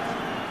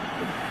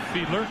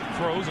 Fiedler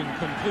throws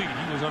incomplete.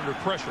 He was under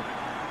pressure.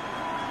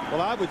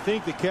 Well, I would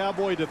think the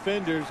Cowboy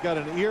defenders got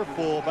an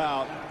earful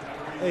about,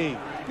 hey,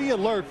 be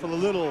alert for the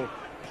little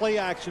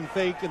play-action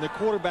fake and the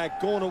quarterback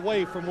going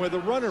away from where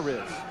the runner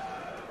is.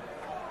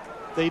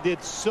 They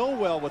did so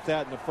well with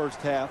that in the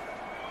first half.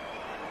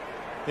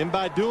 And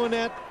by doing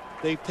that,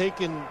 they've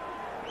taken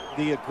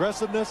the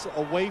aggressiveness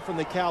away from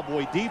the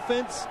Cowboy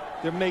defense.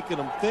 They're making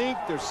them think.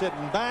 They're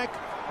sitting back.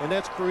 And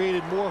that's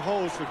created more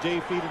holes for Jay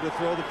Fiedler to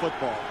throw the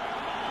football.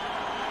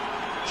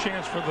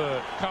 Chance for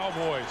the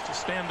Cowboys to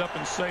stand up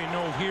and say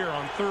no here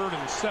on 3rd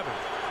and 7.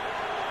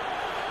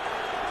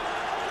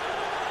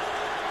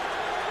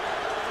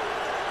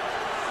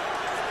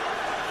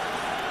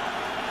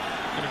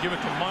 Going to give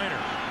it to Minor.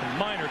 And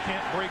Minor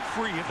can't break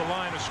free at the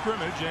line of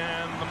scrimmage,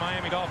 and the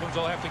Miami Dolphins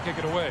will have to kick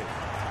it away.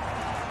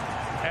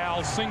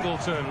 Al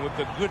Singleton with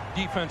the good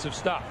defensive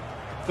stop.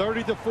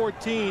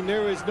 30-14.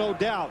 There is no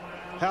doubt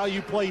how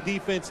you play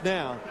defense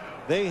now.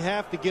 They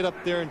have to get up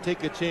there and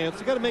take a chance.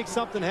 They got to make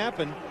something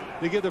happen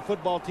to give their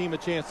football team a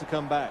chance to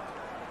come back.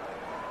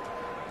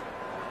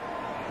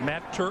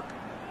 Matt Turk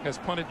has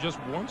punted just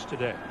once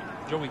today.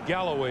 Joey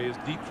Galloway is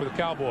deep for the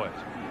Cowboys.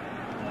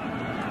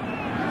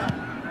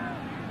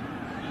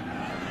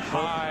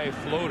 High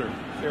floater.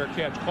 Fair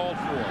catch called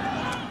for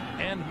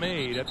and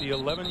made at the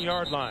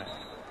 11-yard line.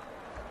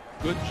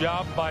 Good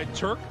job by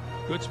Turk.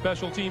 Good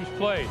special teams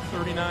play.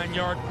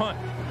 39-yard punt.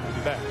 We'll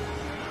be back.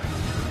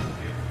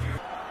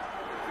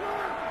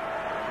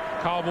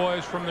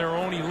 Cowboys from their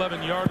own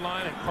 11-yard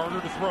line, and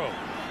Carter to throw.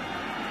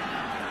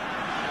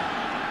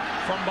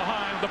 From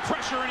behind, the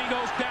pressure, and he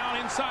goes down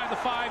inside the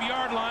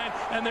 5-yard line,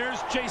 and there's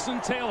Jason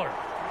Taylor.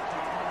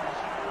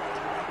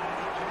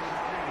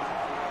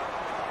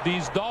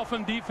 These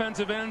Dolphin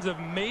defensive ends have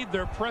made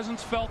their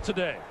presence felt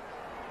today.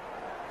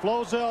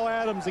 Flozell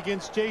Adams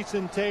against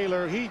Jason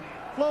Taylor.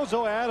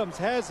 Flozell Adams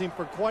has him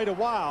for quite a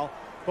while,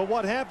 but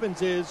what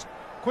happens is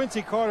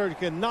Quincy Carter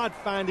cannot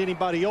find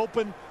anybody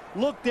open.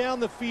 Look down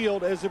the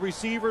field as the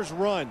receivers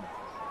run.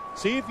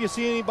 See if you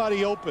see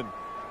anybody open.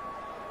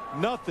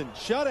 Nothing.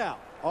 Shut out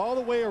all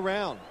the way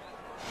around.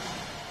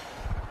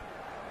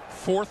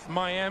 4th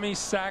Miami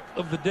sack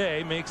of the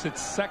day makes it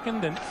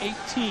 2nd and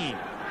 18.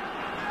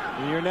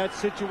 When you're in that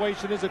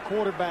situation as a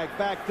quarterback,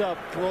 backed up,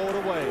 throw it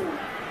away.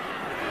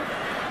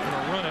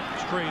 Gonna run it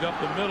straight up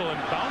the middle, and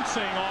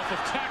bouncing off of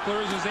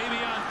tacklers is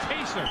Avion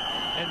Kaysen.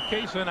 And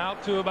Kaysen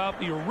out to about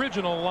the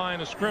original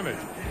line of scrimmage.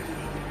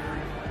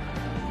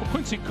 Well,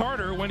 Quincy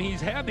Carter, when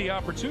he's had the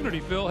opportunity,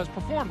 Phil, has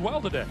performed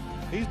well today.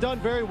 He's done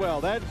very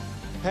well. That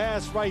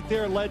pass right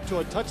there led to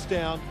a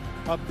touchdown,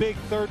 a big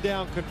 3rd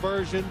down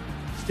conversion.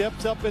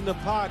 Steps up in the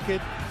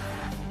pocket,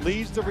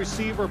 leads the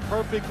receiver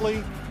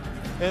perfectly.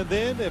 And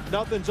then if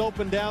nothing's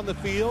open down the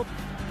field,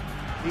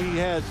 He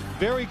has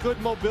very good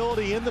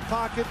mobility in the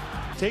pocket,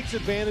 takes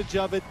advantage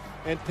of it,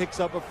 and picks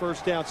up a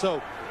first down.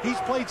 So he's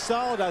played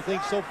solid, I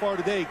think, so far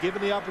today.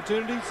 Given the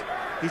opportunities,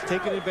 he's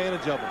taken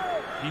advantage of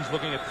them. He's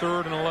looking at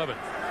 3rd and 11.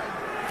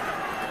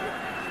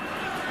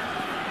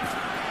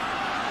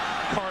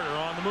 Carter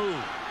on the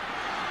move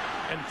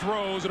and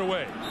throws it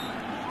away.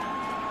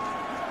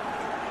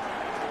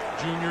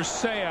 Junior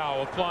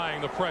Seau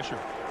applying the pressure.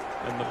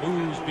 And the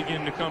boos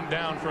begin to come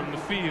down from the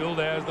field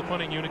as the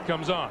punting unit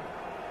comes on.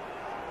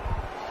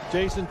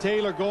 Jason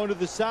Taylor going to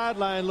the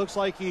sideline. Looks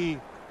like he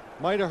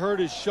might have hurt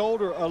his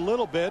shoulder a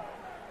little bit.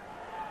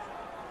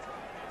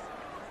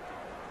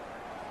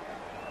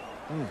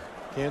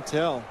 Can't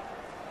tell.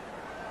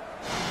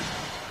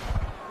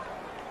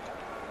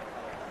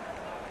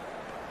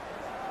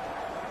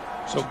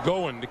 So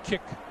going to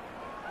kick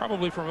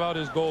probably from about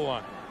his goal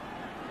line.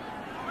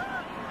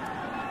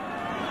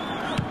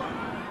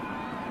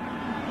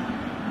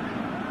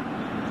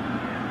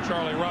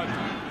 Charlie Rogers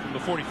from the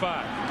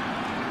 45.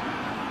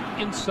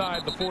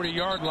 Inside the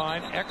 40-yard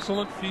line.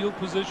 Excellent field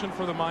position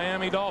for the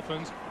Miami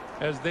Dolphins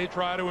as they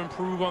try to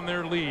improve on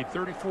their lead.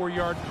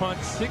 34-yard punt,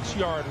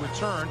 6-yard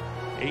return.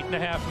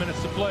 8.5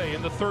 minutes to play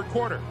in the 3rd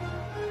quarter.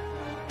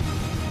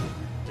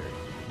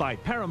 By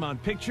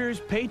Paramount Pictures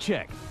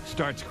Paycheck.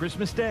 Starts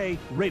Christmas Day,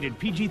 rated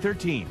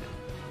PG-13.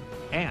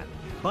 And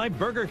by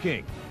Burger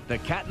King. The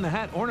Cat in the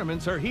Hat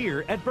ornaments are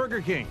here at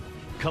Burger King.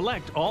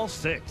 Collect all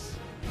 6.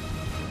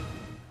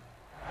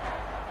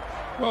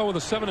 Well, with a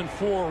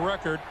 7-4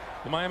 record,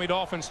 the Miami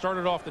Dolphins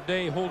started off the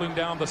day holding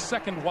down the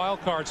 2nd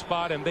wild card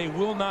spot, and they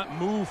will not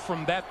move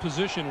from that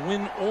position,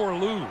 win or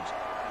lose,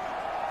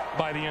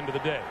 by the end of the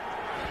day.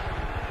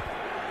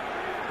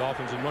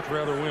 Dolphins would much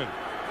rather win.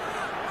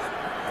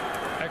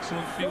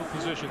 Excellent field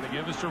position. They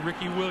give this to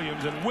Ricky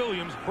Williams, and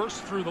Williams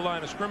bursts through the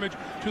line of scrimmage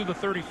to the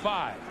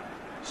 35.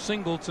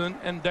 Singleton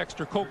and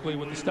Dexter Coakley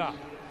with the stop.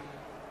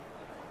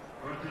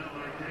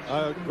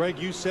 Greg,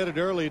 you said it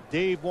earlier.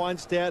 Dave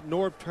Weinstadt,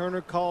 Norb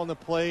Turner calling the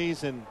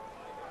plays, and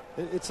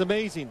it's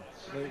amazing.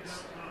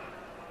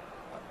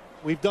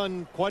 We've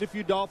done quite a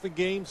few Dolphin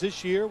games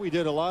this year. We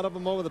did a lot of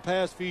them over the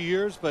past few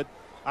years, but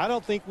I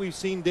don't think we've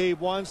seen Dave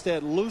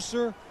Weinstadt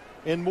looser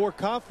and more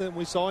confident.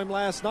 We saw him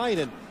last night,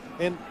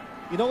 and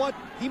you know what?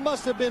 He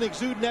must have been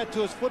exuding that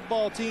to his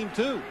football team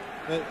too.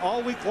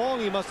 All week long,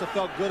 he must have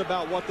felt good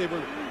about what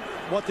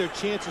their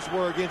chances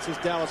were against his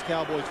Dallas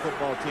Cowboys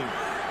football team.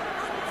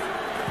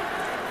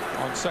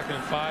 On 2nd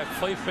and 5,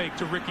 play fake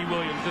to Ricky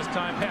Williams. This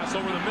time pass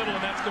over the middle,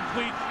 and that's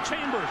complete.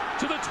 Chambers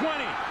to the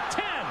 20,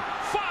 10,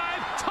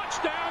 5,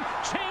 touchdown.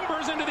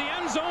 Chambers into the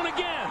end zone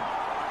again.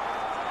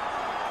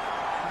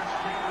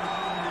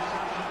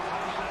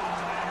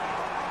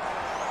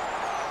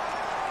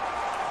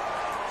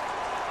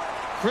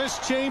 Chris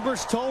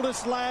Chambers told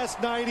us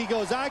last night, he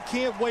goes, I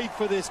can't wait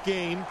for this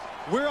game.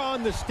 We're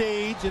on the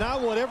stage, and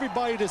I want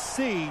everybody to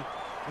see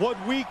what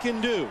we can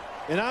do.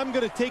 And I'm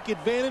going to take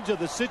advantage of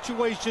the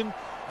situation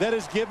that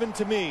is given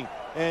to me.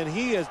 And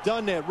he has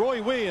done that.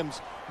 Roy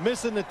Williams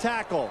missing the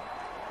tackle.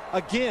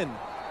 Again,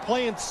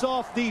 playing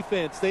soft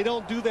defense. They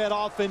don't do that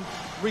often.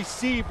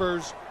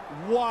 Receivers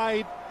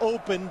wide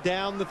open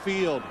down the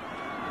field.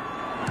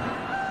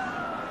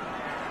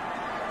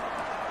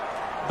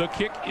 The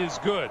kick is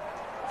good.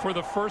 For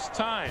the first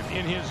time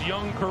in his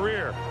young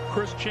career,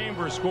 Chris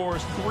Chambers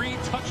scores 3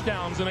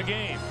 touchdowns in a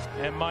game,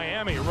 and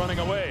Miami running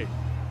away.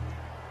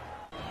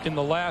 In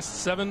the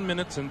last 7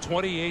 minutes and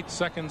 28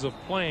 seconds of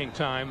playing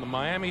time, the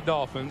Miami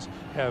Dolphins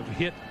have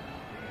hit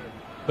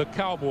the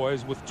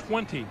Cowboys with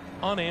 20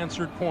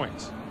 unanswered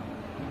points.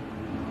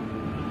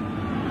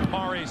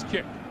 Mare's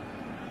kick.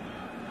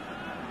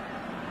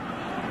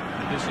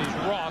 This is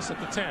Ross at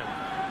the 10.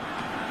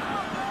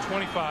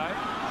 25.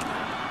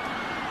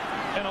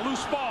 And a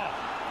loose ball.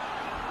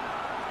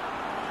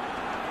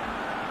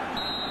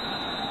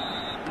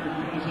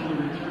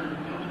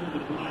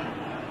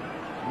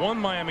 One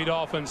Miami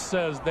Dolphins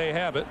says they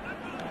have it.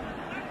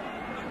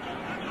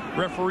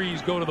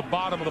 Referees go to the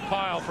bottom of the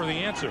pile for the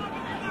answer.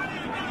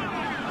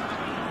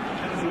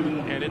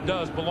 And it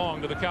does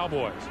belong to the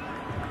Cowboys.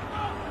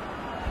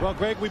 Well,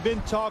 Greg, we've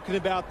been talking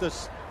about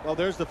this. Well,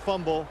 there's the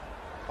fumble.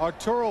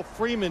 Arturo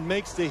Freeman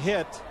makes the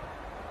hit.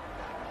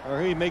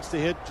 Or he makes the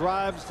hit,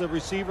 drives the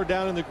receiver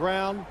down in the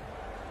ground.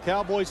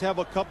 Cowboys have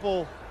a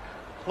couple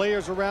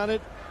players around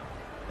it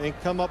and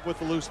come up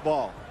with a loose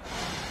ball.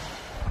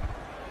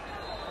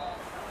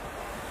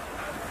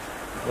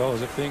 Well,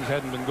 as if things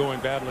hadn't been going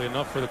badly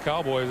enough for the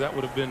Cowboys, that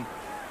would have been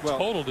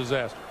total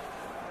disaster.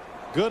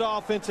 Good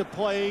offensive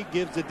play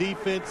gives the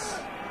defense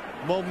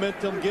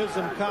momentum, gives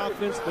them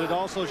confidence, but it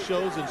also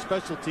shows in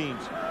special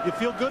teams. You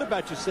feel good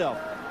about yourself.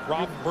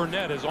 Rob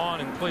Burnett is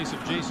on in place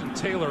of Jason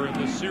Taylor in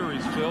this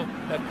series, Phil.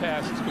 That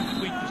pass is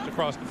complete just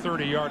across the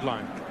 30-yard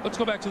line. Let's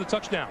go back to the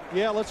touchdown.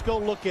 Yeah, let's go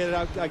look at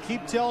it. I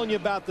keep telling you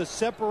about the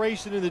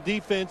separation in the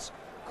defense.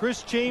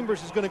 Chris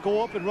Chambers is going to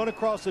go up and run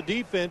across the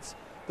defense.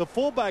 The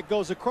fullback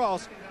goes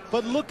across,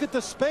 but look at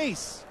the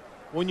space.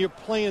 When you're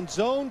playing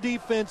zone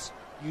defense,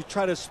 you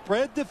try to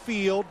spread the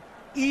field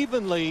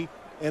evenly,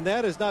 and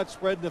that is not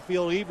spreading the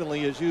field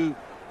evenly as you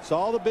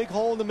Saw the big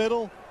hole in the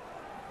middle.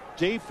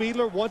 Jay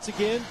Fiedler, once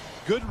again,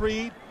 good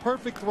read,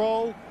 perfect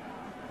throw,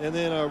 and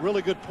then a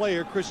really good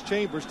player, Chris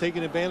Chambers,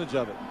 taking advantage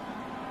of it.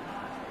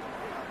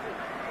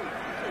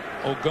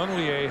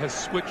 Ogunleye has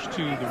switched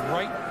to the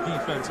right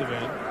defensive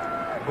end.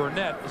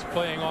 Burnett is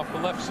playing off the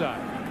left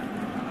side.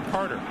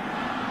 Carter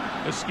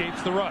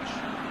escapes the rush.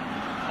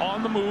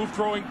 On the move,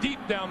 throwing deep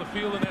down the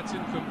field, and that's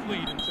incomplete,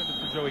 intended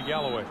for Joey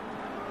Galloway.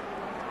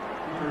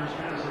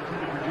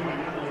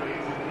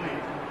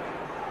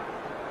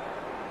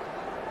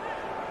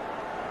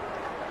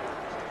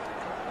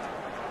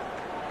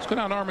 Let's go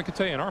down to Armin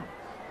Katayan. Armin.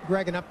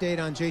 Greg, an update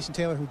on Jason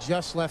Taylor, who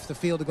just left the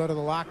field to go to the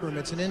locker room.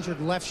 It's an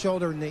injured left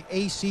shoulder in the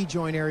AC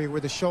joint area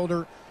where the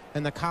shoulder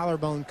and the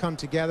collarbone come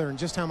together, and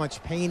just how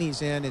much pain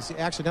he's in. Is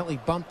accidentally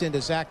bumped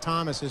into Zach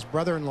Thomas, his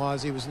brother-in-law,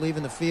 as he was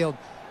leaving the field.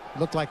 It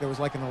looked like there was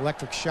like an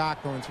electric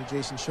shock going through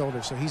Jason's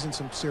shoulder, so he's in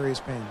some serious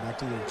pain. Back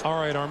to you. All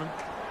right, Armin.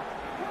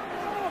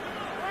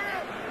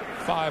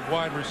 5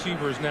 wide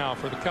receivers now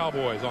for the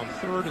Cowboys on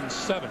 3rd and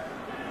 7.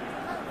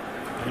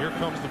 And here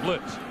comes the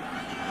blitz.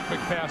 Quick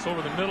pass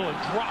over the middle and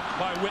dropped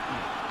by Witten.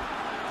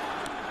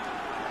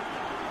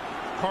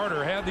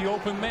 Carter had the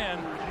open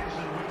man.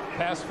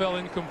 Pass fell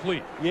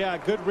incomplete. Yeah,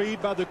 good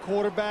read by the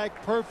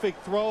quarterback.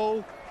 Perfect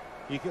throw.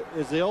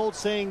 As the old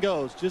saying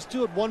goes, just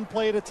do it one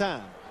play at a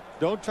time.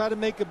 Don't try to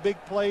make a big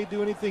play,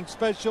 do anything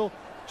special.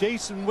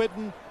 Jason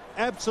Witten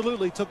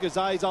absolutely took his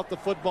eyes off the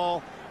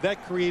football.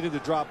 That created a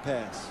drop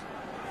pass.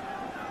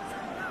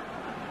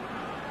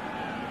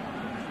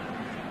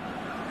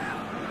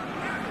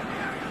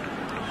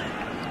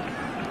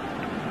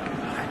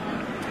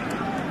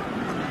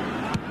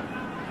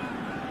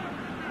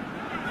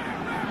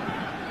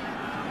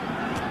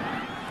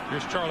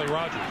 Here's Charlie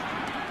Rogers,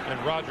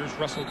 and Rogers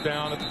wrestled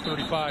down at the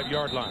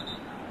 35-yard line.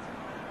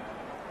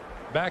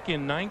 Back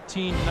in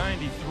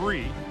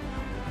 1993,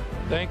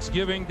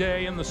 Thanksgiving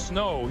Day in the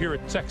snow here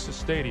at Texas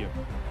Stadium,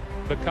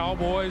 the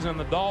Cowboys and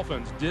the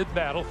Dolphins did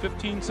battle.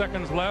 15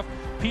 seconds left.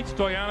 Pete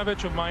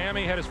Stoyanovich of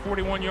Miami had his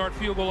 41-yard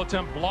field goal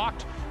attempt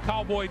blocked.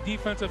 Cowboy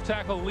defensive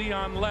tackle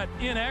Leon Lett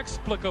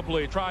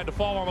inexplicably tried to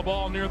fall on the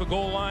ball near the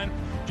goal line.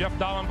 Jeff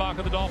Dallenbach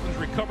of the Dolphins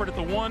recovered at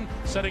the 1,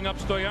 setting up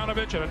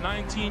Stoyanovich at a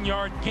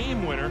 19-yard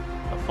game winner,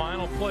 the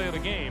final play of the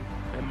game,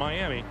 and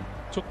Miami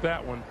took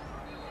that one.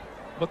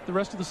 But the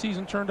rest of the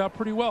season turned out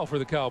pretty well for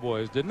the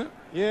Cowboys, didn't it?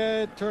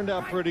 Yeah, it turned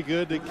out pretty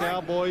good. The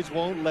Cowboys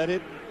won't let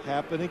it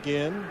happen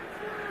again.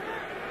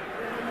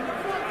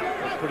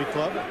 Pretty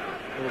clever.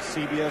 Little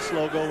CBS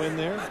logo in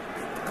there.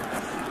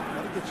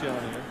 That'll get you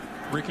on here.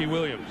 Ricky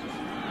Williams.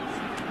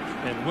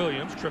 And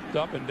Williams tripped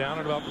up and down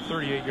at about the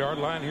 38-yard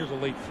line. Here's a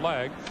late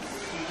flag.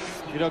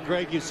 You know,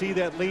 Greg, you see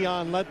that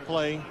Leon Lett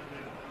play.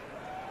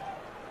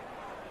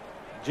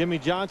 Jimmy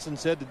Johnson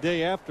said the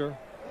day after.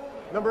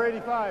 Number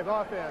 85,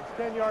 offense,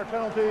 10-yard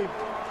penalty,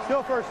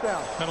 still first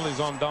down.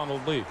 Penalties on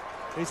Donald Lee.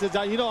 He says,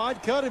 you know,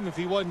 I'd cut him if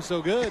he wasn't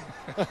so good.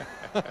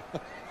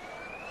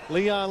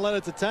 Leon Lett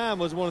at the time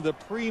was one of the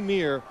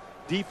premier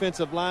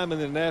defensive linemen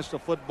in the National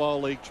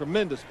Football League.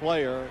 Tremendous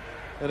player.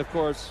 And, of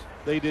course,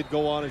 they did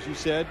go on, as you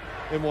said,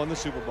 and won the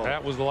Super Bowl.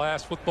 That was the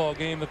last football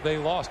game that they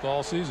lost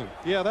all season.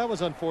 Yeah, that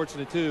was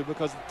unfortunate, too,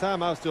 because at the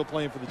time I was still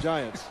playing for the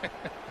Giants.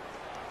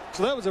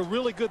 So that was a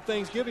really good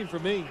Thanksgiving for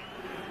me.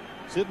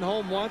 Sitting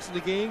home watching the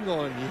game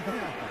going,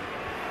 yeah.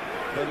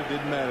 But it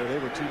didn't matter. They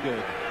were too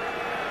good.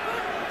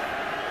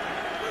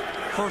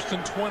 1st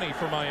and 20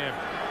 for Miami.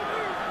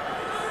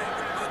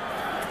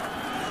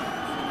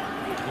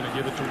 Going to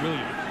give it to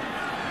Williams.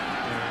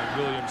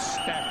 And Williams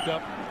stacked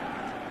up.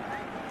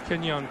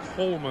 Kenyon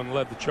Coleman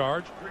led the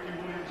charge.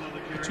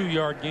 A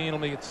 2-yard gain will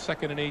make it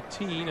 2nd and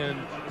 18, and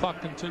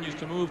clock continues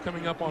to move,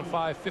 coming up on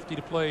 5:50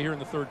 to play here in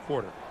the 3rd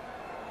quarter.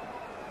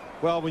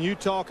 Well, when you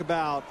talk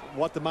about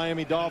what the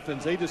Miami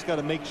Dolphins, they just got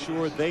to make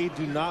sure they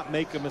do not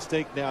make a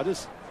mistake now.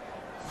 Just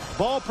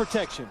ball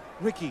protection.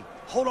 Ricky,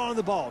 hold on to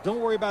the ball. Don't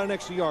worry about an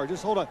extra yard.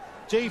 Just hold on.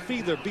 Jay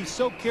Fiedler, be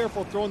so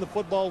careful throwing the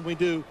football when we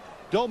do.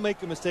 Don't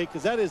make a mistake,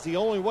 because that is the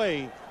only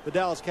way the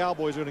Dallas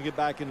Cowboys are going to get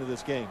back into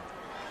this game.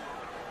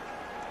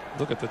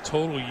 Look at the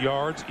total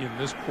yards in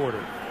this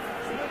quarter.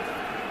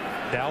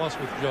 Dallas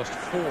with just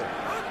 4.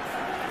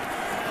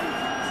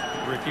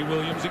 Ricky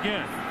Williams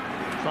again,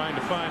 trying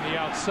to find the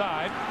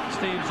outside.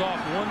 Staves off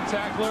one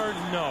tackler.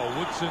 No,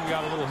 Woodson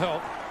got a little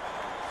help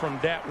from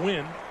Dat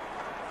Wynn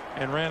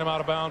and ran him out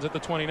of bounds at the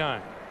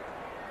 29.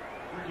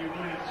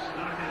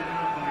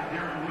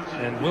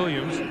 And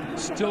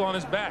Williams still on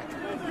his back.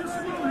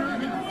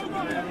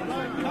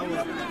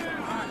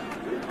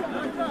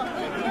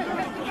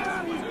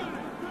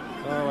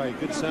 All right,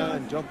 good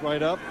sign. Jump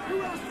right up.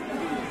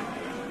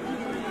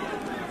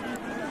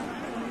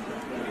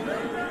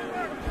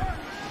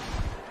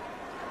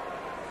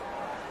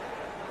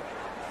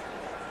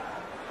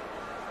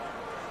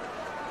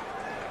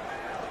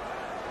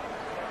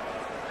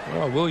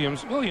 Well,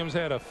 Williams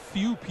had a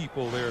few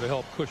people there to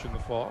help cushion the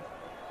fall.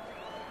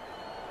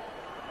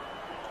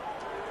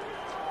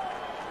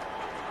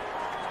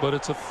 But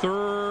it's a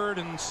 3rd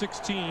and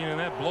 16, and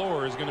that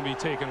blower is going to be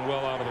taken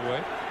well out of the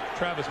way.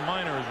 Travis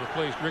Minor has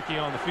replaced Ricky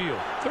on the field.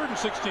 3rd and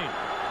 16.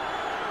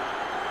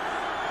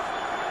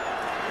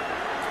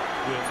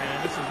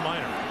 And this is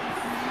Minor.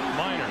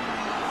 Minor,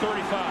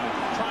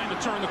 35, trying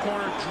to turn the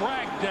corner,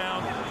 dragged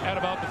down at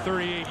about the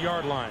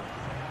 38-yard line.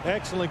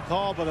 Excellent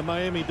call by the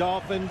Miami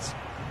Dolphins.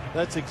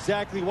 That's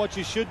exactly what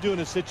you should do in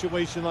a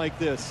situation like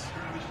this.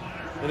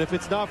 And if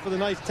it's not for the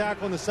nice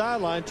tackle on the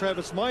sideline,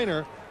 Travis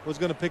Minor was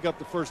going to pick up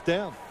the first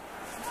down.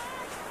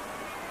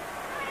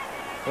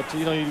 But,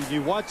 you know,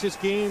 you watch this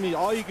game,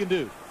 all you can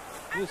do.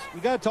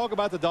 You got to talk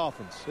about the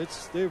Dolphins.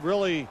 They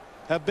really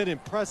have been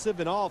impressive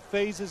in all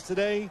phases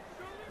today.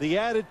 The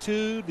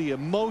attitude, the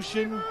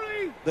emotion,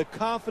 the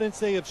confidence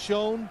they have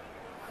shown.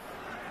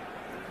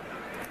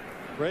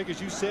 Greg,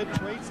 as you said,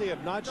 traits they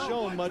have not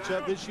shown much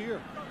of this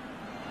year.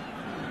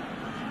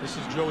 This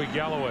is Joey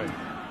Galloway.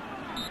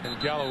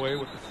 And Galloway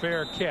with the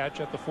fair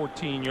catch at the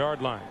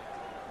 14-yard line.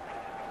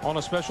 On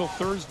a special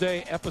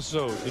Thursday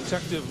episode,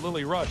 Detective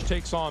Lily Rush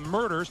takes on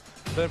murders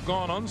that have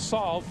gone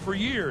unsolved for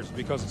years,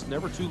 because it's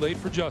never too late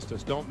for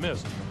justice. Don't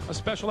miss a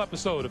special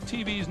episode of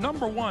TV's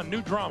 #1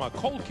 new drama,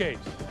 Cold Case.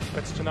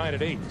 That's tonight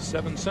at 8,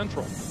 7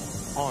 Central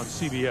on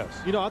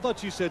CBS. You know, I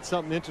thought you said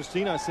something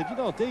interesting. I said, you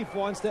know, Dave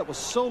Wannstedt was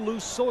so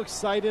loose, so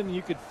excited, and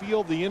you could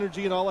feel the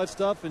energy and all that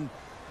stuff. And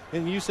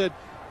you said,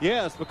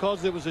 yes,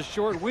 because it was a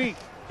short week.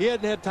 He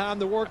hadn't had time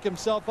to work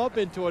himself up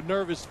into a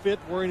nervous fit,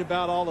 worrying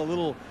about all the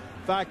little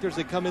factors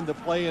that come into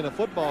play in a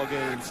football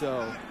game.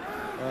 So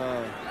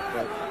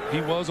but he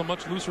was a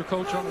much looser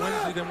coach on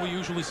Wednesday than we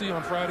usually see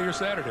on Friday or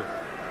Saturday.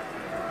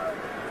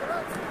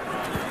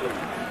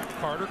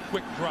 Carter,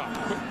 quick drop,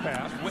 quick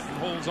pass. Witten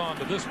holds on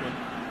to this one,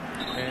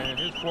 and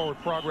his forward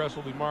progress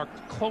will be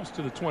marked close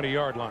to the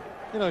 20-yard line.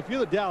 You know, if you're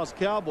the Dallas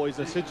Cowboys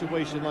in a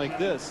situation like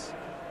this,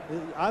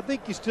 I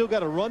think you still got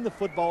to run the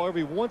football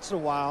every once in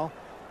a while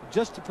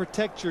just to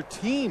protect your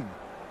team,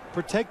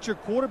 protect your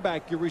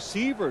quarterback, your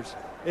receivers.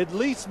 At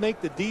least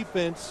make the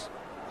defense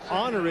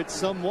honor it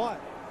somewhat.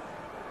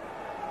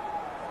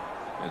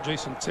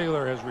 Jason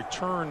Taylor has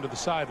returned to the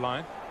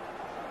sideline.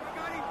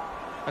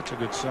 That's a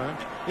good sign.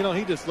 You know,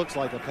 he just looks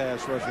like a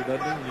pass rusher,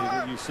 doesn't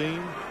he? You see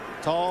him?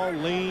 Tall,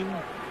 lean,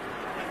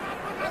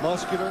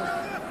 muscular.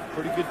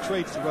 Pretty good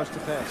traits to rush the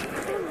passer.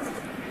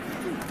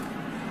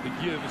 The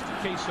give is to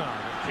Kason.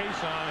 And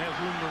Kason has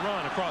room to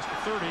run across the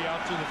 30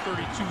 out to the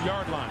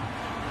 32-yard line.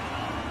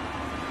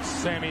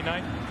 Sammy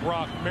Knight,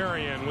 Brock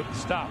Marion with the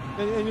stop.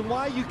 And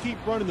why you keep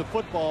running the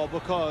football,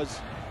 because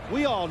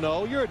we all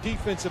know you're a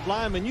defensive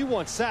lineman. You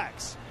want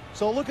sacks.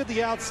 So look at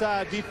the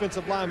outside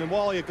defensive lineman,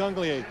 Wally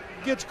Agunglier.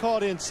 Gets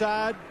caught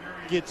inside,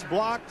 gets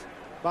blocked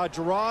by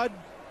Gerard,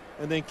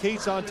 and then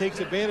Kason takes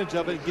advantage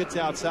of it and gets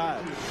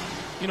outside.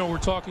 You know, we're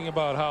talking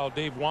about how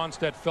Dave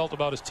Wannstedt felt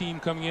about his team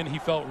coming in. He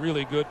felt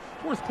really good.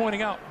 Worth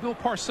pointing out, Bill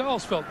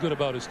Parcells felt good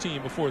about his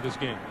team before this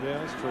game. Yeah,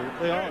 that's true.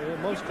 They all,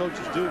 most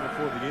coaches do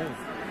before the game.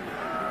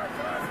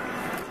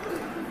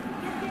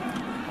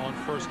 On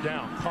first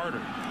down,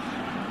 Carter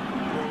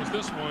throws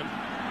this one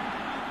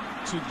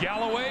to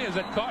Galloway. Is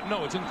that caught?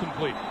 No, it's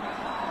incomplete.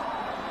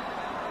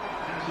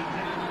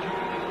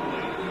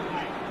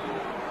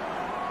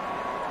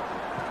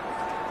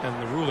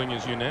 And the ruling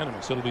is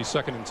unanimous. It'll be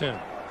 2nd and 10.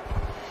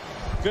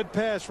 Good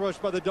pass rush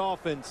by the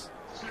Dolphins.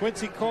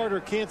 Quincy Carter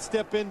can't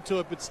step into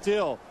it, but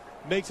still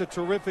makes a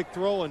terrific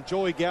throw, and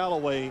Joey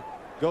Galloway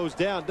goes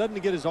down. Doesn't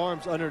get his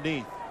arms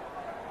underneath.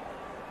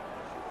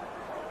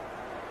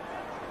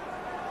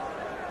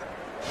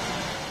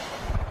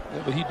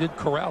 Yeah, but he did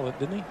corral it,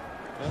 didn't he?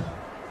 Yeah.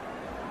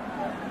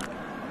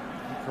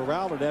 He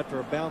corralled it after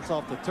a bounce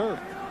off the turf.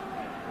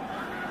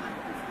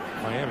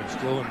 Miami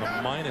still in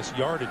the minus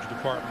yardage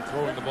department,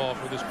 throwing the ball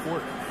for this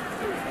quarter.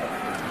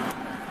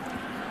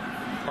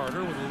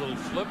 Carter with a little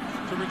flip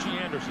to Richie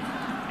Anderson.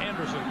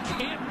 Anderson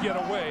can't get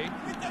away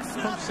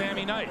from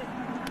Sammy Knight.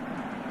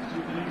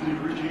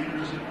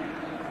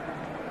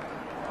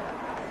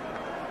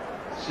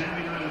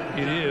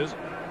 It is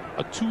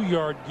a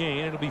 2-yard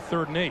gain. It'll be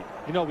 3rd and 8.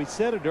 You know, we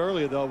said it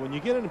earlier, though, when you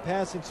get in a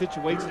passing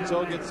situation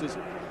so against this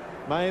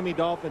Miami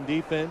Dolphin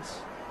defense,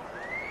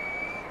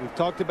 we've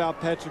talked about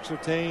Patrick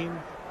Surtain.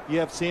 You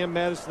have Sam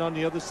Madison on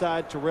the other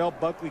side. Terrell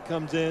Buckley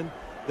comes in.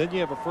 Then you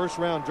have a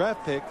first-round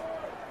draft pick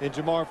in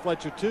Jamar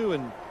Fletcher, too.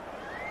 And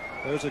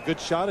there's a good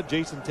shot of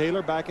Jason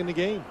Taylor back in the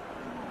game.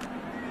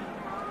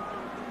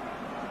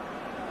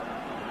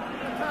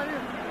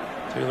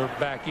 Taylor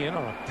back in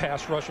on a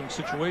pass rushing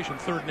situation,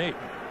 3rd and 8.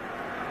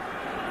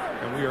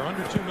 And we are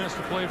under 2 minutes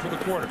to play for the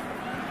quarter.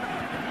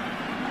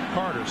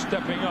 Carter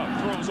stepping up,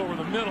 throws over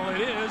the middle.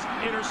 It is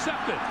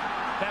intercepted.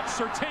 That's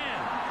Surtain.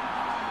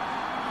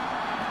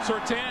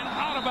 Surtain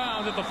out of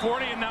bounds at the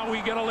 40, and now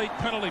we get a late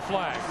penalty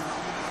flag.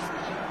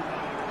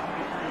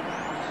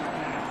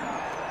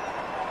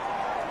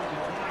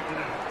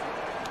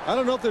 I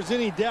don't know if there's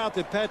any doubt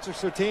that Patrick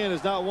Surtain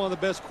is not one of the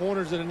best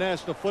corners in the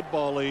National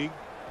Football League.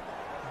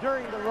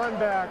 During the run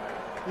back,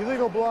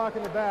 illegal block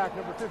in the back,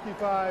 number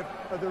 55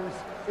 of the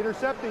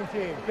intercepting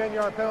team.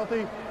 10-yard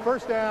penalty,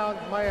 first down,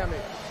 Miami.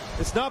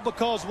 It's not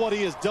because what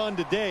he has done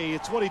today,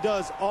 it's what he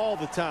does all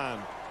the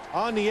time.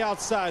 On the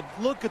outside,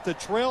 look at the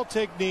trail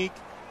technique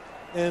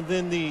and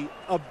then the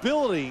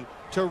ability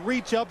to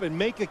reach up and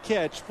make a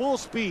catch full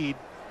speed,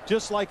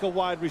 just like a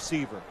wide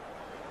receiver.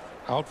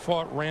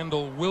 Outfought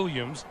Randall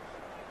Williams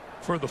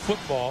for the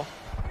football.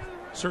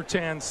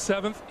 Surtan's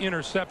 7th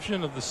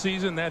interception of the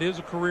season. That is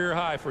a career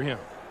high for him.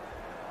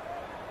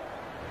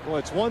 Well,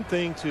 it's one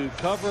thing to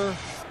cover.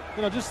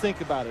 You know, just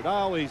think about it.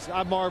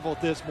 I marvel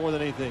at this more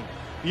than anything.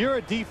 You're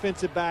a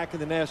defensive back in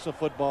the National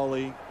Football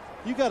League.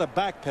 You got to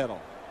backpedal.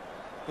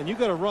 And you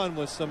got to run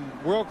with some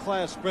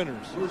world-class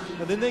sprinters.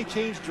 And then they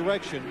change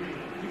direction.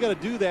 You got to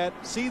do that,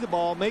 see the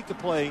ball, make the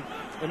play,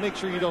 and make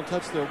sure you don't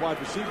touch their wide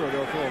receiver or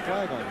they'll throw a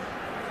flag on you.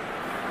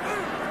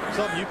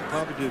 Something you can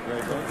probably do,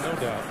 Greg. No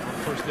doubt. On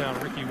first down,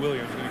 Ricky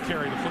Williams going to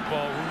carry the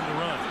football, room to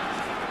run.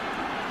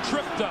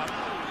 Tripped up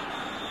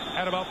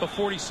at about the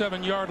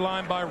 47-yard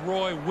line by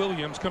Roy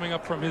Williams, coming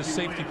up from his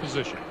safety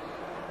position.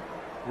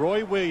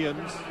 Roy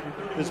Williams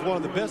is one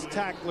of the best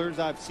tacklers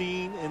I've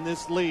seen in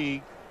this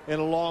league in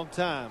a long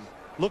time.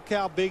 Look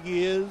how big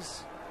he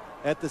is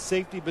at the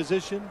safety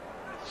position.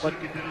 But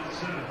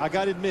I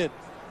got to admit,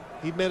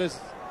 he met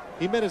his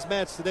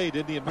match today,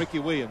 didn't he, and Ricky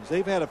Williams?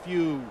 They've had a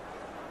few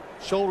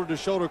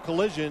shoulder-to-shoulder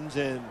collisions,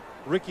 and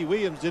Ricky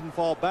Williams didn't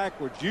fall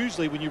backwards.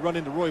 Usually when you run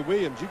into Roy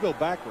Williams, you go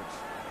backwards.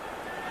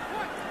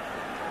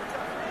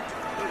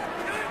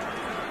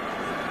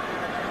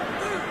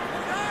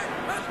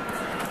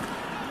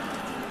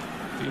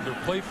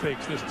 Fiedler play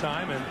fakes this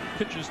time and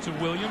pitches to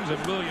Williams,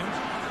 and Williams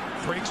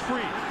breaks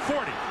free.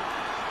 40,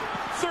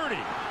 30,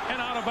 and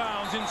out of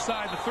bounds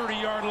inside the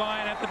 30-yard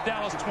line at the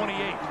Dallas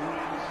 28.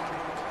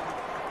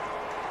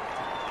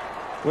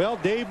 Well,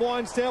 Dave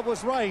Wannstedt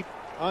was right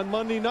on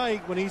Monday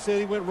night when he said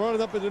he went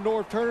running up into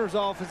Norv Turner's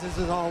office and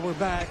says, "Oh, we're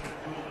back.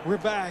 We're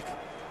back."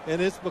 And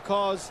it's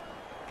because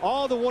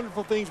all the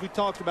wonderful things we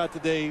talked about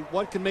today,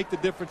 what can make the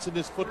difference in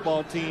this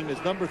football team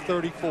is number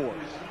 34.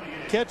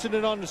 Catching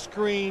it on the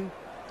screen,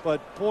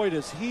 but boy,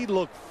 does he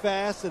look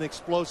fast and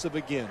explosive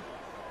again.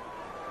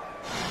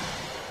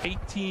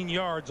 18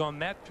 yards on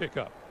that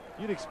pickup.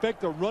 You'd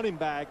expect a running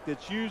back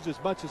that's used as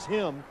much as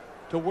him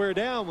to wear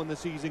down when the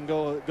season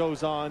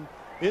goes on.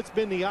 It's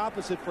been the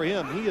opposite for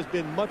him. He has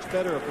been much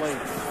better of late.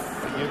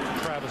 Give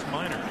to Travis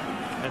Minor,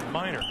 and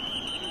Minor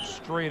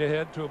straight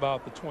ahead to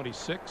about the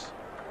 26.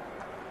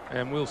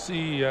 And we'll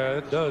see,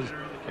 it does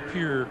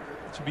appear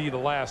to be the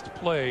last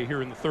play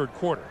here in the third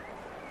quarter.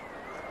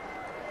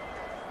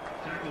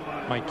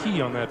 My key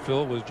on that,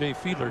 Phil, was Jay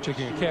Fiedler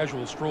taking a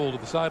casual stroll to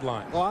the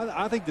sideline. Well,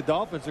 I think the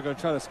Dolphins are going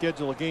to try to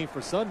schedule a game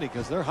for Sunday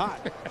because they're hot.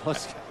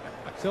 Plus,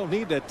 they'll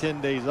need that 10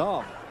 days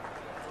off.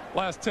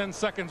 Last 10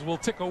 seconds will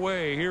tick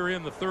away here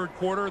in the third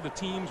quarter. The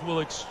teams will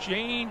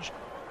exchange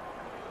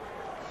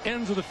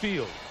ends of the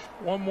field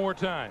one more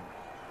time.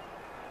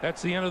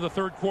 That's the end of the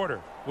third quarter.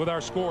 With our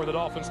score, the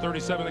Dolphins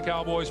 37, the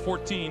Cowboys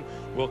 14.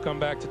 We'll come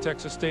back to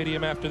Texas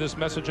Stadium after this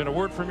message and a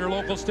word from your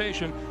local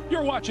station.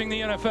 You're watching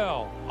the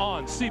NFL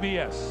on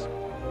CBS.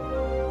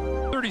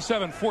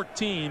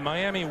 37-14,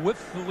 Miami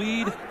with the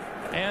lead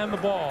and the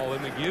ball,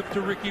 and the give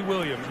to Ricky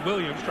Williams.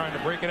 Williams trying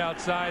to break it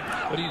outside,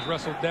 but he's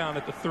wrestled down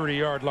at the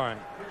 30-yard line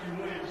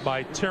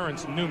by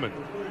Terrence Newman.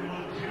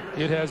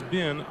 It has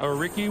been a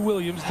Ricky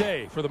Williams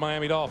day for the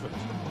Miami Dolphins.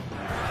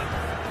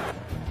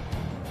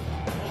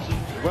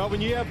 Well,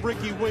 when you have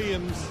Ricky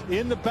Williams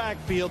in the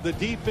backfield, the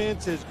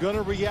defense is going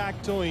to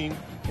react to him.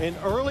 And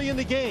early in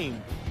the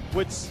game,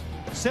 which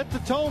set the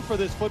tone for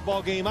this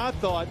football game, I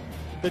thought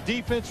the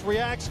defense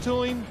reacts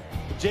to him.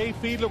 Jay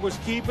Fiedler was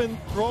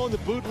throwing the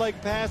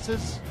bootleg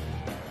passes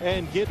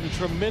and getting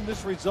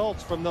tremendous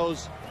results from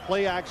those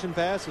play-action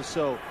passes.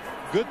 So,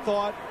 good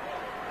thought.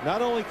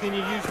 Not only can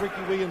you use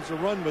Ricky Williams to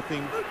run with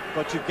him,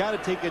 but you've got to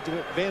take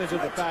advantage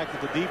of the fact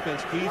that the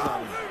defense keys on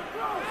him.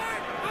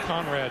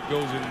 Conrad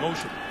goes in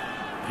motion.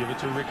 Give it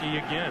to Ricky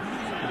again.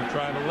 Going to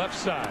try the left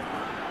side.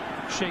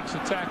 Shakes a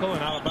tackle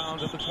and out of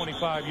bounds at the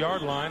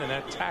 25-yard line, and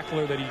that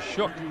tackler that he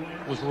shook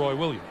was Roy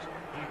Williams.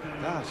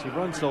 Gosh, he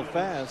runs so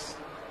fast.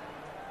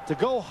 To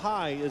go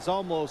high is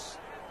almost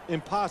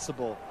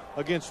impossible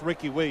against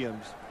Ricky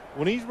Williams.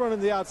 When he's running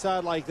the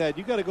outside like that,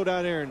 you got to go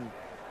down there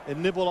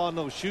and nibble on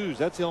those shoes.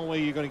 That's the only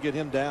way you're going to get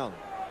him down.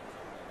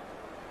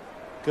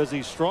 Because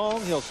he's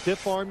strong, he'll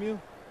stiff arm you.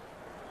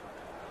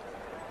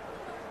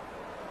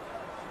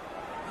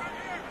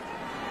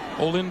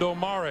 Olindo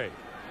Mare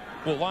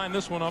will line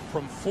this one up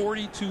from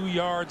 42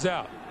 yards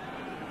out.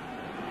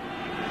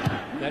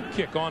 That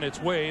kick on its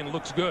way and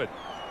looks good.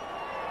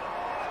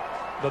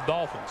 The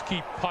Dolphins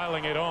keep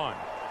piling it on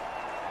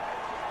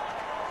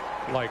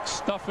like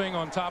stuffing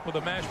on top of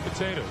the mashed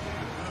potatoes.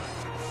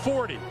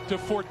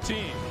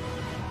 40-14,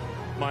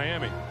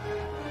 Miami.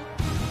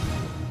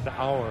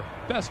 Our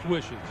best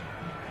wishes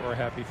for a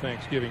happy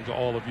Thanksgiving to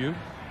all of you.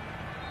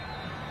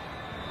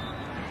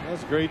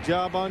 That's a great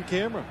job on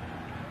camera.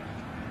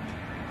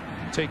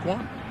 Take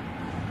one.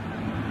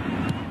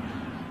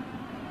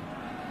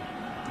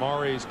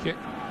 Mare's kick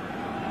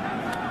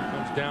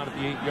comes down at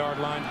the 8-yard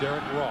line.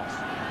 Derek Ross.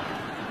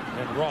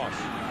 And Ross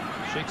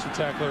shakes the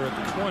tackler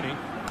at the 20,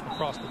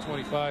 across the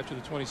 25 to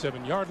the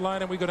 27-yard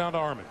line, and we go down to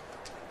Armin.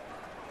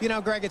 You know,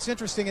 Greg, it's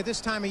interesting at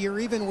this time of year,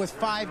 even with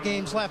 5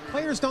 games left,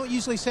 players don't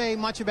usually say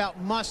much about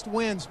must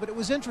wins, but it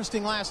was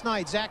interesting last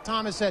night. Zach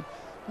Thomas said,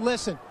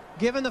 listen,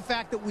 given the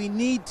fact that we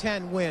need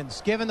 10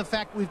 wins, given the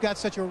fact we've got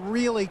such a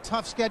really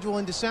tough schedule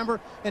in December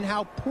and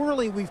how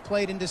poorly we've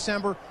played in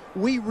December,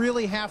 we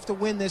really have to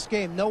win this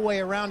game. No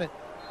way around it.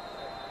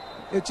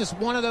 It's just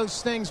one of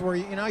those things where,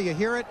 you know, you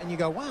hear it and you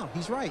go, wow,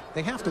 he's right.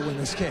 They have to win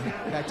this game.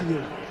 Back to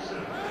you.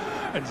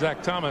 And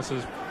Zach Thomas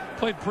has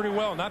played pretty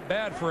well. Not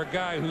bad for a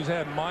guy who's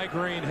had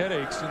migraine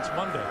headaches since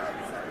Monday.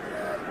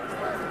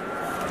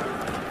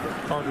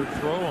 Carter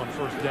throw on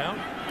first down.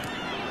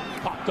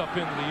 Popped up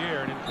into the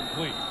air and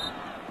incomplete.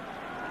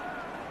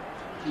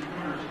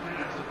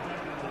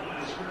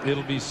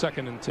 It'll be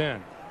 2nd and 10.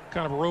 What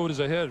kind of a road is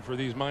ahead for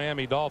these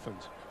Miami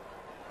Dolphins?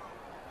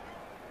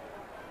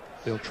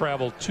 They'll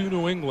travel to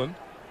New England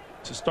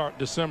to start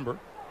December,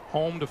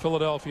 home to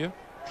Philadelphia,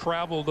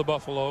 travel to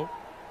Buffalo,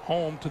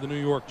 home to the New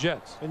York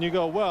Jets. And you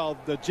go, well,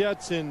 the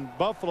Jets in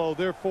Buffalo,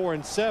 they're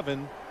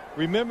 4-7.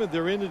 Remember,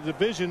 they're in the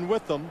division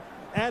with them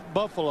at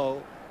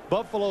Buffalo.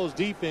 Buffalo's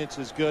defense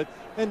is good.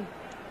 And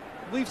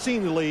we've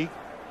seen the league.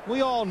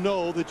 We all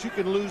know that you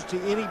can lose to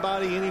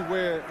anybody,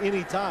 anywhere,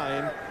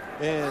 anytime.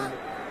 And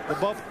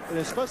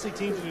especially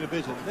teams in the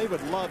division, they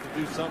would love to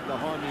do something to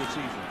harm your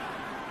season.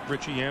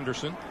 Richie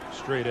Anderson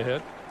straight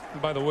ahead.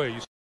 And by the way,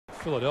 you see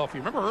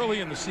Philadelphia. Remember early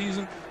in the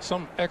season,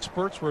 some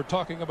experts were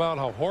talking about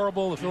how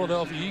horrible the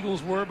Philadelphia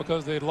Eagles were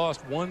because they had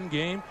lost 1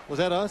 game. Was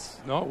that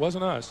us? No, it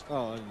wasn't us.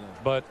 Oh, no.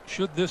 But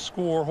should this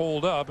score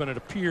hold up, and it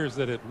appears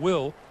that it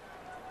will,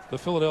 the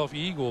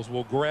Philadelphia Eagles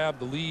will grab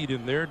the lead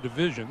in their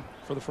division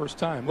for the first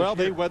time. Well,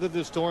 they weathered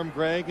the storm,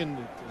 Greg, and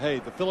hey,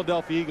 the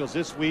Philadelphia Eagles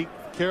this week,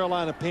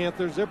 Carolina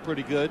Panthers, they're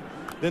pretty good.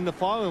 Then the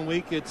following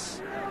week,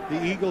 it's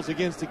the Eagles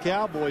against the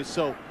Cowboys.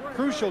 So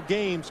crucial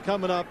games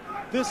coming up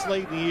this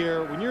late in the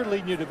year. When you're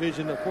leading your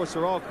division, of course,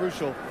 they're all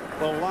crucial,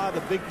 but a lot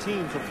of the big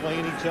teams are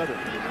playing each other.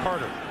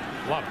 Carter,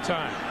 a lot of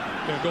time.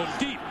 Going to go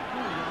deep.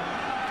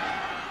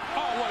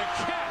 Oh, what a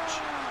catch.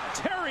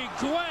 Terry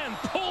Glenn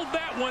pulled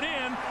that one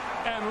in.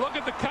 And look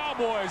at the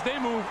Cowboys. They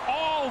move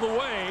all the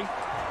way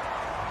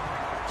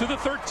to the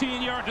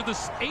 13-yard, to the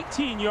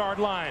 18-yard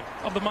line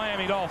of the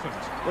Miami Dolphins.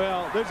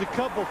 Well, there's a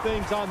couple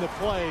things on the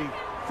play.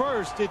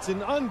 First, it's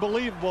an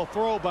unbelievable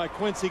throw by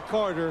Quincy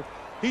Carter.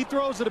 He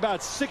throws it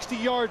about 60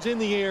 yards in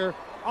the air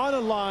on a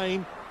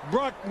line.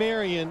 Brock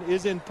Marion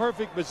is in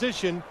perfect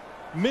position,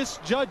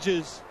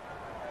 misjudges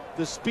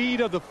the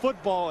speed of the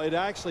football.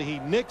 He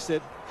nicks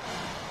it.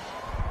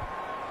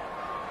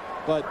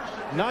 But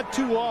not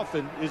too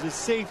often is a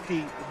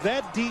safety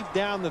that deep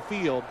down the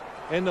field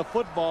and the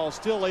football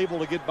still able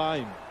to get by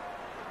him.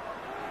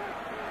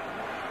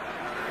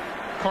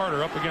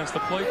 Carter up against the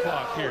play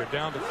clock here,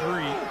 down to 3, 2,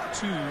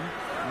 1,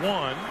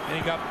 and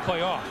he got the play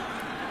off.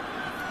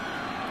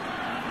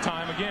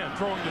 Time again,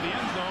 throwing to the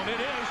end zone. It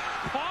is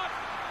caught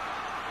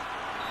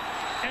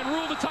and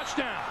ruled a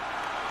touchdown.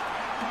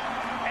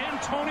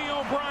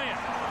 Antonio Bryant.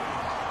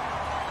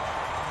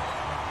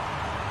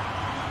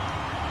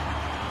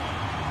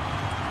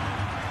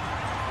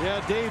 Yeah,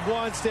 Dave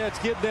Wanstadt's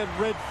getting that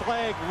red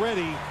flag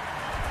ready.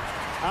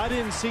 I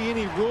didn't see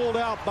any ruled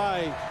out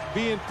by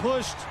being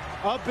pushed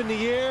up in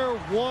the air.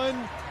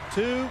 1,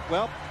 2.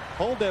 Well,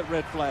 hold that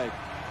red flag.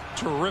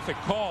 Terrific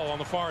call on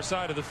the far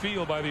side of the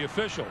field by the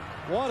official.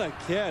 What a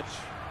catch.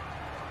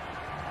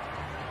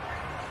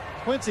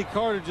 Quincy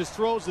Carter just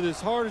throws it as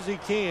hard as he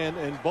can,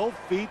 and both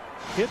feet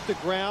hit the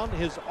ground.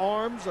 His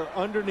arms are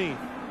underneath.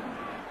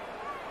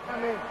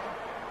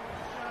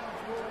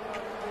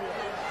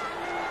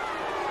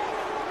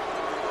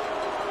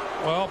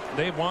 Well,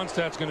 Dave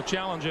Wanstadt's going to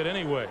challenge it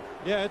anyway.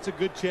 Yeah, it's a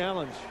good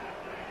challenge.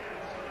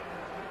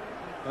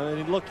 I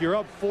mean, look, you're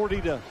up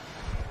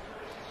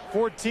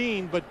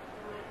 40-14, but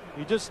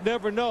you just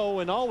never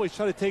know, and always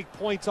try to take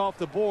points off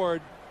the board.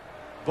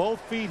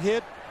 Both feet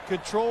hit,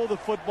 control the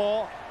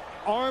football,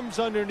 arms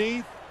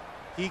underneath.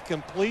 He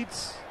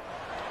completes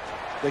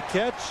the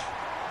catch.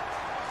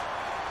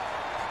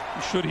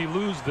 Should he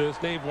lose this,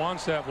 Dave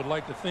Wanstadt would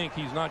like to think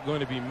he's not going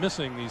to be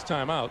missing these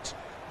timeouts.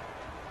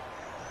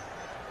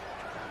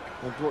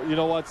 You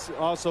know what's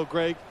also,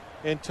 Greg?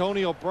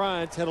 Antonio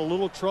Bryant's had a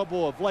little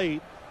trouble of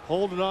late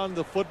holding on to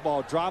the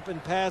football, dropping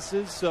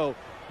passes. So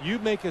you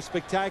make a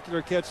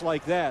spectacular catch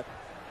like that,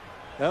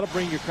 that'll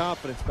bring your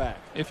confidence back.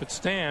 If it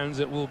stands,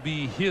 it will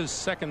be his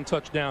 2nd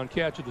touchdown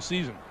catch of the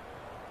season.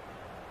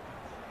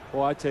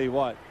 Well, I tell you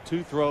what,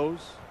 2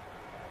 throws,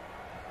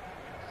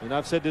 and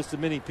I've said this to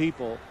many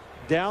people,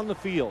 down the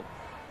field,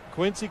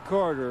 Quincy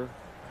Carter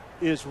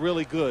is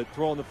really good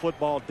throwing the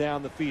football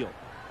down the field.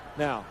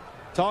 Now,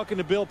 talking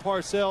to Bill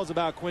Parcells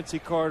about Quincy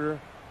Carter,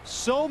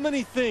 so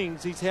many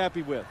things he's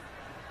happy with.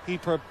 He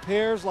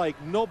prepares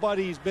like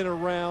nobody's been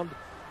around,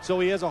 so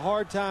he has a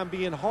hard time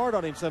being hard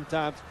on him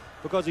sometimes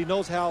because he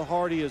knows how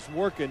hard he is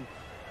working,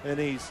 and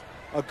he's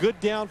a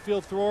good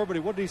downfield thrower. But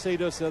what did he say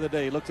to us the other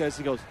day? He looked at us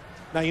and he goes,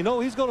 now you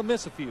know he's going to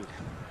miss a few,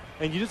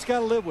 and you just got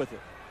to live with it.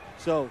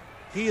 So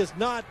he is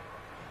not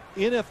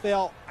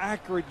NFL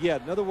accurate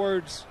yet. In other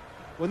words,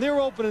 when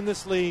they're opening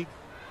this league,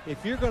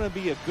 if you're going to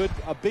be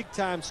a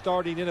big-time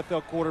starting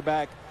NFL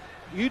quarterback,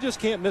 you just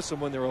can't miss them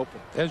when they're open.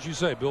 As you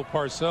say, Bill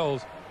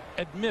Parcells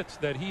admits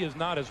that he is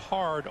not as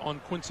hard on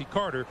Quincy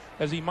Carter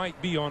as he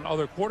might be on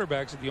other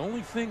quarterbacks. The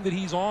only thing that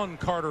he's on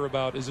Carter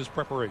about is his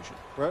preparation.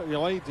 You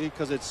know,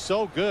 because it's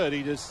so good,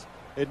 he just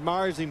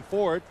admires him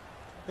for it.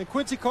 And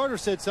Quincy Carter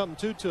said something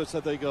too to us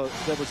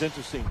that was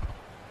interesting.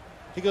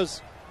 He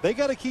goes, they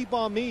got to keep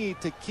on me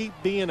to keep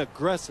being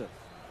aggressive,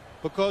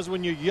 because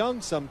when you're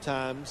young,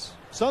 sometimes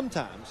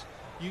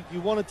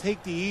you want to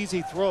take the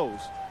easy throws.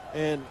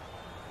 And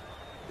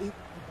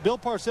Bill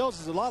Parcells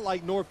is a lot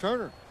like Norv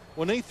Turner.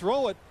 When they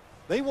throw it,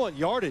 they want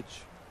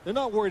yardage. They're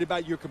not worried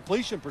about your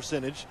completion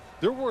percentage.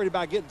 They're worried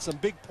about getting some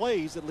big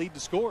plays that lead to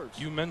scores.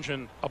 You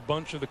mentioned a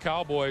bunch of the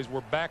Cowboys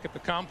were back at the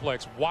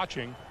complex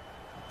watching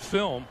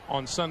film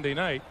on Sunday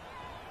night,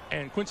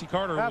 and Quincy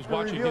Carter was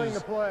watching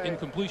his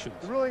incompletions.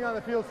 The ruling on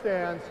the field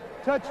stands.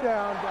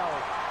 Touchdown,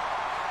 Dallas.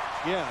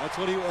 Yeah,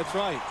 that's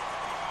right.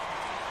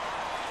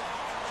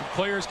 The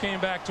players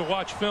came back to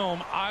watch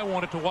film. I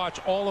wanted to watch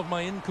all of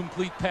my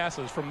incomplete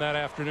passes from that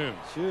afternoon.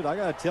 Shoot, I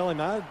got to tell him,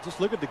 I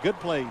just look at the good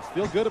plays.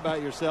 Feel good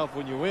about yourself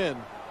when you win.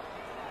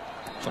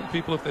 Some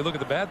people, if they look at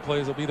the bad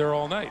plays, they'll be there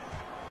all night.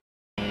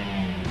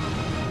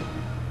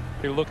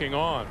 They're looking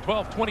on.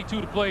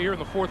 12:22 to play here in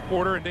the fourth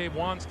quarter, and Dave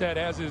Wannstedt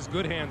has his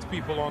good hands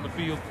people on the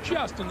field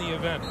just in the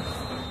event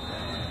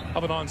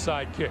of an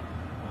onside kick.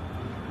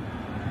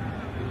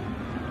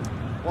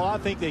 Well, I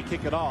think they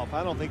kick it off.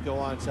 I don't think they'll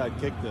onside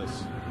kick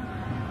this.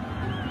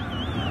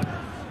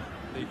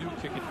 They do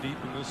kick it deep,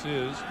 and this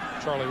is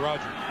Charlie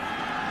Rogers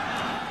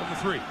from the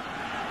 3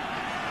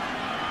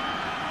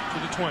 to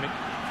the 20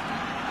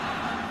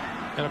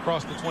 and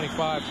across the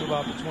 25 to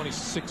about the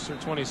 26 or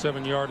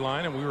 27 yard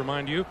line. And we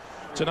remind you,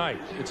 tonight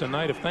it's a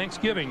night of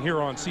Thanksgiving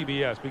here on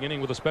CBS, beginning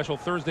with a special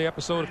Thursday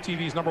episode of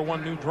TV's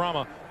 #1 new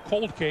drama,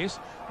 Cold Case,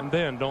 and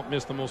then don't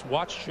miss the most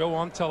watched show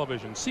on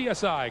television,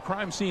 CSI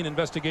Crime Scene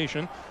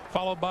Investigation,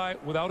 followed by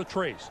Without a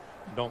Trace.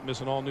 Don't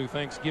miss an all-new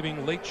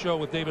Thanksgiving late show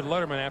with David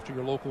Letterman after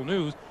your local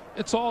news.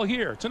 It's all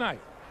here tonight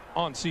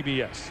on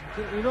CBS.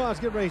 You know, I was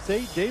getting ready to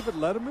say, David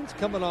Letterman's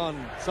coming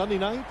on Sunday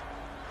night.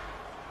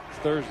 It's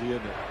Thursday,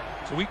 isn't it?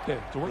 It's a weekday.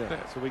 It's a work day.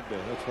 It's a weekday.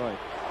 That's right.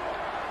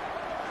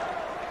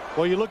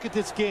 Well, you look at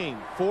this game,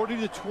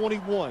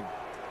 40-21.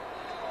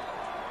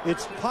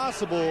 It's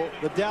possible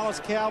the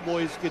Dallas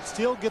Cowboys could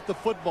still get the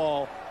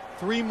football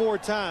 3 more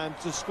times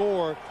to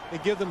score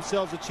and give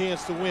themselves a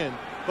chance to win.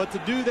 But to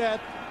do that,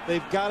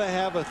 they've got to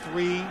have a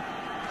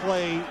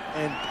 3-play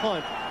and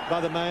punt by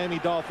the Miami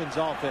Dolphins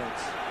offense.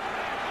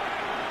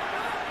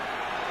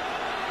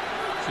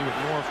 See what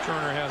Norv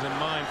Turner has in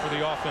mind for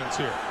the offense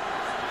here.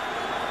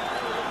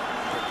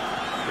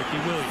 Ricky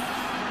Williams.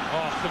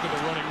 Oh, look at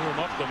the running room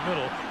up the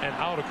middle and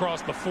out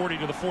across the 40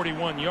 to the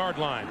 41-yard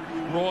line.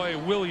 Roy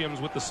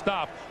Williams with the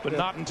stop, but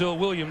not until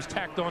Williams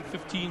tacked on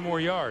 15 more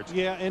yards.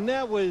 Yeah, and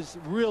that was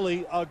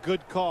really a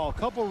good call. A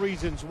couple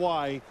reasons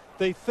why.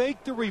 They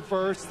faked the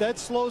reverse. That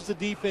slows the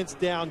defense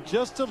down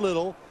just a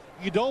little.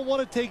 You don't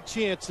want to take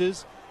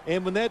chances.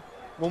 And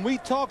when we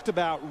talked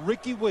about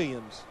Ricky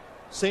Williams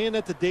saying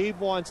that to Dave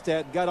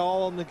Wannstedt, got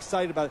all of them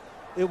excited about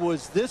it, it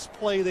was this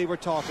play they were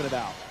talking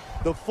about.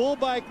 The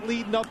fullback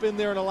leading up in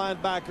there and a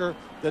linebacker,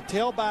 the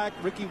tailback,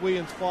 Ricky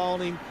Williams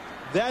following him.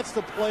 That's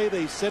the play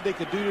they said they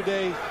could do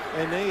today,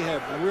 and they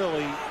have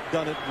really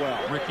done it well.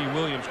 Ricky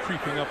Williams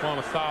creeping up on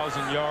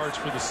 1,000 yards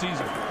for the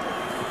season.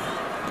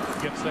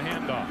 Gets the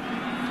handoff.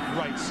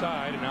 Right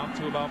side and out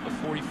to about the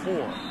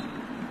 44.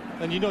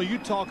 And you know, you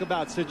talk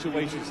about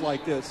situations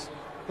like this.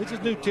 This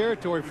is new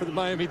territory for the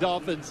Miami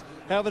Dolphins,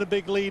 having a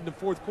big lead in the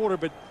fourth quarter.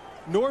 But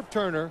Norv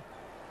Turner,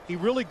 he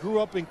really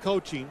grew up in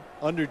coaching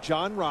under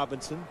John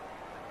Robinson.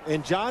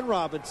 And John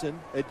Robinson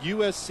at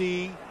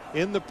USC,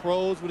 in the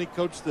pros when he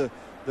coached the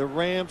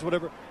Rams,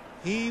 whatever,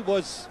 he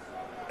was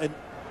an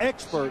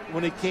expert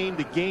when it came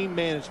to game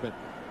management.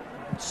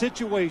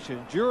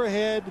 Situations, you're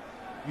ahead,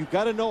 you've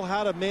got to know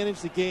how to manage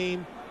the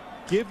game,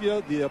 give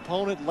the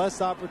opponent less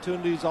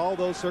opportunities, all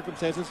those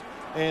circumstances.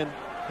 And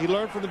he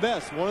learned from the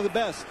best, one of the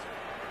best.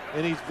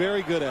 And he's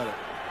very good at it.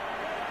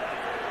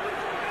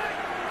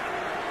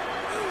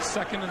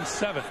 2nd and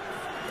 7.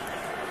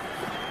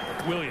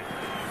 Williams.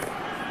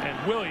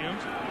 And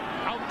Williams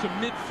out to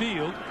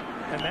midfield,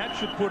 and that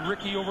should put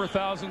Ricky over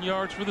 1,000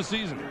 yards for the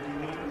season.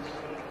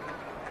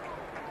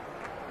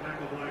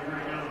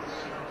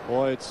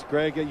 Boy, it's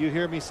Greg, you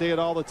hear me say it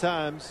all the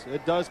times.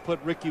 It does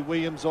put Ricky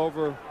Williams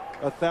over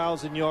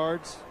 1,000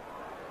 yards.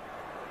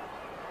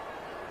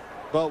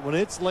 But when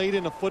it's late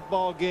in a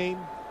football game,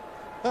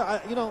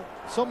 you know,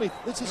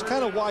 this is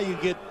kind of why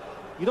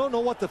you don't know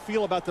what to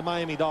feel about the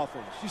Miami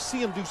Dolphins. You see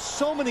them do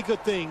so many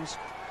good things.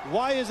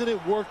 Why isn't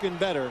it working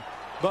better?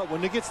 But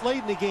when it gets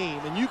late in the game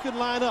and you can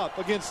line up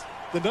against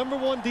the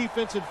 #1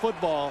 defense in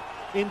football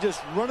and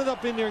just run it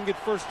up in there and get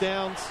first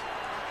downs,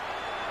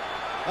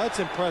 that's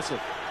impressive.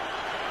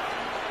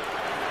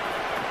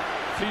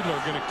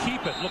 Fiedler going to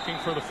keep it, looking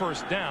for the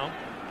first down.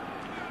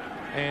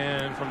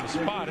 And from the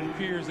spot, it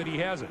appears that he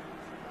has it.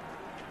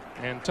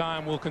 And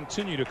time will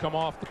continue to come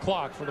off the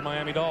clock for the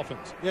Miami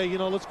Dolphins. Yeah, you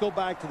know, let's go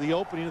back to the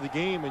opening of the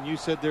game, and you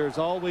said there's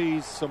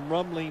always some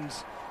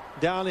rumblings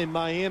down in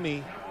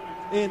Miami,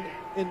 and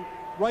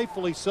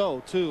rightfully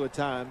so, too, at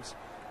times,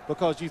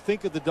 because you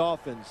think of the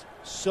Dolphins,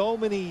 so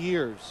many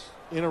years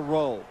in a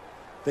row,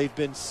 they've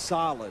been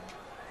solid,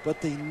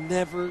 but they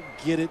never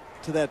get it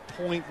to that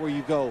point where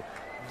you go,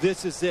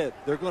 this is it.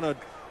 They're going to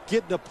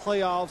get in the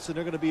playoffs, and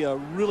they're going to be a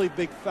really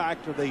big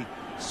factor. They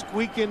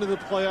squeak into the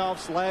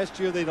playoffs. Last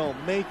year they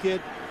don't make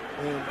it,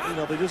 and you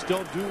know, they just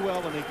don't do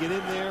well when they get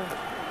in there.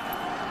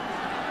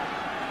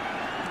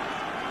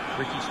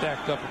 Ricky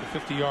stacked up at the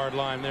 50-yard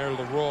line there.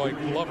 Leroy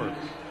Glover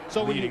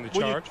leading the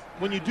charge.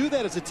 When you do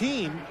that as a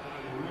team,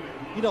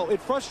 you know,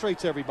 it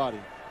frustrates everybody.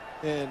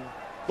 And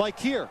like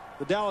here,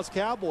 the Dallas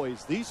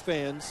Cowboys, these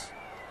fans,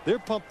 they're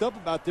pumped up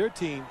about their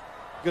team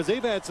because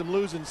they've had some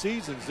losing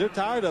seasons. They're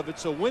tired of it,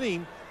 so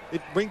winning,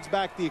 it brings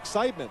back the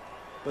excitement.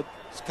 But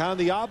it's kind of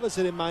the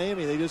opposite in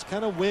Miami. They just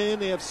kind of win.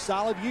 They have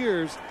solid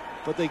years,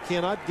 but they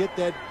cannot get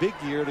that big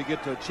year to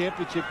get to a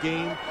championship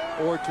game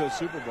or to a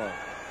Super Bowl.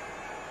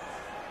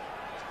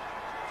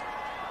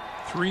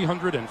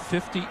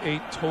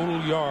 358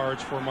 total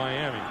yards for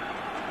Miami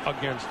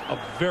against a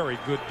very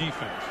good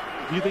defense.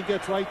 Do you think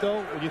that's right,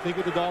 though, when you think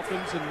of the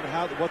Dolphins and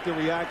what their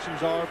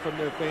reactions are from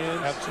their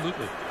fans?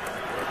 Absolutely.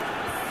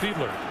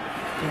 Fiedler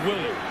to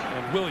Williams,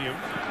 and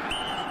Williams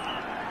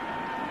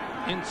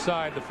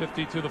inside the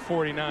 50 to the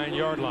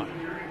 49-yard line.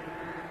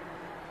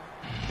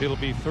 It'll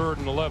be 3rd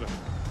and 11.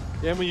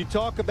 And when you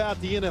talk about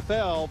the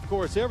NFL, of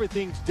course,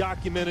 everything's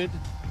documented,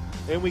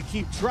 and we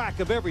keep track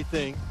of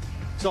everything.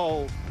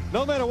 So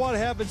no matter what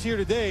happens here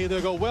today,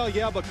 they'll go, well,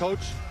 yeah, but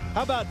Coach,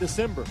 how about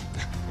December?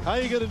 How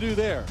are you going to do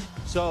there?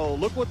 So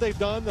look what they've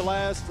done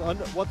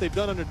what they've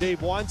done under Dave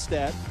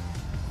Wannstedt.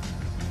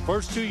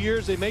 First 2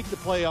 years they make the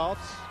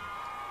playoffs.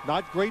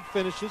 Not great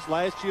finishes.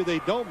 Last year they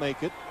don't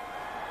make it.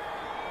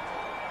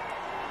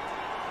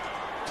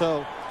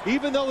 So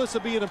even though this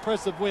will be an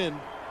impressive win,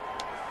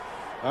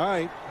 all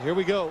right, here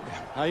we go.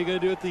 How are you going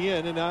to do at the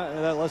end?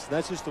 And listen,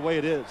 that's just the way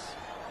it is.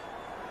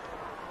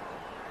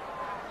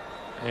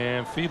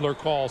 And Fiedler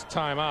calls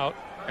timeout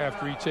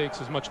after he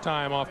takes as much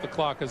time off the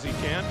clock as he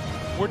can.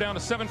 We're down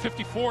to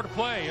 7:54 to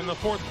play in the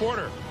 4th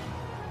quarter.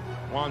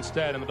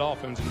 Wannstedt and the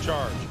Dolphins in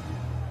charge.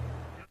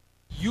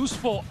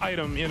 Useful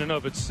item in and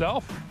of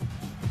itself,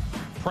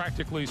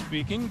 practically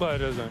speaking,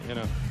 but in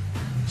a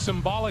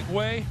symbolic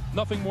way,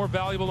 nothing more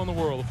valuable in the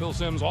world. The Phil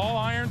Simms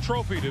All-Iron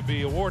Trophy to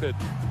be awarded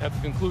at the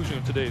conclusion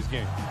of today's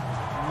game.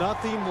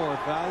 Nothing more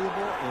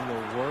valuable in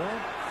the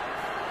world?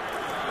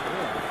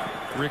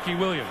 Yeah. Ricky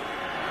Williams.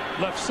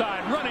 Left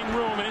side, running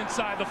room, and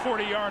inside the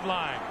 40-yard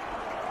line.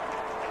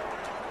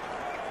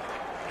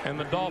 And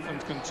the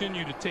Dolphins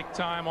continue to take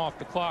time off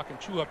the clock and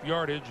chew up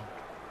yardage.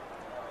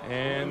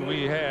 And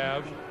we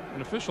have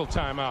an official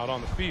timeout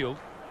on the field.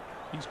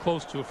 He's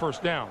close to a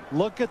 1st down.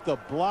 Look at the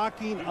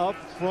blocking up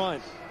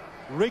front.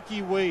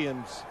 Ricky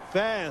Williams,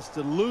 fast,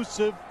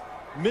 elusive,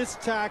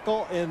 missed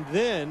tackle, and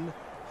then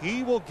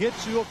he will get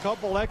you a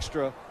couple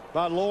extra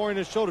by lowering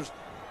his shoulders.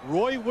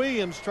 Roy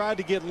Williams tried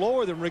to get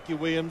lower than Ricky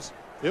Williams.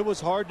 It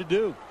was hard to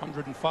do.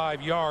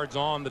 105 yards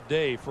on the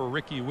day for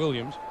Ricky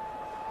Williams.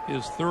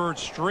 His 3rd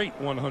straight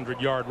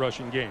 100-yard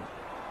rushing game.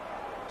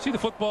 See the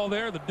football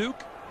there, the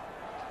Duke?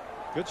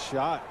 Good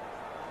shot.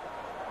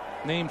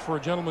 Named for a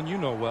gentleman you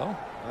know well.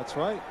 That's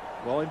right.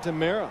 Wellington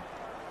Mara.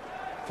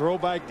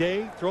 Throwback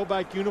day,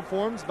 throwback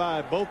uniforms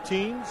by both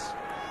teams.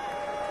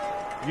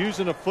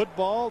 Using a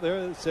football. There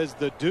it says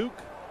the Duke.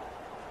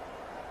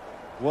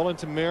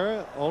 Wellington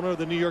Mara, owner of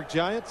the New York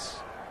Giants,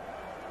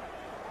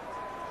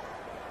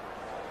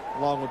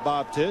 along with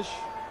Bob Tisch.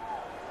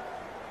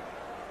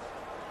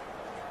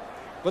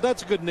 But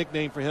that's a good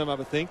nickname for him, I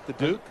would think, the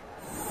Duke.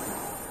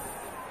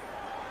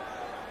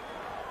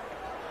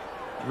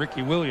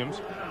 Ricky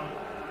Williams.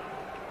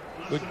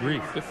 Good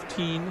grief,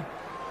 15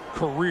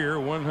 career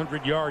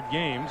 100-yard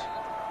games.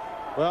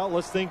 Well,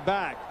 let's think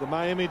back. The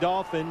Miami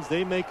Dolphins,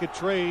 they make a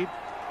trade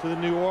to the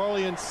New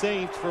Orleans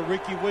Saints for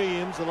Ricky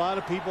Williams. A lot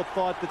of people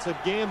thought that's a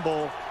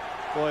gamble.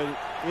 Boy,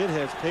 it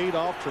has paid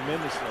off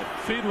tremendously.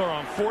 Fiedler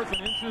on 4th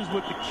and inches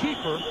with the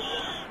keeper.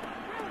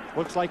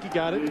 Looks like he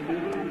got it.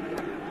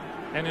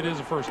 And it is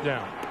a 1st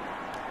down.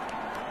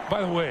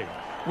 By the way,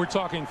 we're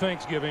talking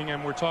Thanksgiving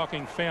and we're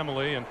talking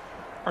family, and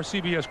our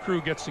CBS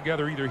crew gets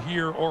together either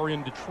here or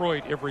in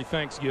Detroit every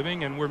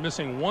Thanksgiving, and we're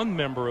missing one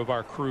member of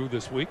our crew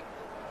this week,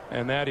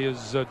 and that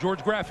is George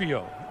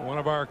Graffio, one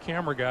of our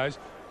camera guys,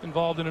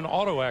 involved in an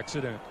auto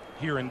accident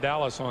here in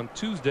Dallas on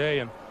Tuesday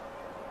and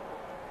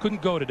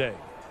couldn't go today.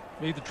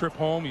 Made the trip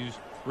home. He's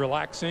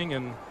relaxing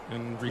and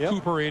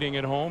recuperating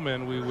at home,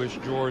 and we wish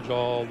George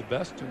all the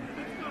best and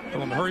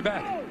tell him to hurry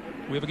back.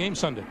 We have a game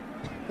Sunday.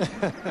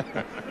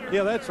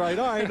 Yeah, that's right.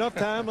 All right, enough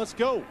time. Let's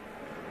go.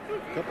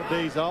 A couple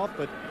days off,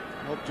 but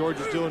hope George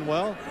is doing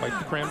well. Wipe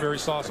the cranberry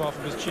sauce off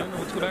of his chin.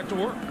 Let's go back to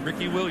work.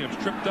 Ricky Williams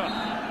tripped up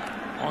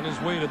on his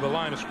way to the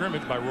line of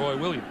scrimmage by Roy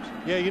Williams.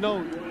 Yeah, you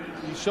know,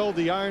 you showed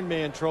the Iron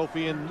Man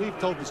trophy, and we've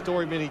told the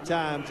story many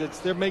times.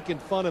 They're making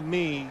fun of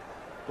me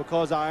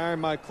because I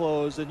iron my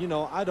clothes, and, you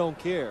know, I don't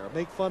care.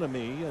 Make fun of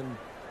me, and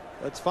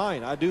that's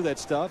fine. I do that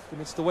stuff, and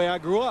it's the way I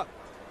grew up.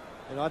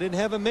 You know, I didn't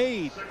have a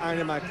maid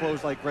ironing my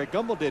clothes like Greg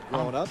Gumbel did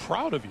growing up. I'm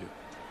proud of you.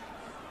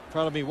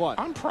 Proud of me what?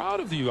 I'm proud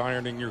of you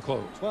ironing your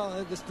clothes.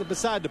 Well, it's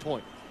beside the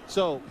point.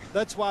 So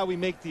that's why we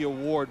make the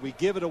award. We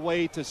give it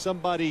away to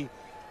somebody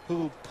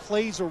who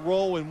plays a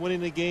role in winning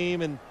the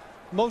game. And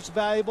most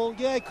valuable,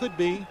 yeah, it could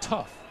be.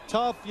 Tough.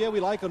 Tough, yeah, we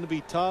like them to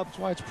be tough. That's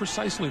why it's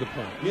precisely the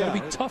point. You got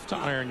to be tough to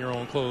iron your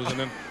own clothes and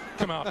then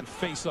come out and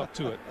face up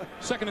to it.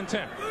 2nd and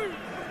 10.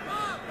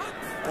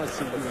 Let's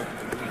see.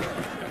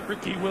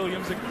 Ricky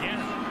Williams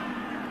again.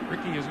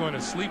 Ricky is going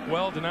to sleep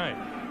well tonight.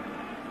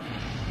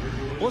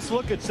 Let's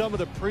look at some of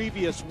the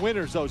previous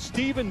winners, though.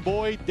 Stephen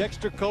Boyd,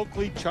 Dexter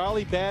Coakley,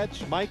 Charlie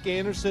Batch, Mike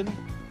Anderson,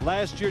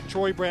 last year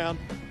Troy Brown.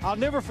 I'll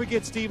never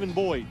forget Stephen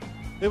Boyd.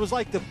 It was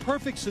like the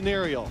perfect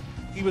scenario.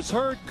 He was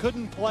hurt,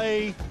 couldn't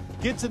play,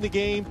 gets in the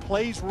game,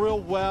 plays real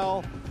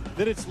well.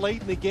 Then it's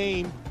late in the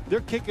game.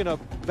 They're kicking a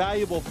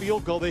valuable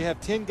field goal. They have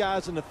 10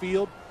 guys in the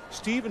field.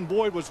 Stephen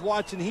Boyd was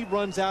watching. He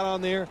runs out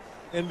on there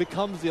and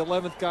becomes the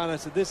 11th guy. And I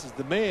said, this is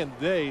the man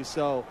today.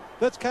 So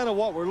that's kind of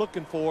what we're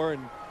looking for.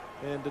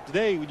 And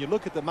today, when you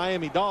look at the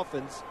Miami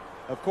Dolphins,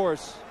 of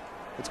course,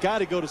 it's got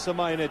to go to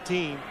somebody in that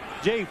team.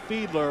 Jay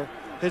Fiedler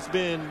has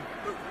been,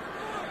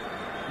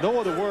 no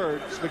other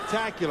word,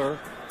 spectacular.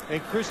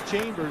 And Chris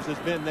Chambers has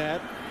been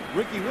that.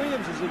 Ricky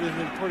Williams has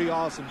been pretty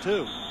awesome,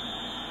 too.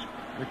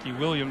 Ricky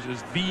Williams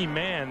is the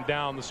man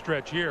down the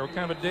stretch here. What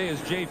kind of a day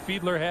has Jay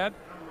Fiedler had?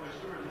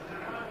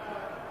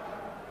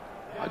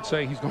 I'd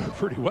say he's going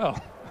pretty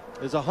well.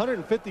 Is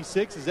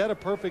 156, is that a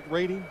perfect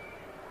rating?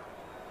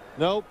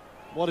 Nope.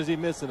 What is he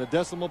missing? A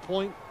decimal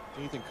point?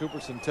 Ethan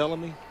Cooperson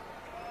telling me.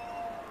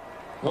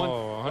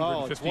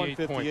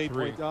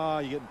 158.3. Ah,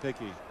 you're getting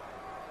picky.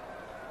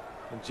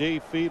 And Jay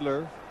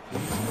Fiedler,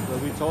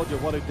 we told you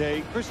what a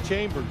day. Chris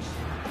Chambers.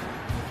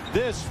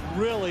 This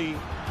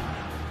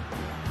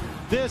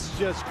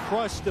just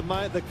crushed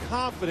the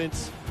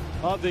confidence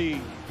of the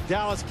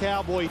Dallas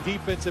Cowboy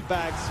defensive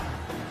backs.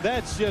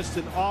 That's just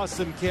an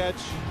awesome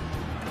catch.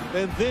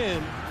 And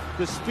then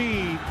the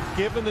speed,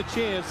 given the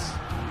chance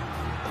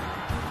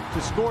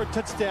to score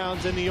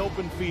touchdowns in the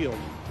open field.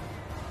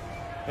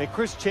 And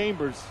Chris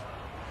Chambers,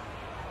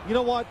 you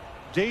know what?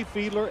 Jay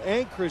Fiedler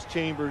and Chris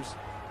Chambers,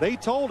 they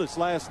told us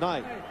last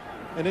night.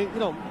 And, you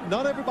know,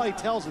 not everybody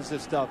tells us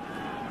this stuff.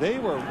 They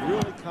were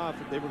really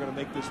confident they were going to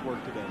make this work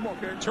today.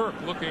 Turk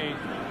looking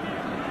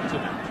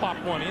to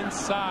pop one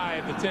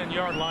inside the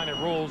 10-yard line.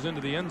 It rolls into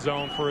the end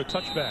zone for a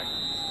touchback.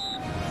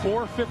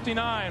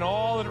 4:59,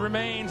 all that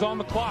remains on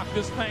the clock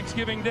this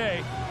Thanksgiving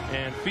Day.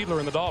 And Fiedler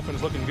and the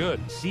Dolphins looking good.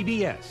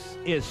 CBS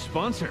is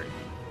sponsored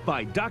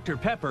by Dr.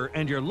 Pepper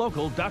and your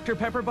local Dr.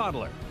 Pepper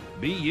bottler.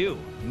 Be you.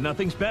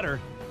 Nothing's better.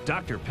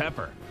 Dr.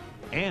 Pepper.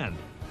 And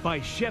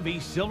by Chevy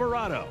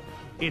Silverado.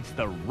 It's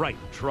the right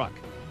truck.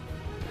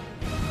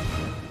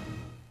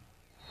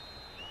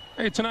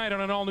 Hey, tonight on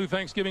an all-new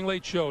Thanksgiving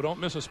Late Show, don't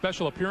miss a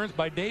special appearance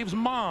by Dave's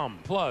mom,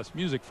 plus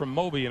music from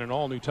Moby and an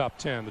all-new Top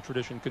 10. The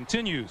tradition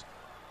continues.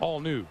 All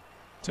new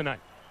tonight.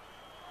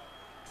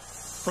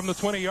 From the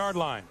 20-yard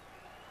line,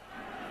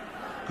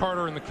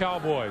 Carter and the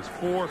Cowboys.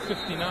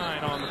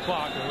 4:59 on the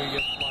clock, and we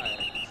get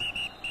flags.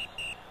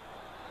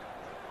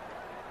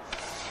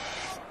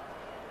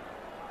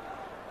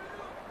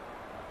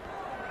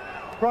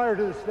 Prior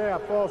to the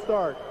snap, false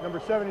start, number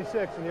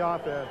 76 in the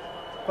offense.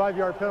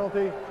 5-yard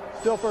penalty,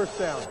 still first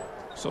down.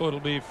 So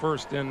it'll be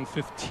 1st and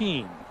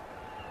 15.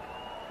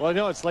 Well, I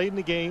know it's late in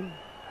the game.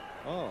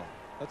 Oh,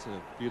 that's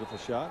a beautiful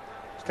shot.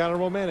 It's kind of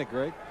romantic,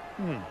 Greg.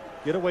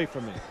 Get away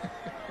from me.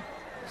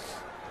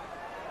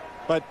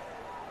 But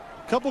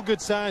a couple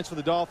good signs for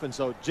the Dolphins,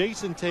 though.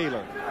 Jason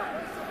Taylor,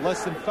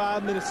 less than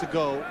 5 minutes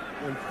ago,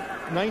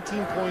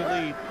 19-point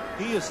lead.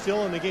 He is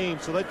still in the game,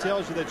 so that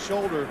tells you that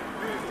shoulder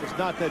is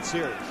not that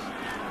serious.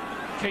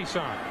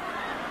 Kason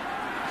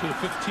to the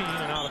 15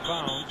 and out of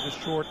bounds, just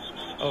short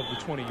of the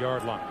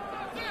 20-yard line.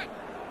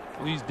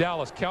 These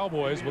Dallas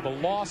Cowboys, with a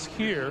loss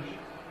here,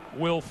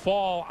 will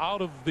fall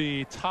out of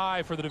the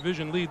tie for the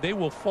division lead. They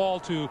will fall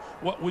to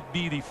what would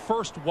be the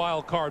first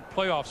wild card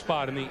playoff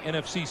spot in the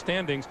NFC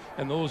standings,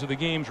 and those are the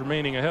games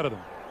remaining ahead of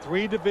them.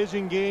 3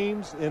 division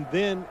games and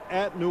then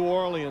at New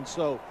Orleans.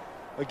 So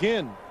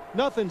again,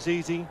 nothing's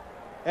easy.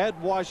 At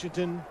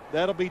Washington,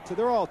 that'll be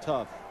they're all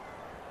tough.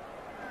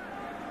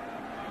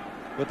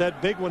 But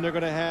that big one they're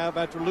going to have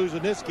after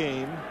losing this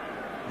game,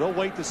 they'll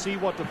wait to see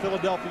what the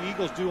Philadelphia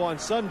Eagles do on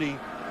Sunday,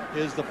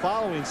 is the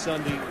following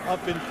Sunday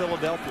up in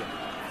Philadelphia.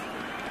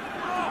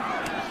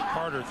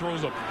 Carter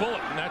throws a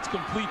bullet, and that's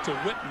complete to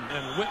Witten,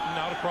 and Witten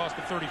out across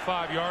the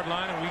 35-yard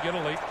line, and we get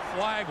a late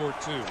flag or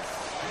two.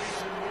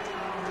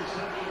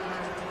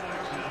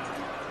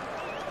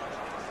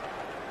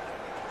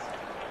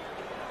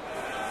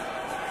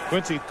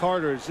 Quincy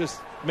Carter is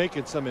just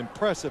making some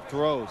impressive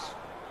throws.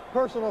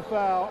 Personal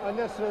foul,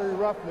 unnecessary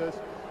roughness,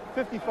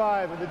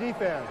 55 of the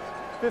defense.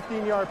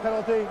 15-yard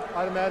penalty,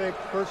 automatic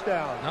first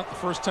down. Not the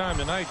first time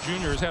tonight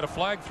Junior has had a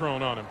flag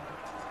thrown on him.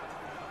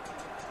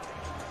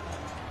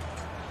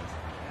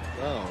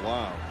 Oh,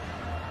 wow.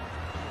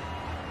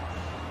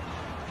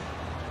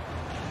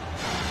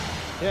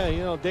 Yeah, you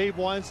know, Dave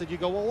Wine said, you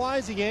go, well, why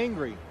is he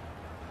angry?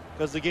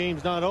 Because the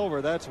game's not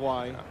over. That's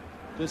why.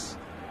 Just,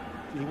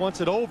 he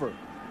wants it over.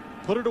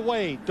 Put it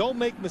away. Don't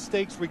make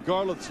mistakes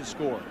regardless of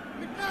score.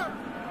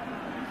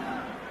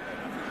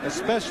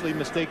 Especially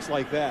mistakes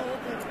like that.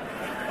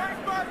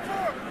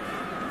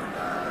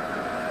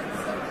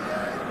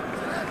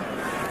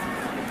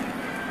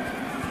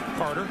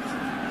 Carter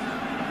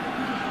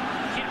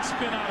can't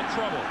spin out of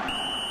trouble.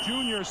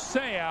 Junior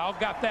Seau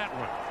got that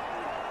one.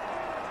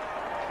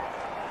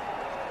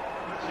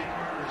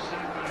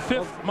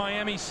 Fifth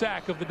Miami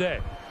sack of the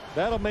day.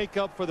 That'll make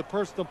up for the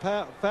personal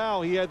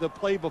foul he had to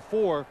play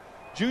before.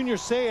 Junior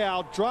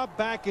Seau dropped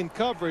back in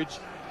coverage,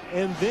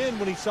 and then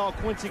when he saw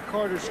Quincy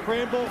Carter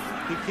scramble,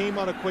 he came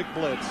on a quick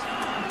blitz.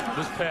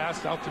 This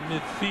pass out to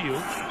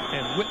midfield,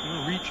 and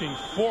Witten reaching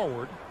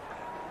forward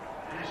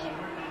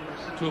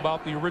to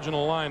about the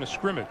original line of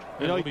scrimmage.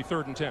 And it'll be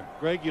 3rd and 10.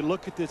 Greg, you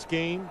look at this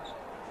game,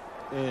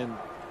 and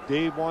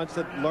Dave wants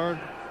to learn.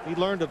 He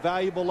learned a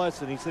valuable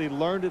lesson. He said he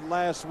learned it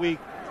last week.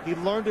 He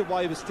learned it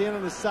while he was standing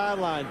on the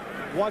sideline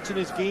watching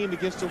his game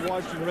against the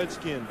Washington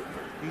Redskins.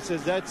 He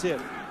says that's it.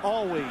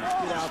 Always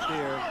get out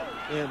there.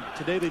 And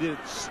today they did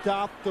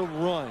stop the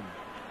run.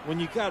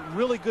 When you got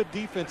really good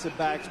defensive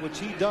backs, which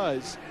he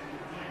does,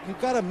 you've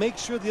got to make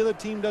sure the other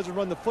team doesn't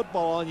run the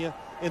football on you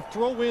and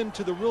throw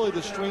into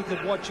the strength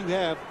of what you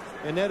have,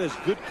 and that is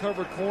good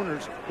cover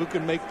corners who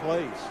can make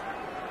plays.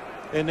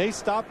 And they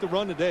stopped the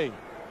run today.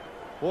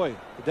 Boy,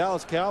 the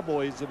Dallas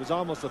Cowboys, it was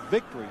almost a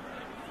victory.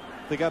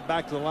 They got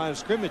back to the line of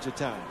scrimmage at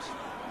times.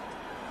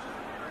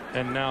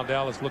 And now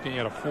Dallas looking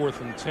at a 4th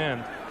and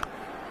 10.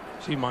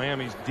 See,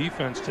 Miami's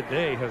defense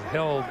today has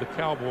held the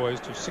Cowboys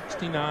to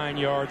 69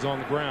 yards on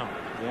the ground.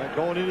 Yeah,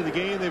 going into the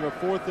game, they were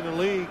 4th in the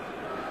league.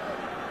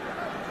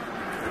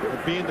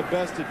 They're being the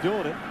best at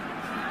doing it.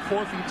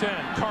 4th and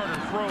 10.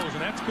 Carter throws,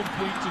 and that's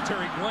complete to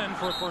Terry Glenn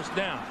for a first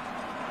down.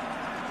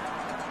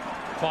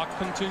 Clock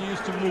continues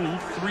to move.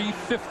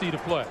 3:50 to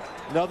play.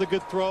 Another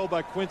good throw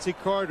by Quincy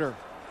Carter.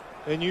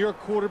 And you're a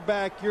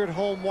quarterback, you're at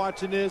home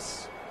watching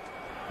this.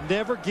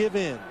 Never give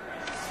in.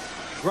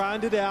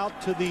 Grind it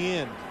out to the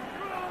end.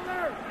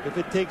 If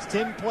it takes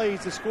 10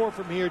 plays to score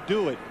from here,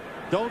 do it.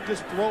 Don't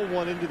just throw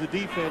one into the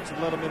defense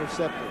and let them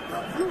intercept it.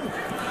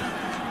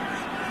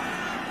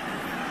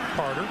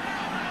 Carter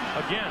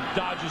again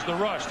dodges the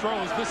rush,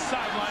 throws this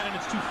sideline, and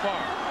it's too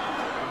far.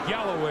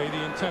 Galloway,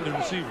 the intended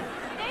receiver.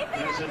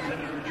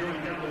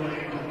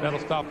 That'll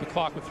stop the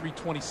clock with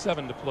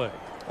 3:27 to play.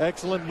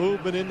 Excellent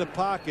movement in the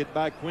pocket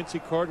by Quincy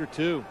Carter,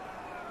 too.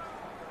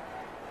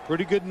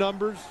 Pretty good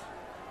numbers.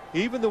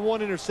 Even the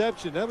one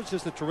interception, that was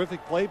just a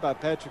terrific play by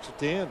Patrick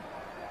Surtain.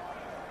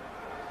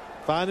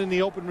 Finding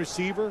the open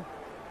receiver.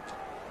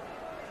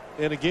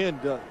 And again,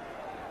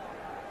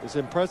 as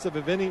impressive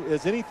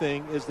as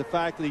anything is the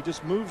fact that he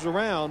just moves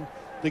around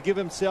to give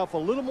himself a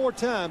little more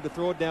time to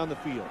throw it down the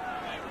field.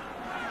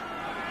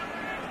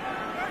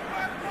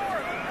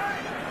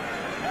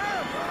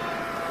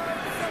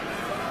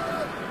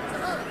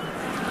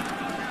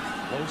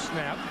 Low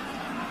snap,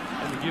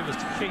 and the give is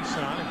to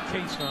Cason, and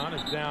Cason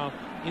is down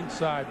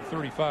inside the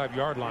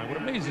 35-yard line. What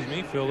amazes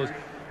me, Phil, is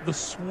the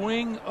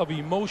swing of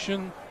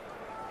emotion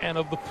and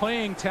of the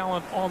playing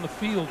talent on the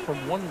field from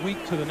one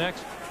week to the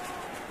next.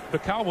 The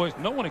Cowboys,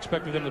 no one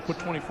expected them to put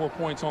 24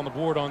 points on the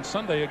board on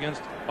Sunday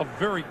against a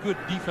very good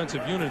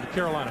defensive unit, the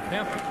Carolina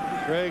Panthers.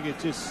 Greg,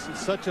 it's just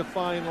such a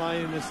fine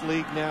line in this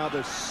league now.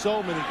 There's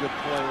so many good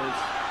players.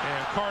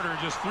 And Carter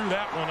just threw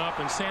that one up,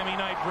 and Sammy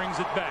Knight brings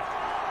it back.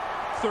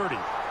 30.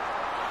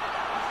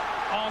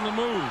 On the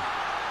move.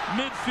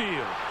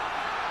 Midfield.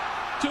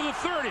 To the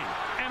 30.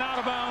 And out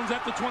of bounds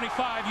at the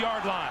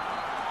 25-yard line.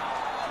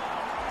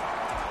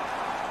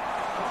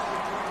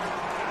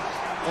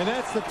 And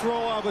that's the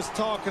throw I was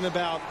talking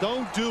about.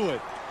 Don't do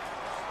it.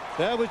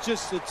 That was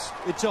just,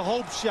 it's a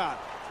hope shot.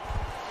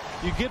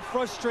 You get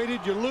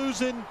frustrated, you're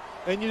losing,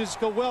 and you just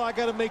go, well, I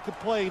got to make a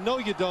play. No,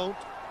 you don't.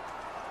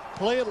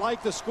 Play it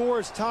like the score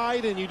is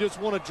tied, and you just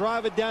want to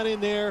drive it down in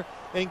there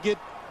and get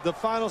the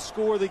final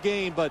score of the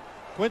game. But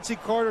Quincy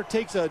Carter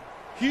takes a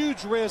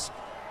huge risk.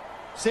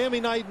 Sammy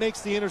Knight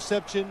makes the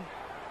interception.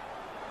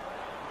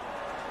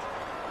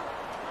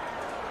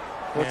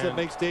 Of course, that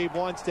makes Dave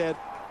Wannstedt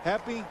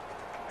happy.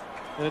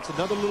 And it's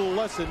another little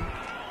lesson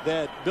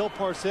that Bill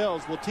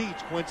Parcells will teach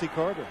Quincy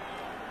Carter.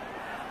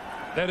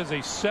 That is a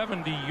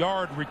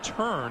 70-yard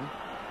return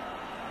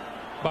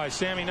by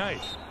Sammy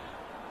Knight.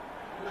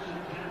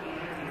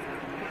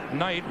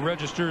 Knight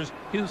registers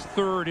his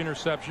third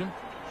interception.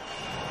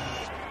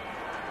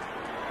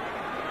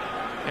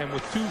 And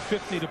with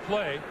 2:50 to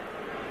play,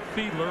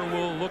 Fiedler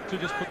will look to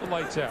just put the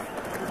lights out.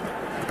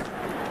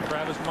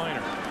 Travis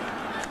Minor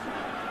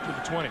to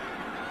the 20.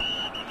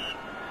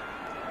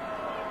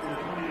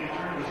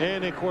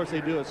 And, of course,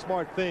 they do a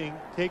smart thing,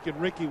 taking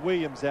Ricky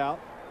Williams out.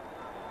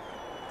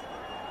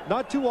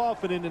 Not too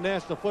often in the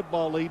National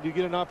Football League do you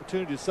get an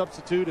opportunity to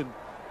substitute and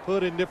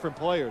put in different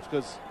players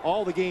because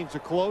all the games are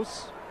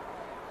close.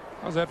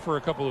 How's that for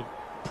a couple of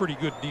pretty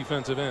good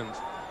defensive ends?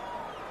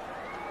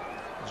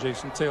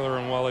 Jason Taylor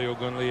and Wale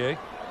Ogunleye.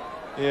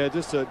 Yeah,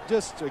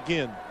 just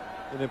again,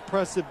 an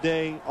impressive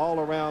day all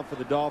around for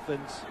the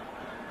Dolphins.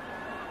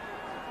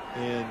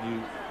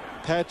 And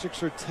Patrick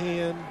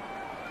Surtain,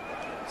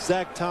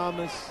 Zach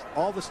Thomas,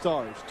 all the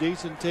stars.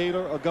 Jason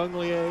Taylor,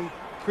 Ogunleye,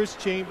 Chris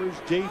Chambers,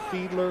 Jay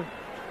Fiedler,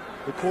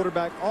 the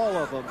quarterback, all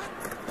of them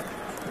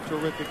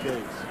terrific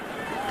days.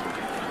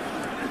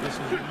 This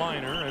is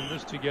Minor, and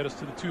this to get us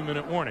to the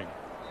 2-minute warning.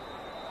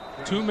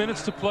 2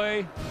 minutes to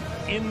play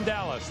in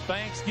Dallas.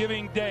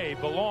 Thanksgiving Day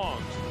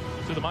belongs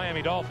to the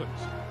Miami Dolphins.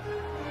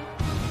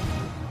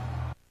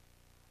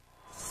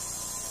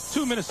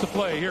 2 minutes to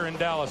play here in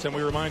Dallas, and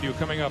we remind you,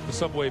 coming up, the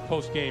Subway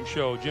post-game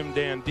show. Jim,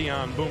 Dan,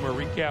 Dion, Boomer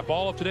recap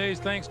all of today's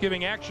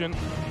Thanksgiving action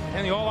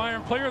and the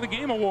All-Iron Player of the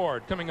Game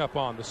Award coming up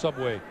on the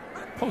Subway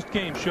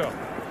post-game show.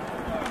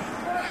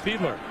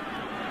 Fiedler.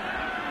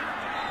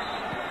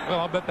 Well,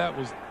 I'll bet that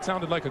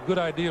sounded like a good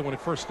idea when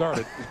it first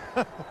started.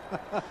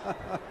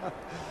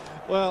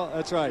 Well,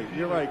 that's right.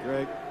 You're right,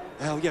 Greg.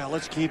 Hell yeah,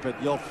 let's keep it.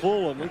 You'll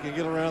fool them. We can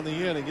get around the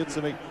end and get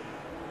some.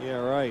 Yeah,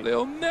 right.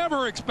 They'll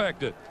never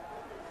expect it.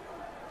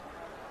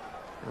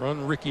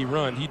 Run, Ricky,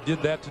 run. He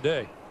did that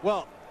today.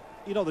 Well,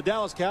 you know, the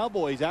Dallas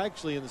Cowboys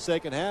actually in the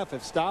second half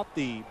have stopped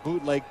the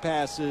bootleg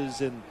passes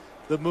and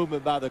the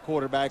movement by the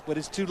quarterback, but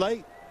it's too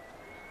late.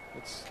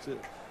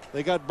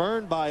 They got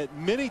burned by it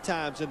many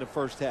times in the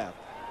first half.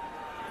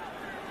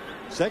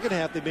 Second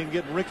half, they've been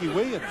getting Ricky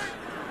Williams.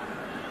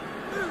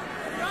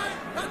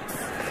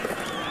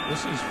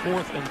 This is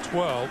 4th and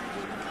 12.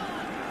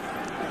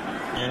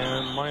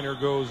 And Minor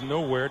goes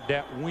nowhere.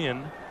 Dat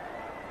Win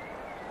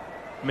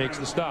makes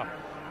the stop.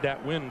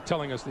 Dat Win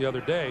telling us the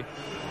other day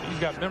he's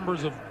got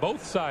members of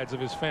both sides of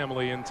his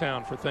family in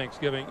town for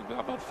Thanksgiving.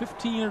 About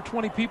 15 or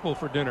 20 people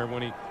for dinner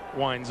when he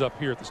winds up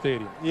here at the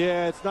stadium.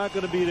 Yeah, it's not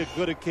going to be a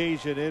good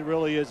occasion. It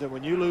really isn't.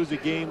 When you lose a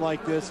game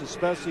like this,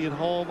 especially at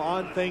home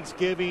on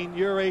Thanksgiving,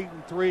 you're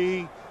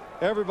 8-3.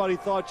 Everybody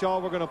thought y'all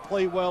were going to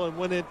play well and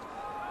win it.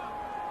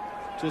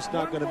 Just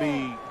not going to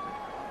be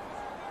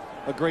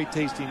a great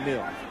tasting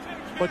meal.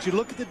 But you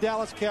look at the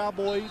Dallas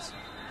Cowboys,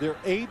 they're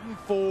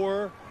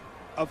 8-4.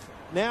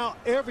 Now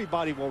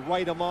everybody will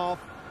write them off.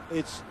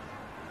 It's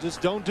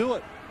just don't do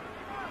it.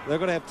 They're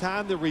going to have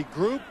time to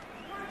regroup.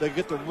 They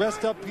get the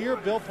rest up here.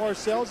 Bill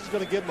Parcells is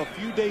going to give them a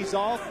few days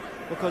off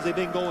because they've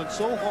been going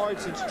so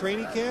hard since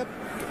training camp.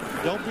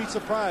 Don't be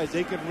surprised.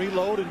 They can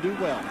reload and do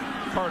well.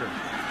 Carter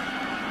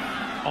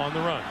on the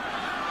run.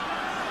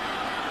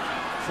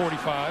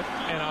 45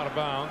 and out of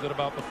bounds at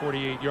about the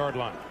 48-yard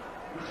line.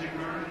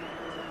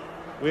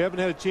 We haven't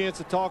had a chance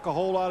to talk a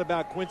whole lot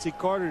about Quincy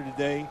Carter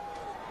today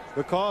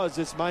because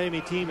this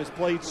Miami team has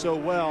played so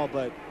well.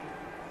 But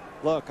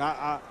look,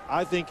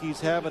 I think he's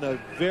having a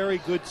very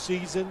good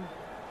season.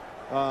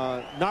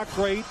 Not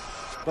great,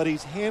 but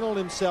he's handled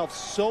himself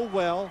so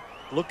well.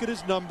 Look at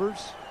his numbers.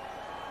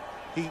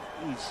 He's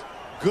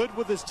good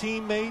with his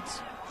teammates.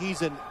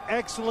 He's an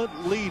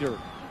excellent leader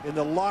in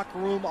the locker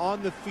room,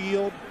 on the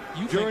field.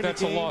 You think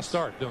that's a lost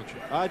art, don't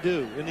you? I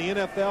do. In the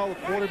NFL,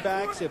 the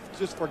quarterbacks have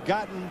just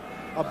forgotten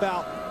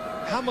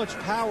about how much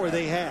power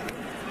they have.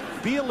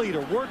 Be a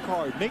leader, work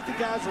hard, make the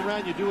guys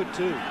around you do it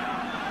too.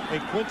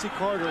 And Quincy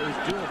Carter is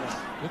doing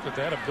that. Look at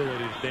that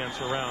ability to dance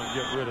around,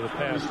 get rid of the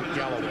pass to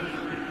Galloway.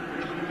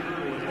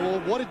 Well,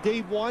 what did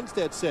Dave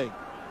Wanstead say?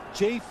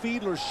 Jay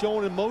Fiedler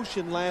showing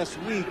emotion last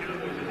week.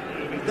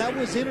 That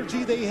was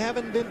energy they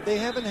haven't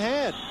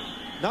had.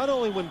 Not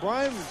only when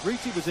Brian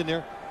Ricci was in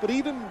there, but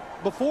even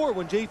before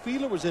when Jay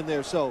Fiedler was in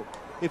there. So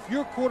if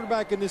you're a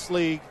quarterback in this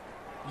league,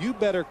 you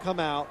better come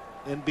out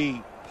and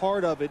be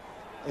part of it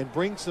and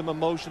bring some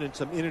emotion and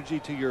some energy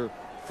to your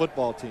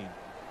football team.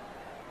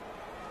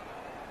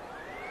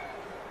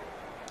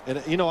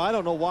 And, you know, I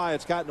don't know why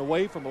it's gotten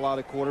away from a lot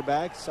of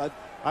quarterbacks.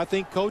 I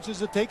think coaches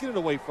have taken it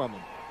away from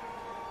them.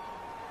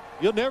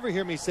 You'll never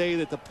hear me say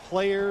that the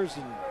players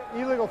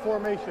and illegal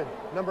formation,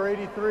 number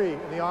 83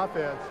 in the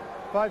offense.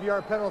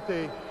 5-yard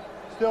penalty,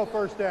 still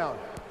first down.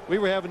 We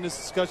were having this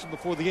discussion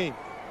before the game.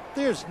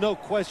 There's no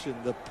question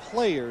the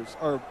players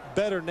are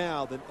better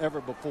now than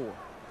ever before.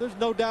 There's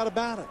no doubt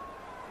about it.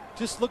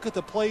 Just look at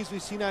the plays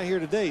we've seen out here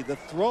today. The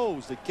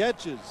throws, the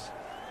catches.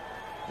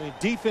 I mean,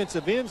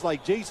 defensive ends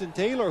like Jason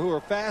Taylor, who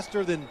are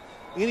faster than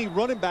any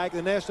running back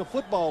in the National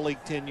Football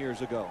League 10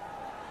 years ago.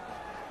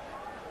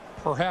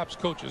 Perhaps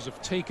coaches have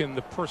taken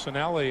the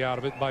personality out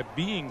of it by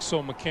being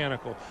so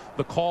mechanical.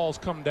 The calls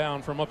come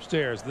down from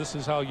upstairs. This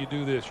is how you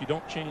do this. You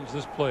don't change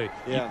this play.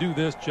 Yeah. You do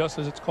this just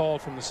as it's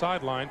called from the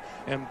sideline.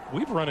 And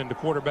we've run into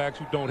quarterbacks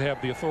who don't have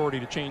the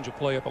authority to change a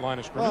play at the line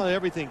of scrimmage. Well,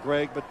 everything,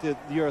 Greg, but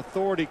your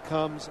authority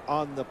comes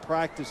on the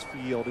practice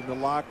field, in the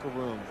locker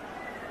room.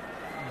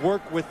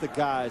 Work with the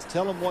guys.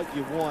 Tell them what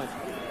you want.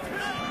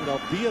 You know,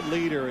 be a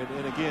leader,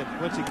 and again,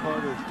 Quincy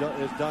Carter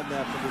has done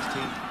that for this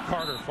team.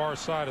 Carter, far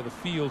side of the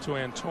field to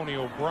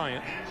Antonio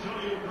Bryant.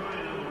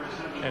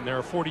 And there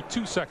are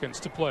 42 seconds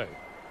to play.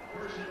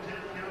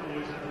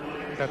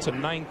 That's a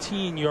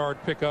 19-yard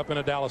pickup and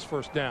a Dallas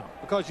first down.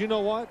 Because you know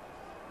what?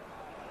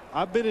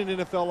 I've been in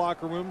NFL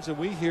locker rooms, and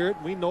we hear it.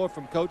 We know it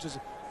from coaches.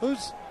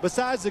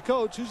 Besides the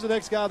coach, who's the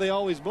next guy they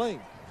always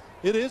blame?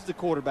 It is the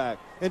quarterback.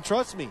 And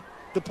trust me,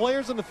 the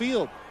players on the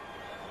field,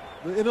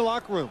 in the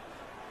locker room,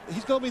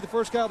 he's going to be the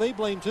first guy they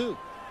blame too.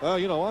 Well,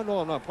 you know, I know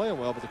I'm not playing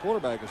well, but the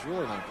quarterback is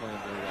really not playing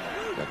very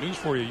well. Got news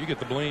for you. You get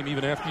the blame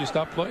even after you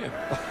stop playing.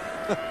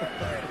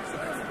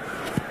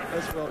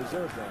 That's well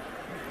deserved, though.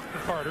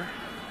 Carter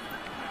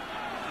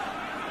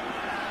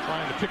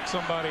trying to pick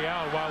somebody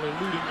out while eluding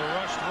the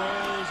rush.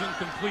 Throws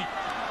incomplete.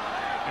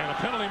 And a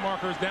penalty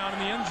marker is down in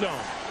the end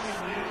zone.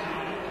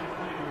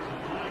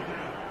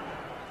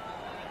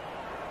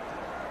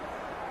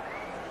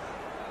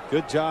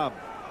 Good job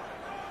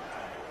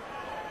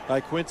by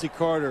Quincy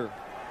Carter.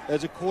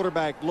 As a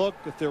quarterback, look,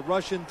 if they're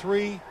rushing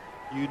 3,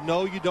 you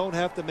know you don't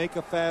have to make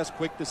a fast,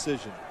 quick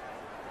decision.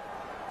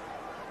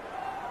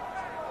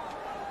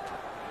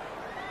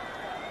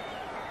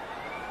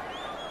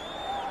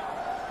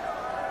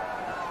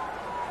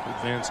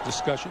 Advanced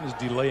discussion is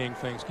delaying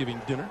Thanksgiving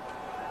dinner.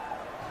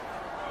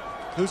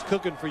 Who's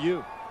cooking for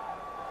you?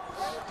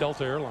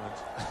 Delta Airlines.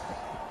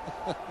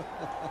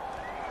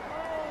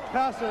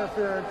 Pass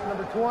interference,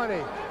 number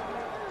 20.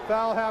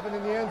 Foul happened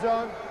in the end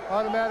zone.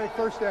 Automatic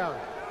first down.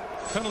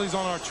 Penalties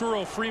on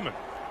Arturo Freeman.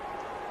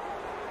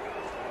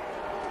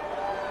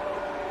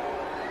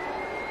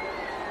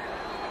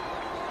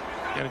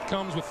 And it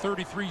comes with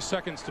 33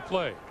 seconds to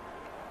play.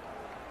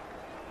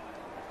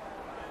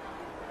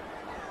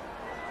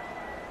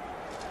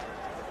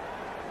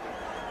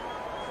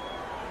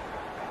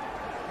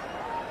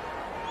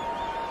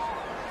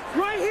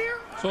 Right here.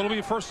 So it'll be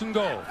a first and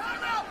goal.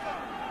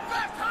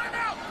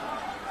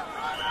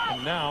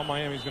 And now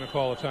Miami's going to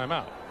call a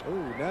timeout.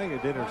 Oh, now your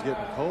dinner's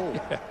getting cold.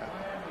 Yeah.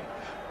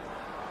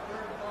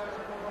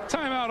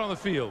 Timeout on the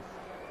field.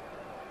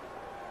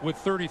 With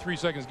 33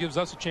 seconds gives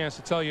us a chance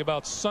to tell you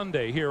about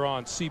Sunday here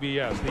on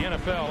CBS. The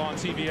NFL on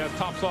CBS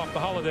tops off the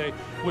holiday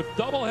with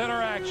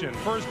doubleheader action.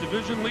 First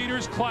division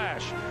leaders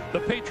clash. The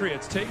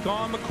Patriots take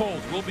on the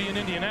Colts. We'll be in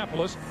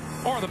Indianapolis.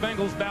 Or the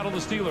Bengals battle the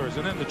Steelers.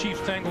 And then the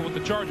Chiefs tangle with the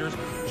Chargers.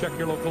 Check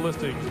your local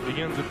listings. It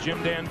begins with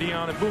Jim, Dan,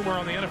 Dion, and Boomer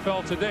on the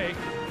NFL Today,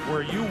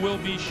 where you will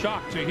be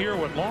shocked to hear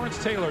what Lawrence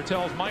Taylor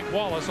tells Mike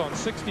Wallace on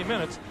 60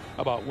 Minutes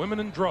about women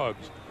and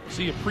drugs.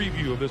 See a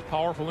preview of this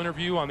powerful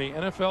interview on the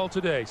NFL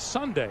Today,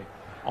 Sunday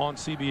on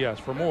CBS.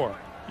 For more,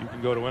 you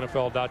can go to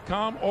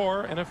NFL.com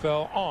or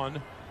NFL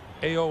on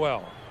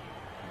AOL.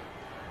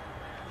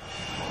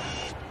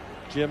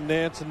 Jim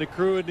Nantz and the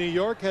crew in New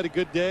York had a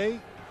good day.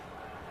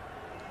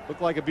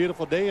 Looked like a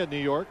beautiful day in New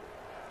York.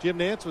 Jim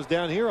Nantz was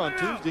down here on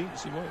Tuesday.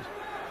 Yes, he was.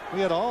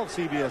 We had all of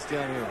CBS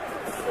down here.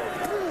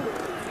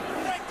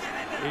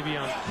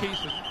 Avion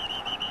Cason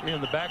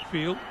in the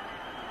backfield.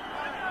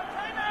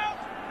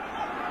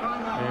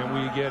 And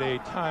we get a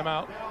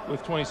timeout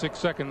with 26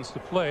 seconds to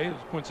play as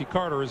Quincy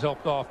Carter is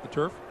helped off the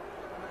turf.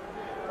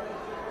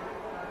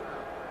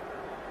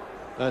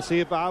 Now, see,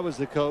 if I was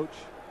the coach,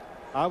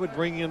 I would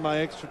bring in my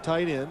extra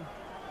tight end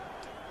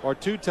or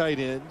 2 tight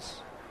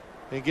ends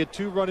and get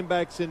 2 running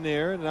backs in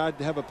there, and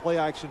I'd have a play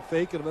action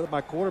fake and let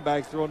my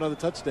quarterback throw another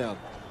touchdown.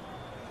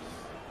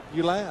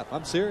 You laugh.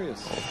 I'm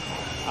serious.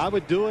 I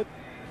would do it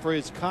for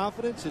his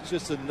confidence. It's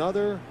just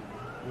another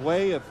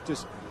way of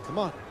just, come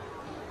on,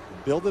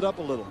 build it up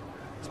a little.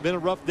 It's been a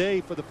rough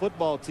day for the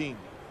football team.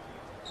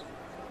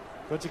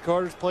 Quincy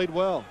Carter's played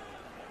well.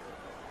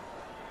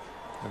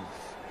 And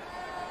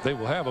they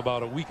will have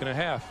about a week and a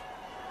half.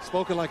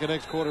 Spoken like an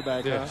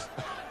ex-quarterback, yes.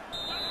 Huh?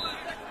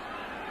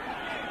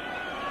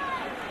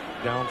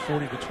 Down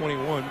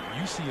 40-21,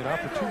 you see an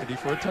opportunity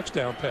for a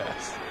touchdown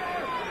pass.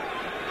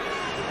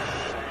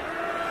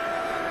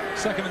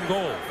 Second and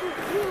goal.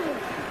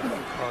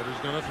 Carter's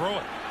going to throw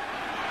it.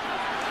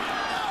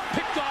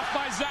 Picked off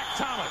by Zach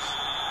Thomas.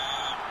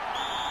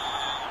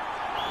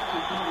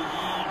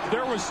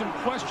 There was some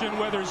question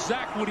whether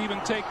Zach would even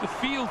take the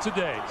field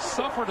today.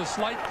 Suffered a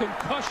slight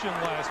concussion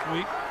last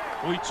week.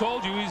 We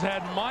told you he's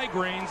had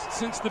migraines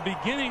since the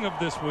beginning of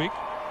this week.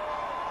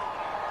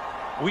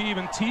 We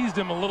even teased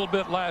him a little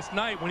bit last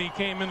night when he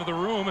came into the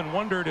room and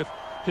wondered if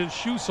his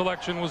shoe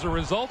selection was a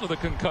result of the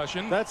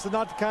concussion. That's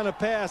not the kind of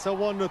pass I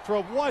wanted to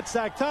throw. What,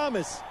 Zach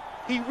Thomas?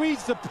 He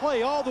reads the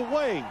play all the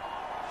way.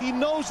 He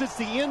knows it's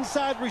the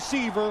inside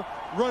receiver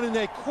running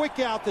that quick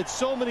out that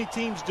so many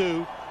teams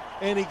do,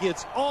 and he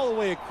gets all the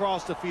way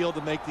across the field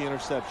to make the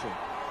interception.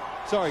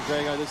 Sorry,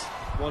 Greg, I just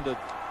wanted to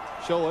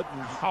show it.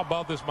 How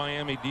about this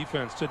Miami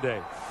defense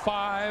today?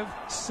 5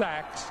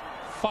 sacks,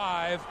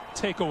 5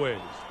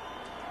 takeaways.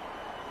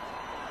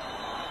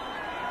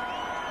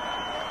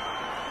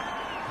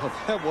 Well,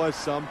 that was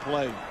some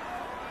play.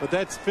 But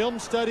that's film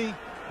study,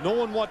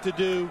 knowing what to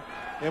do,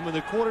 and when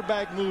the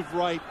quarterback moved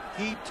right,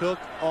 he took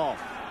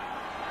off.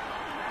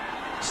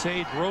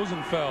 Sage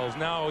Rosenfels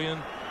now in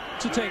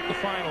to take the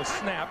final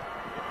snap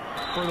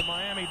for the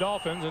Miami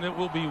Dolphins, and it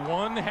will be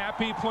one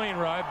happy plane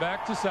ride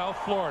back to South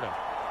Florida.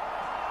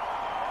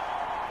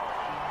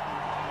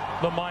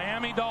 The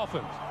Miami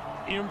Dolphins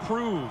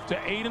improve to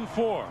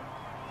 8-4.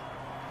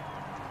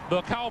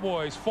 The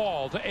Cowboys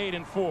fall to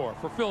 8-4.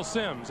 For Phil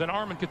Simms and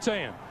Armin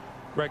Katayan,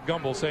 Greg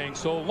Gumbel saying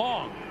so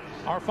long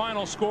Our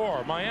final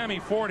score, Miami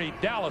 40,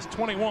 Dallas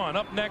 21.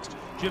 Up next,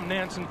 Jim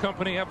Nantz and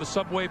company have the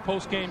Subway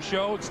postgame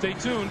show. Stay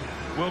tuned.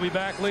 We'll be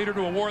back later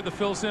to award the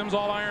Phil Simms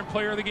All-Iron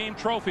Player of the Game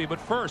trophy. But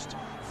first,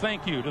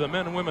 thank you to the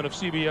men and women of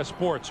CBS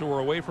Sports who were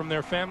away from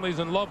their families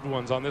and loved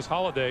ones on this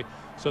holiday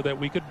so that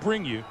we could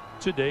bring you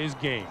today's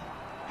game.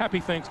 Happy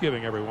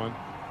Thanksgiving, everyone.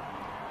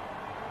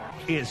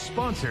 Is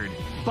sponsored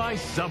by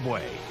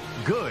Subway.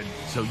 Good,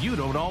 so you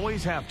don't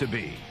always have to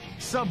be.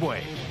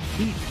 Subway.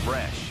 Eat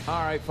fresh.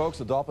 All right, folks,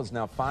 the Dolphins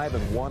now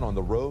 5-1 on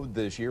the road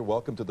this year.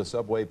 Welcome to the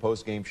Subway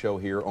postgame show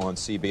here on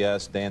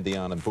CBS. Dan,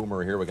 Dion, and Boomer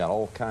are here. We got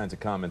all kinds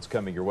of comments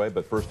coming your way.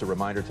 But first, a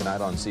reminder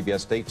tonight on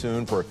CBS, stay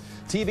tuned for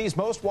TV's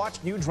most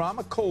watched new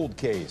drama, Cold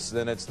Case.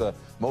 Then it's the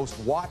most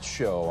watched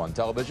show on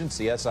television,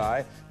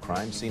 CSI,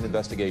 Crime Scene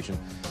Investigation,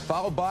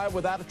 followed by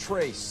Without a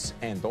Trace.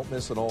 And don't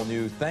miss an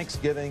all-new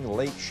Thanksgiving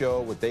late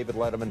show with David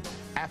Letterman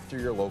after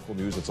your local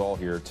news. It's all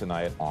here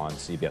tonight on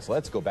CBS.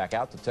 Let's go back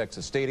out to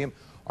Texas Stadium.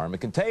 Armin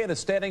Contayan is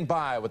standing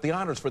by with the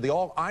honors for the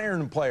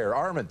All-Iron Player.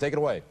 Armin, take it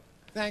away.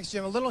 Thanks,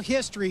 Jim. A little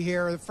history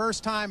here. The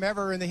first time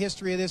ever in the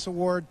history of this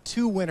award,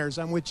 2 winners.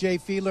 I'm with Jay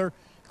Fiedler,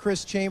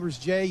 Chris Chambers.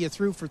 Jay, you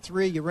threw for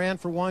 3. You ran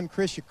for 1.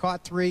 Chris, you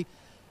caught 3.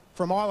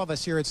 From all of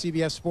us here at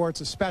CBS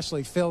Sports,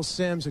 especially Phil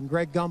Simms and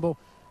Greg Gumbel,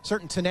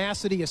 certain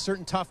tenacity, a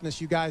certain toughness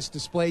you guys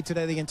displayed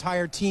today. The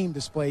entire team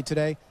displayed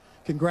today.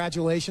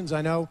 Congratulations.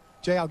 I know,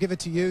 Jay, I'll give it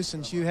to you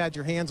since you had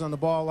your hands on the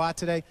ball a lot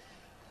today.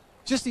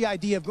 Just the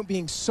idea of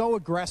being so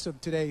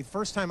aggressive today.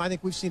 First time I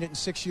think we've seen it in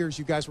 6 years.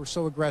 You guys were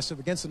so aggressive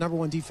against the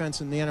 #1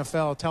 defense in the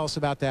NFL. Tell us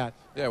about that.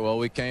 Yeah, well,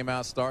 we came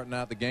out starting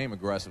out the game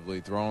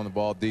aggressively, throwing the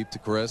ball deep to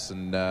Chris,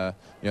 and you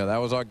know, that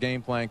was our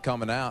game plan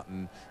coming out.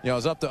 And you know,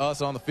 it's up to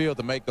us on the field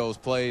to make those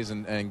plays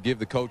and give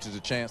the coaches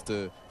a chance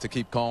to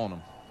keep calling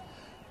them.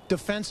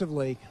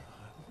 Defensively,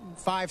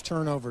 5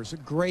 turnovers. A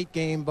great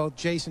game. Both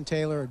Jason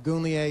Taylor,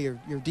 Agunlie,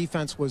 your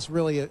defense was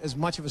really as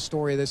much of a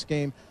story of this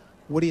game.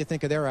 What do you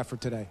think of their effort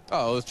today?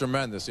 Oh, it was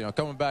tremendous. You know,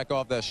 coming back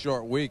off that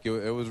short week,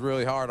 it was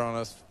really hard on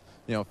us,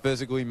 you know,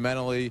 physically,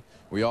 mentally.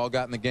 We all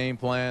got in the game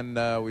plan.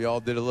 We all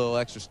did a little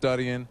extra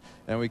studying,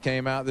 and we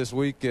came out this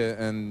week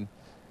and,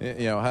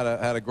 you know,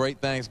 had a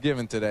great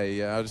Thanksgiving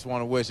today. I just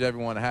want to wish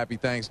everyone a happy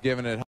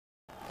Thanksgiving at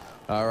home.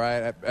 All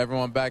right,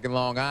 everyone back in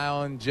Long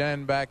Island,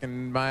 Jen back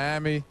in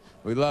Miami,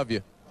 we love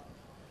you.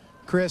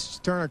 Chris,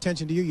 turn our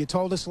attention to you. You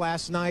told us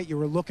last night you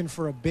were looking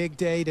for a big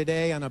day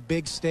today on a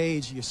big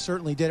stage. You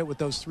certainly did it with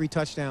those 3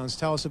 touchdowns.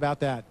 Tell us about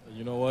that.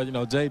 You know what? You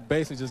know, Jay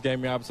basically just gave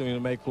me an opportunity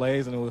to make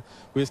plays, and we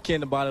was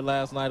kidding about it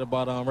last night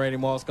about Randy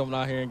Moss coming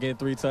out here and getting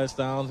 3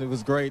 touchdowns. It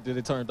was great that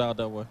it turned out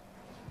that way.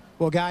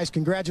 Well, guys,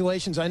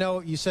 congratulations. I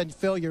know you said,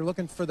 Phil, you're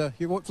looking for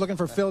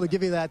Phil to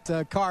give you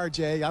that card,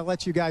 Jay. I'll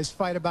let you guys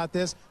fight about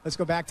this. Let's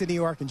go back to New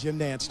York and Jim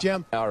Nantz.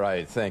 Jim. All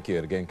right, thank you.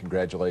 And again,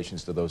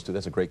 congratulations to those 2.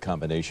 That's a great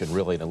combination,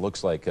 really. And it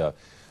looks like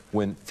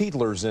when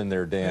Fiedler's in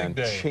there, Dan,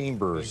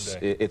 Chambers,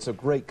 it's a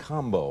great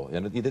combo.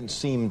 And it didn't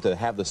seem to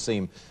have the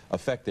same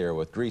effect there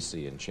with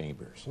Greasy and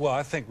Chambers. Well,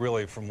 I think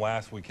really from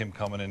last week, him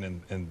coming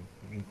in and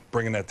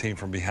bringing that team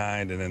from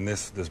behind, and then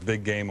this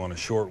big game on a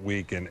short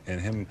week, and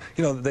him,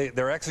 you know,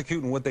 they're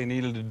executing what they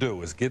needed to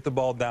do, is get the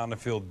ball down the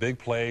field, big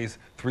plays,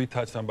 3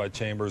 touchdowns by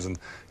Chambers, and,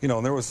 you know,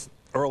 and there was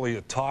early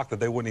talk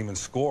that they wouldn't even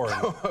score,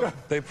 and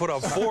they put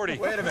up 40.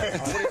 Wait a minute.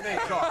 What do you mean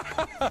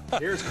talk?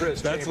 Here's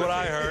Chris That's Chambers. what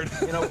I heard.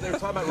 You know, they're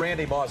talking about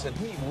Randy Moss, and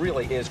he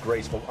really is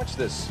graceful. Watch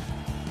this.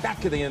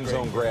 Back to the end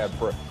zone grab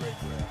for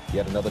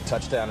yet another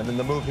touchdown. And then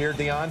the move here,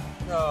 Dion.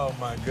 Oh,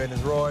 my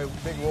goodness. Roy,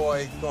 big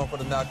Roy going for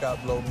the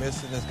knockout blow,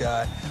 missing this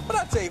guy. But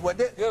I'll tell you what.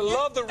 You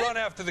love the run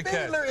after the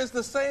catch. Fiedler is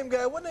the same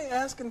guy. Weren't they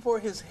asking for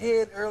his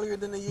head earlier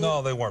than the year?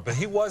 No, they weren't. But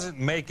he wasn't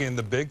making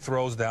the big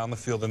throws down the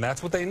field, and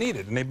that's what they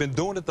needed. And they've been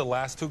doing it the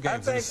last 2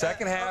 games. In the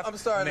second half, I'm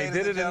sorry, and they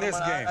did it in this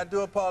game. I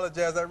do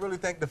apologize. I really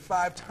think the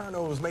 5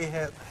 turnovers may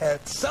have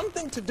had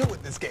something to do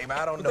with this game.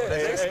 I don't know.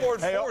 They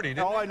scored 40, didn't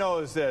all they? I know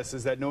is this,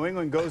 is that New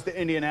England goes to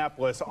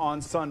Indianapolis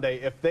on Sunday.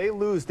 If they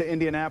lose to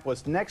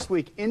Indianapolis, next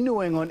week in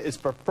New England is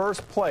for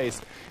first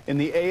place in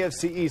the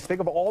AFC East.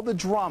 Think of all the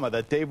drama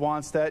that Dave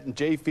Wannstedt and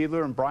Jay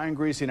Fiedler and Brian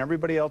Greasy and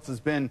everybody else has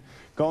been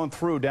going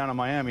through down in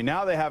Miami.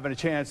 Now they have a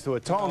chance to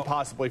atone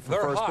possibly for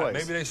first place.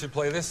 Maybe they should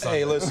play this Sunday.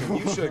 Hey, listen,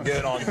 you should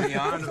get on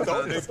Dion.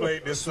 They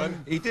played this Sunday.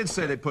 He did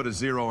say they put a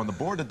 0 on the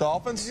board, the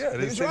Dolphins. Yeah,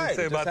 he was right.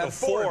 Say about the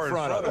 4 in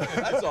front of it.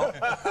 That's all.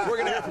 We're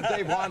going to hear from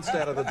Dave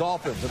Wannstedt of the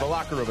Dolphins in the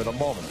locker room in a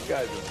moment. You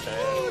guys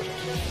are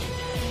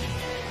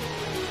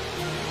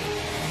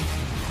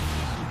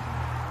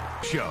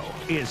Show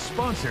is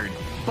sponsored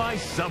by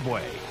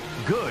Subway.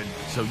 Good,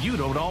 so you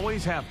don't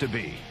always have to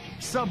be.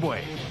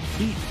 Subway.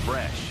 Eat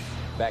fresh.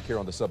 Back here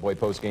on the Subway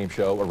postgame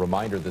show, a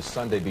reminder this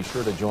Sunday, be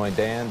sure to join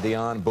Dan,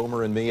 Dion,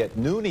 Boomer, and me at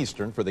noon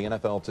Eastern for the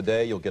NFL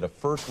Today. You'll get a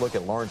first look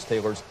at Lawrence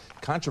Taylor's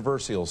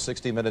controversial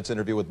 60 Minutes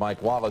interview with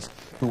Mike Wallace,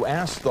 who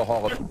asked the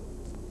Hall of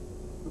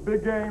The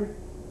big game,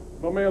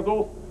 my man's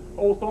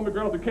old stomach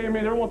girls that came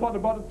in, everyone talked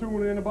about the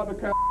tune in, about the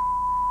cow.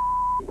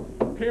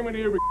 Came in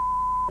here with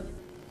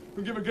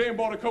to give a game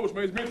ball to coach,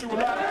 man. He's been through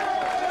a lot.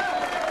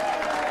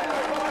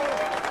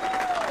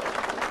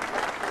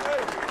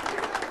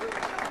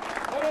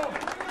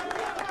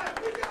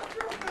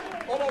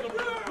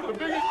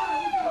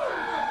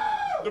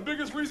 The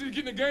biggest reason you're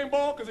getting the game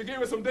ball because they gave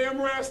us some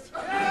damn rest.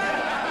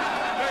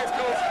 Thanks,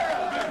 Coach.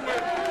 Big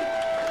win.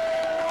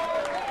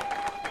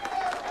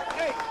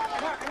 Hey,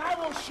 and I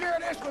will share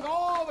this with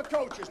all the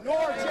coaches,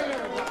 North and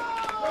everybody.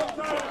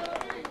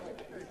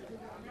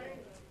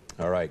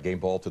 All right, game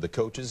ball to the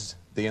coaches.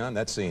 Dion,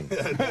 that scene.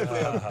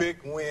 Definitely a big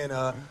win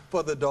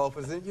for the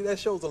Dolphins. And that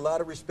shows a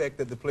lot of respect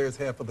that the players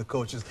have for the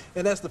coaches.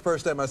 And that's the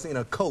first time I've seen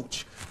a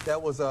coach.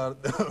 That was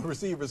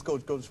receivers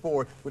coach, Coach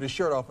Ford, with his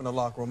shirt off in the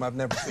locker room. I've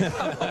never seen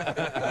that.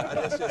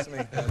 That's just me.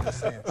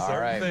 All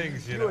right.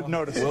 Things, You would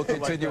notice. We'll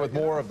continue with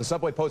more of the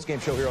Subway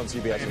postgame show here on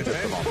CBS in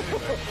just a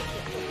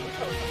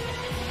moment.